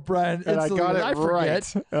 minutes ago, Brian. And I instantly got goes, it I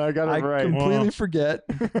forget. right. And I got it I right. completely Well- forget.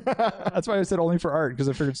 That's why I said only for Art, because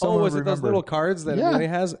I figured Oh, someone was would it those remember. little cards that Yeah. Amelia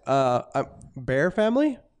has? Bear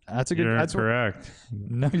family? That's a good. You're That's correct.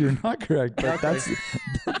 No, you're not correct.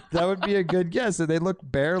 But that would be a good guess. They look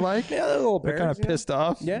bear-like. Yeah, they're little They're bears. kind of pissed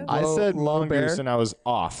off. Yeah. I said low bear. mongoose and I was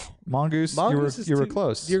off. Mongoose. Mongoose you were too-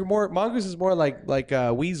 close. You're more mongoose is more like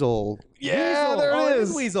weasel. Yeah, Weasel. there Oh, it it is.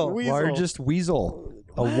 is weasel. Largest weasel.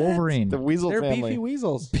 A Wolverine. The weasel They're family. beefy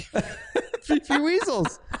weasels. Beefy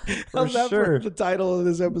weasels. For How's that sure. the title of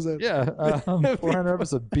this episode? Yeah. 400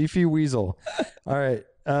 episode. Beefy Weasel. All right.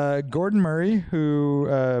 Gordon Murray, who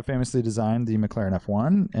famously designed the McLaren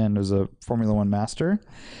F1 and was a Formula One master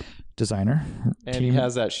designer. And he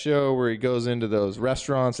has that show where he goes into those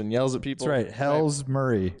restaurants and yells at people. That's right. Hell's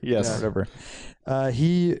Murray. Yes. Whatever.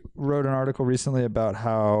 He wrote an article recently about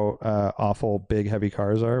how awful big, heavy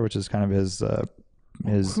cars are, which is kind of his.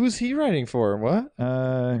 Who's he writing for? What?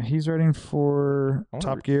 He's writing for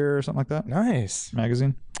Top Gear or something like that. Nice.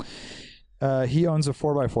 Magazine. He owns a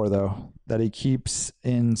 4x4 though that he keeps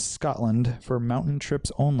in Scotland for mountain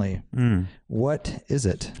trips only. What is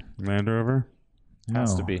it? Land Rover.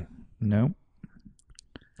 Has No. to be. No.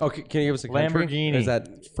 Oh, can you give us a country? Lamborghini. Or is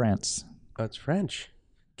that? France. Oh, it's French.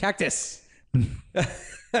 Cactus.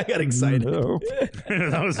 I got excited. No.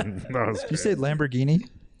 that was You said Lamborghini?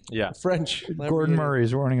 Yeah. French. Gordon Lamborghini.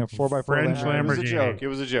 Murray's running a 4x4 French Lamborghini. It was a Lamborghini. joke. It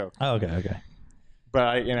was a joke. Oh, okay. But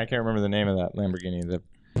I can't remember the name of that Lamborghini.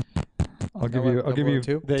 I'll give you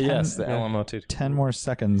two. The 10 LMO2. 10 more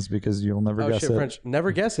seconds because you'll never Oh guess shit, it. French.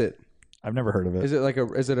 Never guess it. I've never heard of it.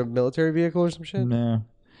 Is it a military vehicle or some shit? No.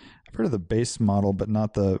 I've heard of the base model, but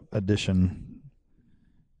not the edition.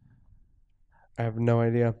 I have no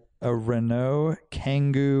idea. A Renault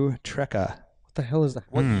Kangoo Trekka. What the hell is that?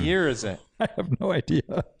 What year is it? I have no idea.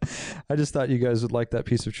 I just thought you guys would like that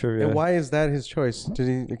piece of trivia. And why is that his choice? Did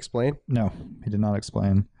he explain? No, he did not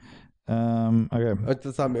explain. Okay. I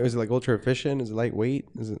thought, is it like ultra efficient? Is it lightweight?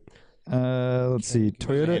 Is it? Let's see. Handed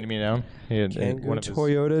Toyota me down. He had Kangoo. one of his.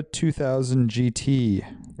 Toyota 2000 GT.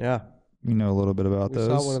 Yeah, You know a little bit about we those.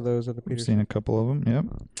 saw one of those at the We've Peterson. seen a couple of them.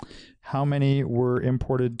 Yep. How many were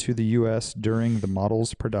imported to the U.S. during the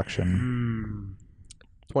model's production?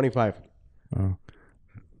 25.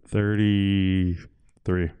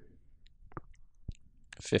 33.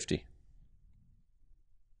 50.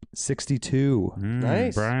 62.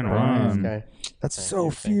 Nice. Brian Brian. won. Okay. That's so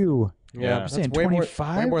few. Yeah. That's saying way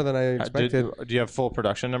 25? more than I expected. Do you have full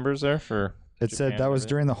production numbers there for? It Japan said that was and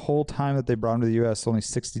during the whole time that they brought him to the U.S. Only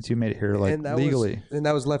 62 made it here, like and that legally.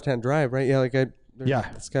 that was left-hand drive, right? Yeah,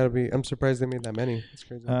 Yeah. It's got to be. I'm surprised they made that many. It's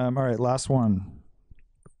crazy. All right, last one.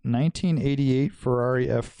 1988 Ferrari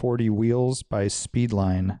F40 wheels by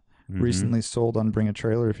Speedline. Recently sold on Bring a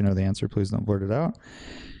Trailer. If you know the answer, please don't blurt it out.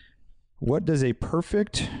 What does a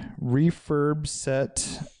perfect refurb set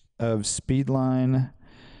of Speedline,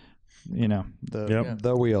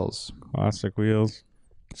 the wheels, Classic wheels.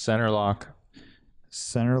 Center lock.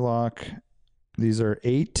 center lock? These are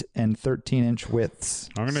 8 and 13-inch widths.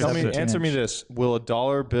 I'm gonna Tell me, 17 answer me inch. this: will a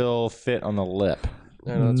dollar bill fit on the lip?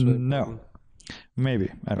 I know, that's really No. important. Maybe.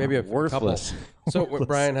 I don't Maybe know. a Worthless. couple. So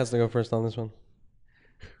Brian has to go first on this one.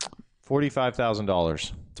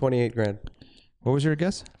 $45,000. 28 grand. What was your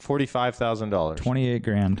guess? $45,000. 28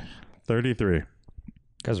 grand. 33. You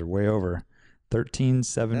guys are way over.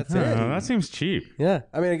 13,750. That's it. That seems cheap. Yeah,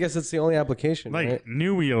 I mean, I guess it's the only application. Like right?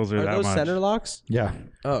 new wheels are Are that those much. center locks? Yeah.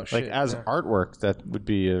 Oh shit! Like as yeah. artwork, that would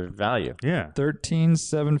be a value. Yeah.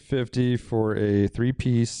 13,750 for a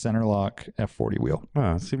 3-piece center lock F40 wheel.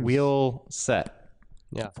 Wow, it seems, Wheel set.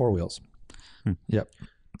 4 wheels. Yep.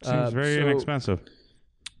 seems very so- inexpensive.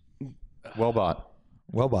 Well bought.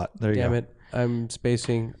 Well bought. There you Damn go. it, I'm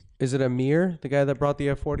spacing. Is it Amir, the guy that brought the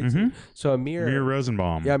F40? So Amir, Mir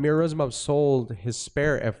Rosenbaum. yeah, Amir Rosenbaum sold his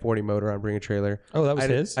spare F40 motor on Bring a Trailer. Oh, that was I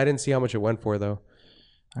didn't- his? I didn't see how much it went for though.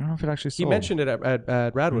 I don't know if it actually He sold. mentioned it at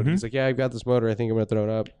Radwood. He's like, "Yeah, I've got this motor. I think I'm gonna throw it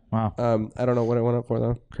up." Wow. I don't know what it went up for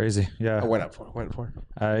though. Crazy. Yeah. I went up for.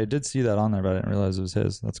 I did see that on there, but I didn't realize it was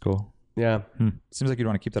his. That's cool. Yeah, Seems like you'd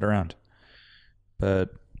want to keep that around. But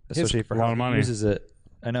especially for a lot how of he money. uses it.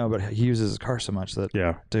 I know, but he uses his car so much that,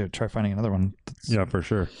 Yeah. dude, try finding another one. That's Yeah, for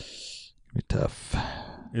sure. be tough.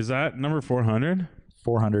 Is that number 400?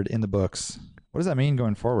 400 in the books. What does that mean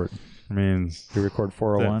going forward? I mean, You record that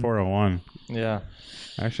 401? 401. Yeah.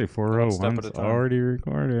 Actually, step 401's at a time. already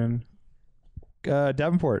recorded.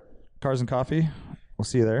 Davenport, Cars and Coffee. We'll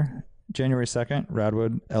see you there. January 2nd,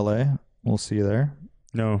 Radwood, LA. We'll see you there.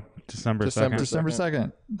 No, December 2nd. December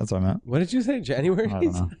 2nd. That's what I meant. what did you say? January? I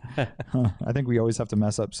don't know. I think we always have to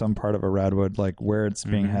mess up some part of a Radwood, like where it's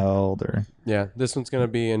being held, or Yeah, this one's gonna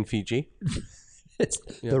be in Fiji. it's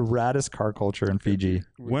the raddest car culture in Fiji.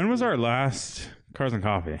 When was our last Cars and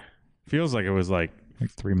Coffee? Feels like it was like,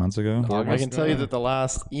 3 months ago. I can tell you that the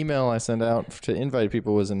last email I sent out to invite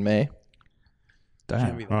people was in May.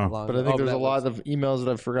 Damn. Oh. But I think there's a lot of emails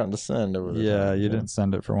that I've forgotten to send over the Yeah, time. you didn't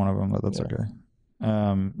send it for one of them, but that's okay.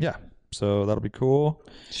 Yeah, so that'll be cool.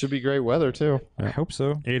 Should be great weather too. I hope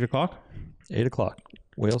so. 8 o'clock. 8 o'clock.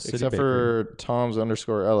 Whale City Except Bakery. for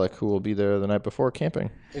Tom's_Ellick, who will be there the night before camping.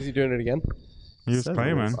 Is he doing it again? You just Said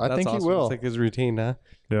play, it man. was. I think he will. It's like his routine, huh?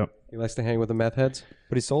 Yep. He likes to hang with the meth heads.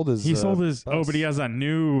 But he sold his. He sold his. bus. Oh, but he has that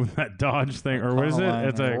new that Dodge thing, or what is it? Econoline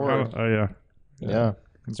It's a. Ford. Oh yeah. Yeah. I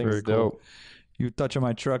It's think very it's cool. dope. You touch on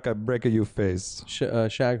my truck, I break a you face.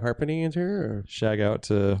 Shag Harpany interior? Shag out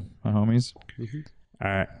to my homies. All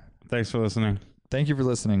right. Thanks for listening. Thank you for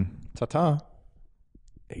listening. Ta-ta.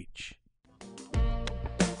 H.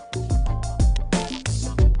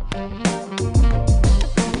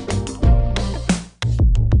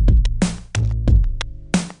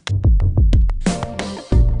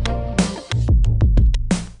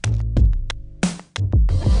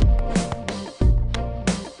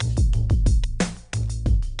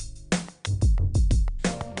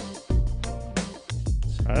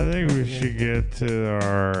 I think we should get to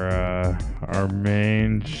our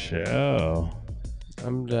main show.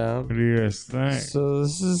 I'm down. What do you guys think? So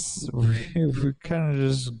this is we kind of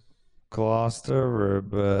just glossed over it,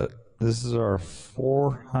 but this is our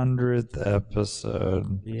 400th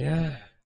episode. Yeah.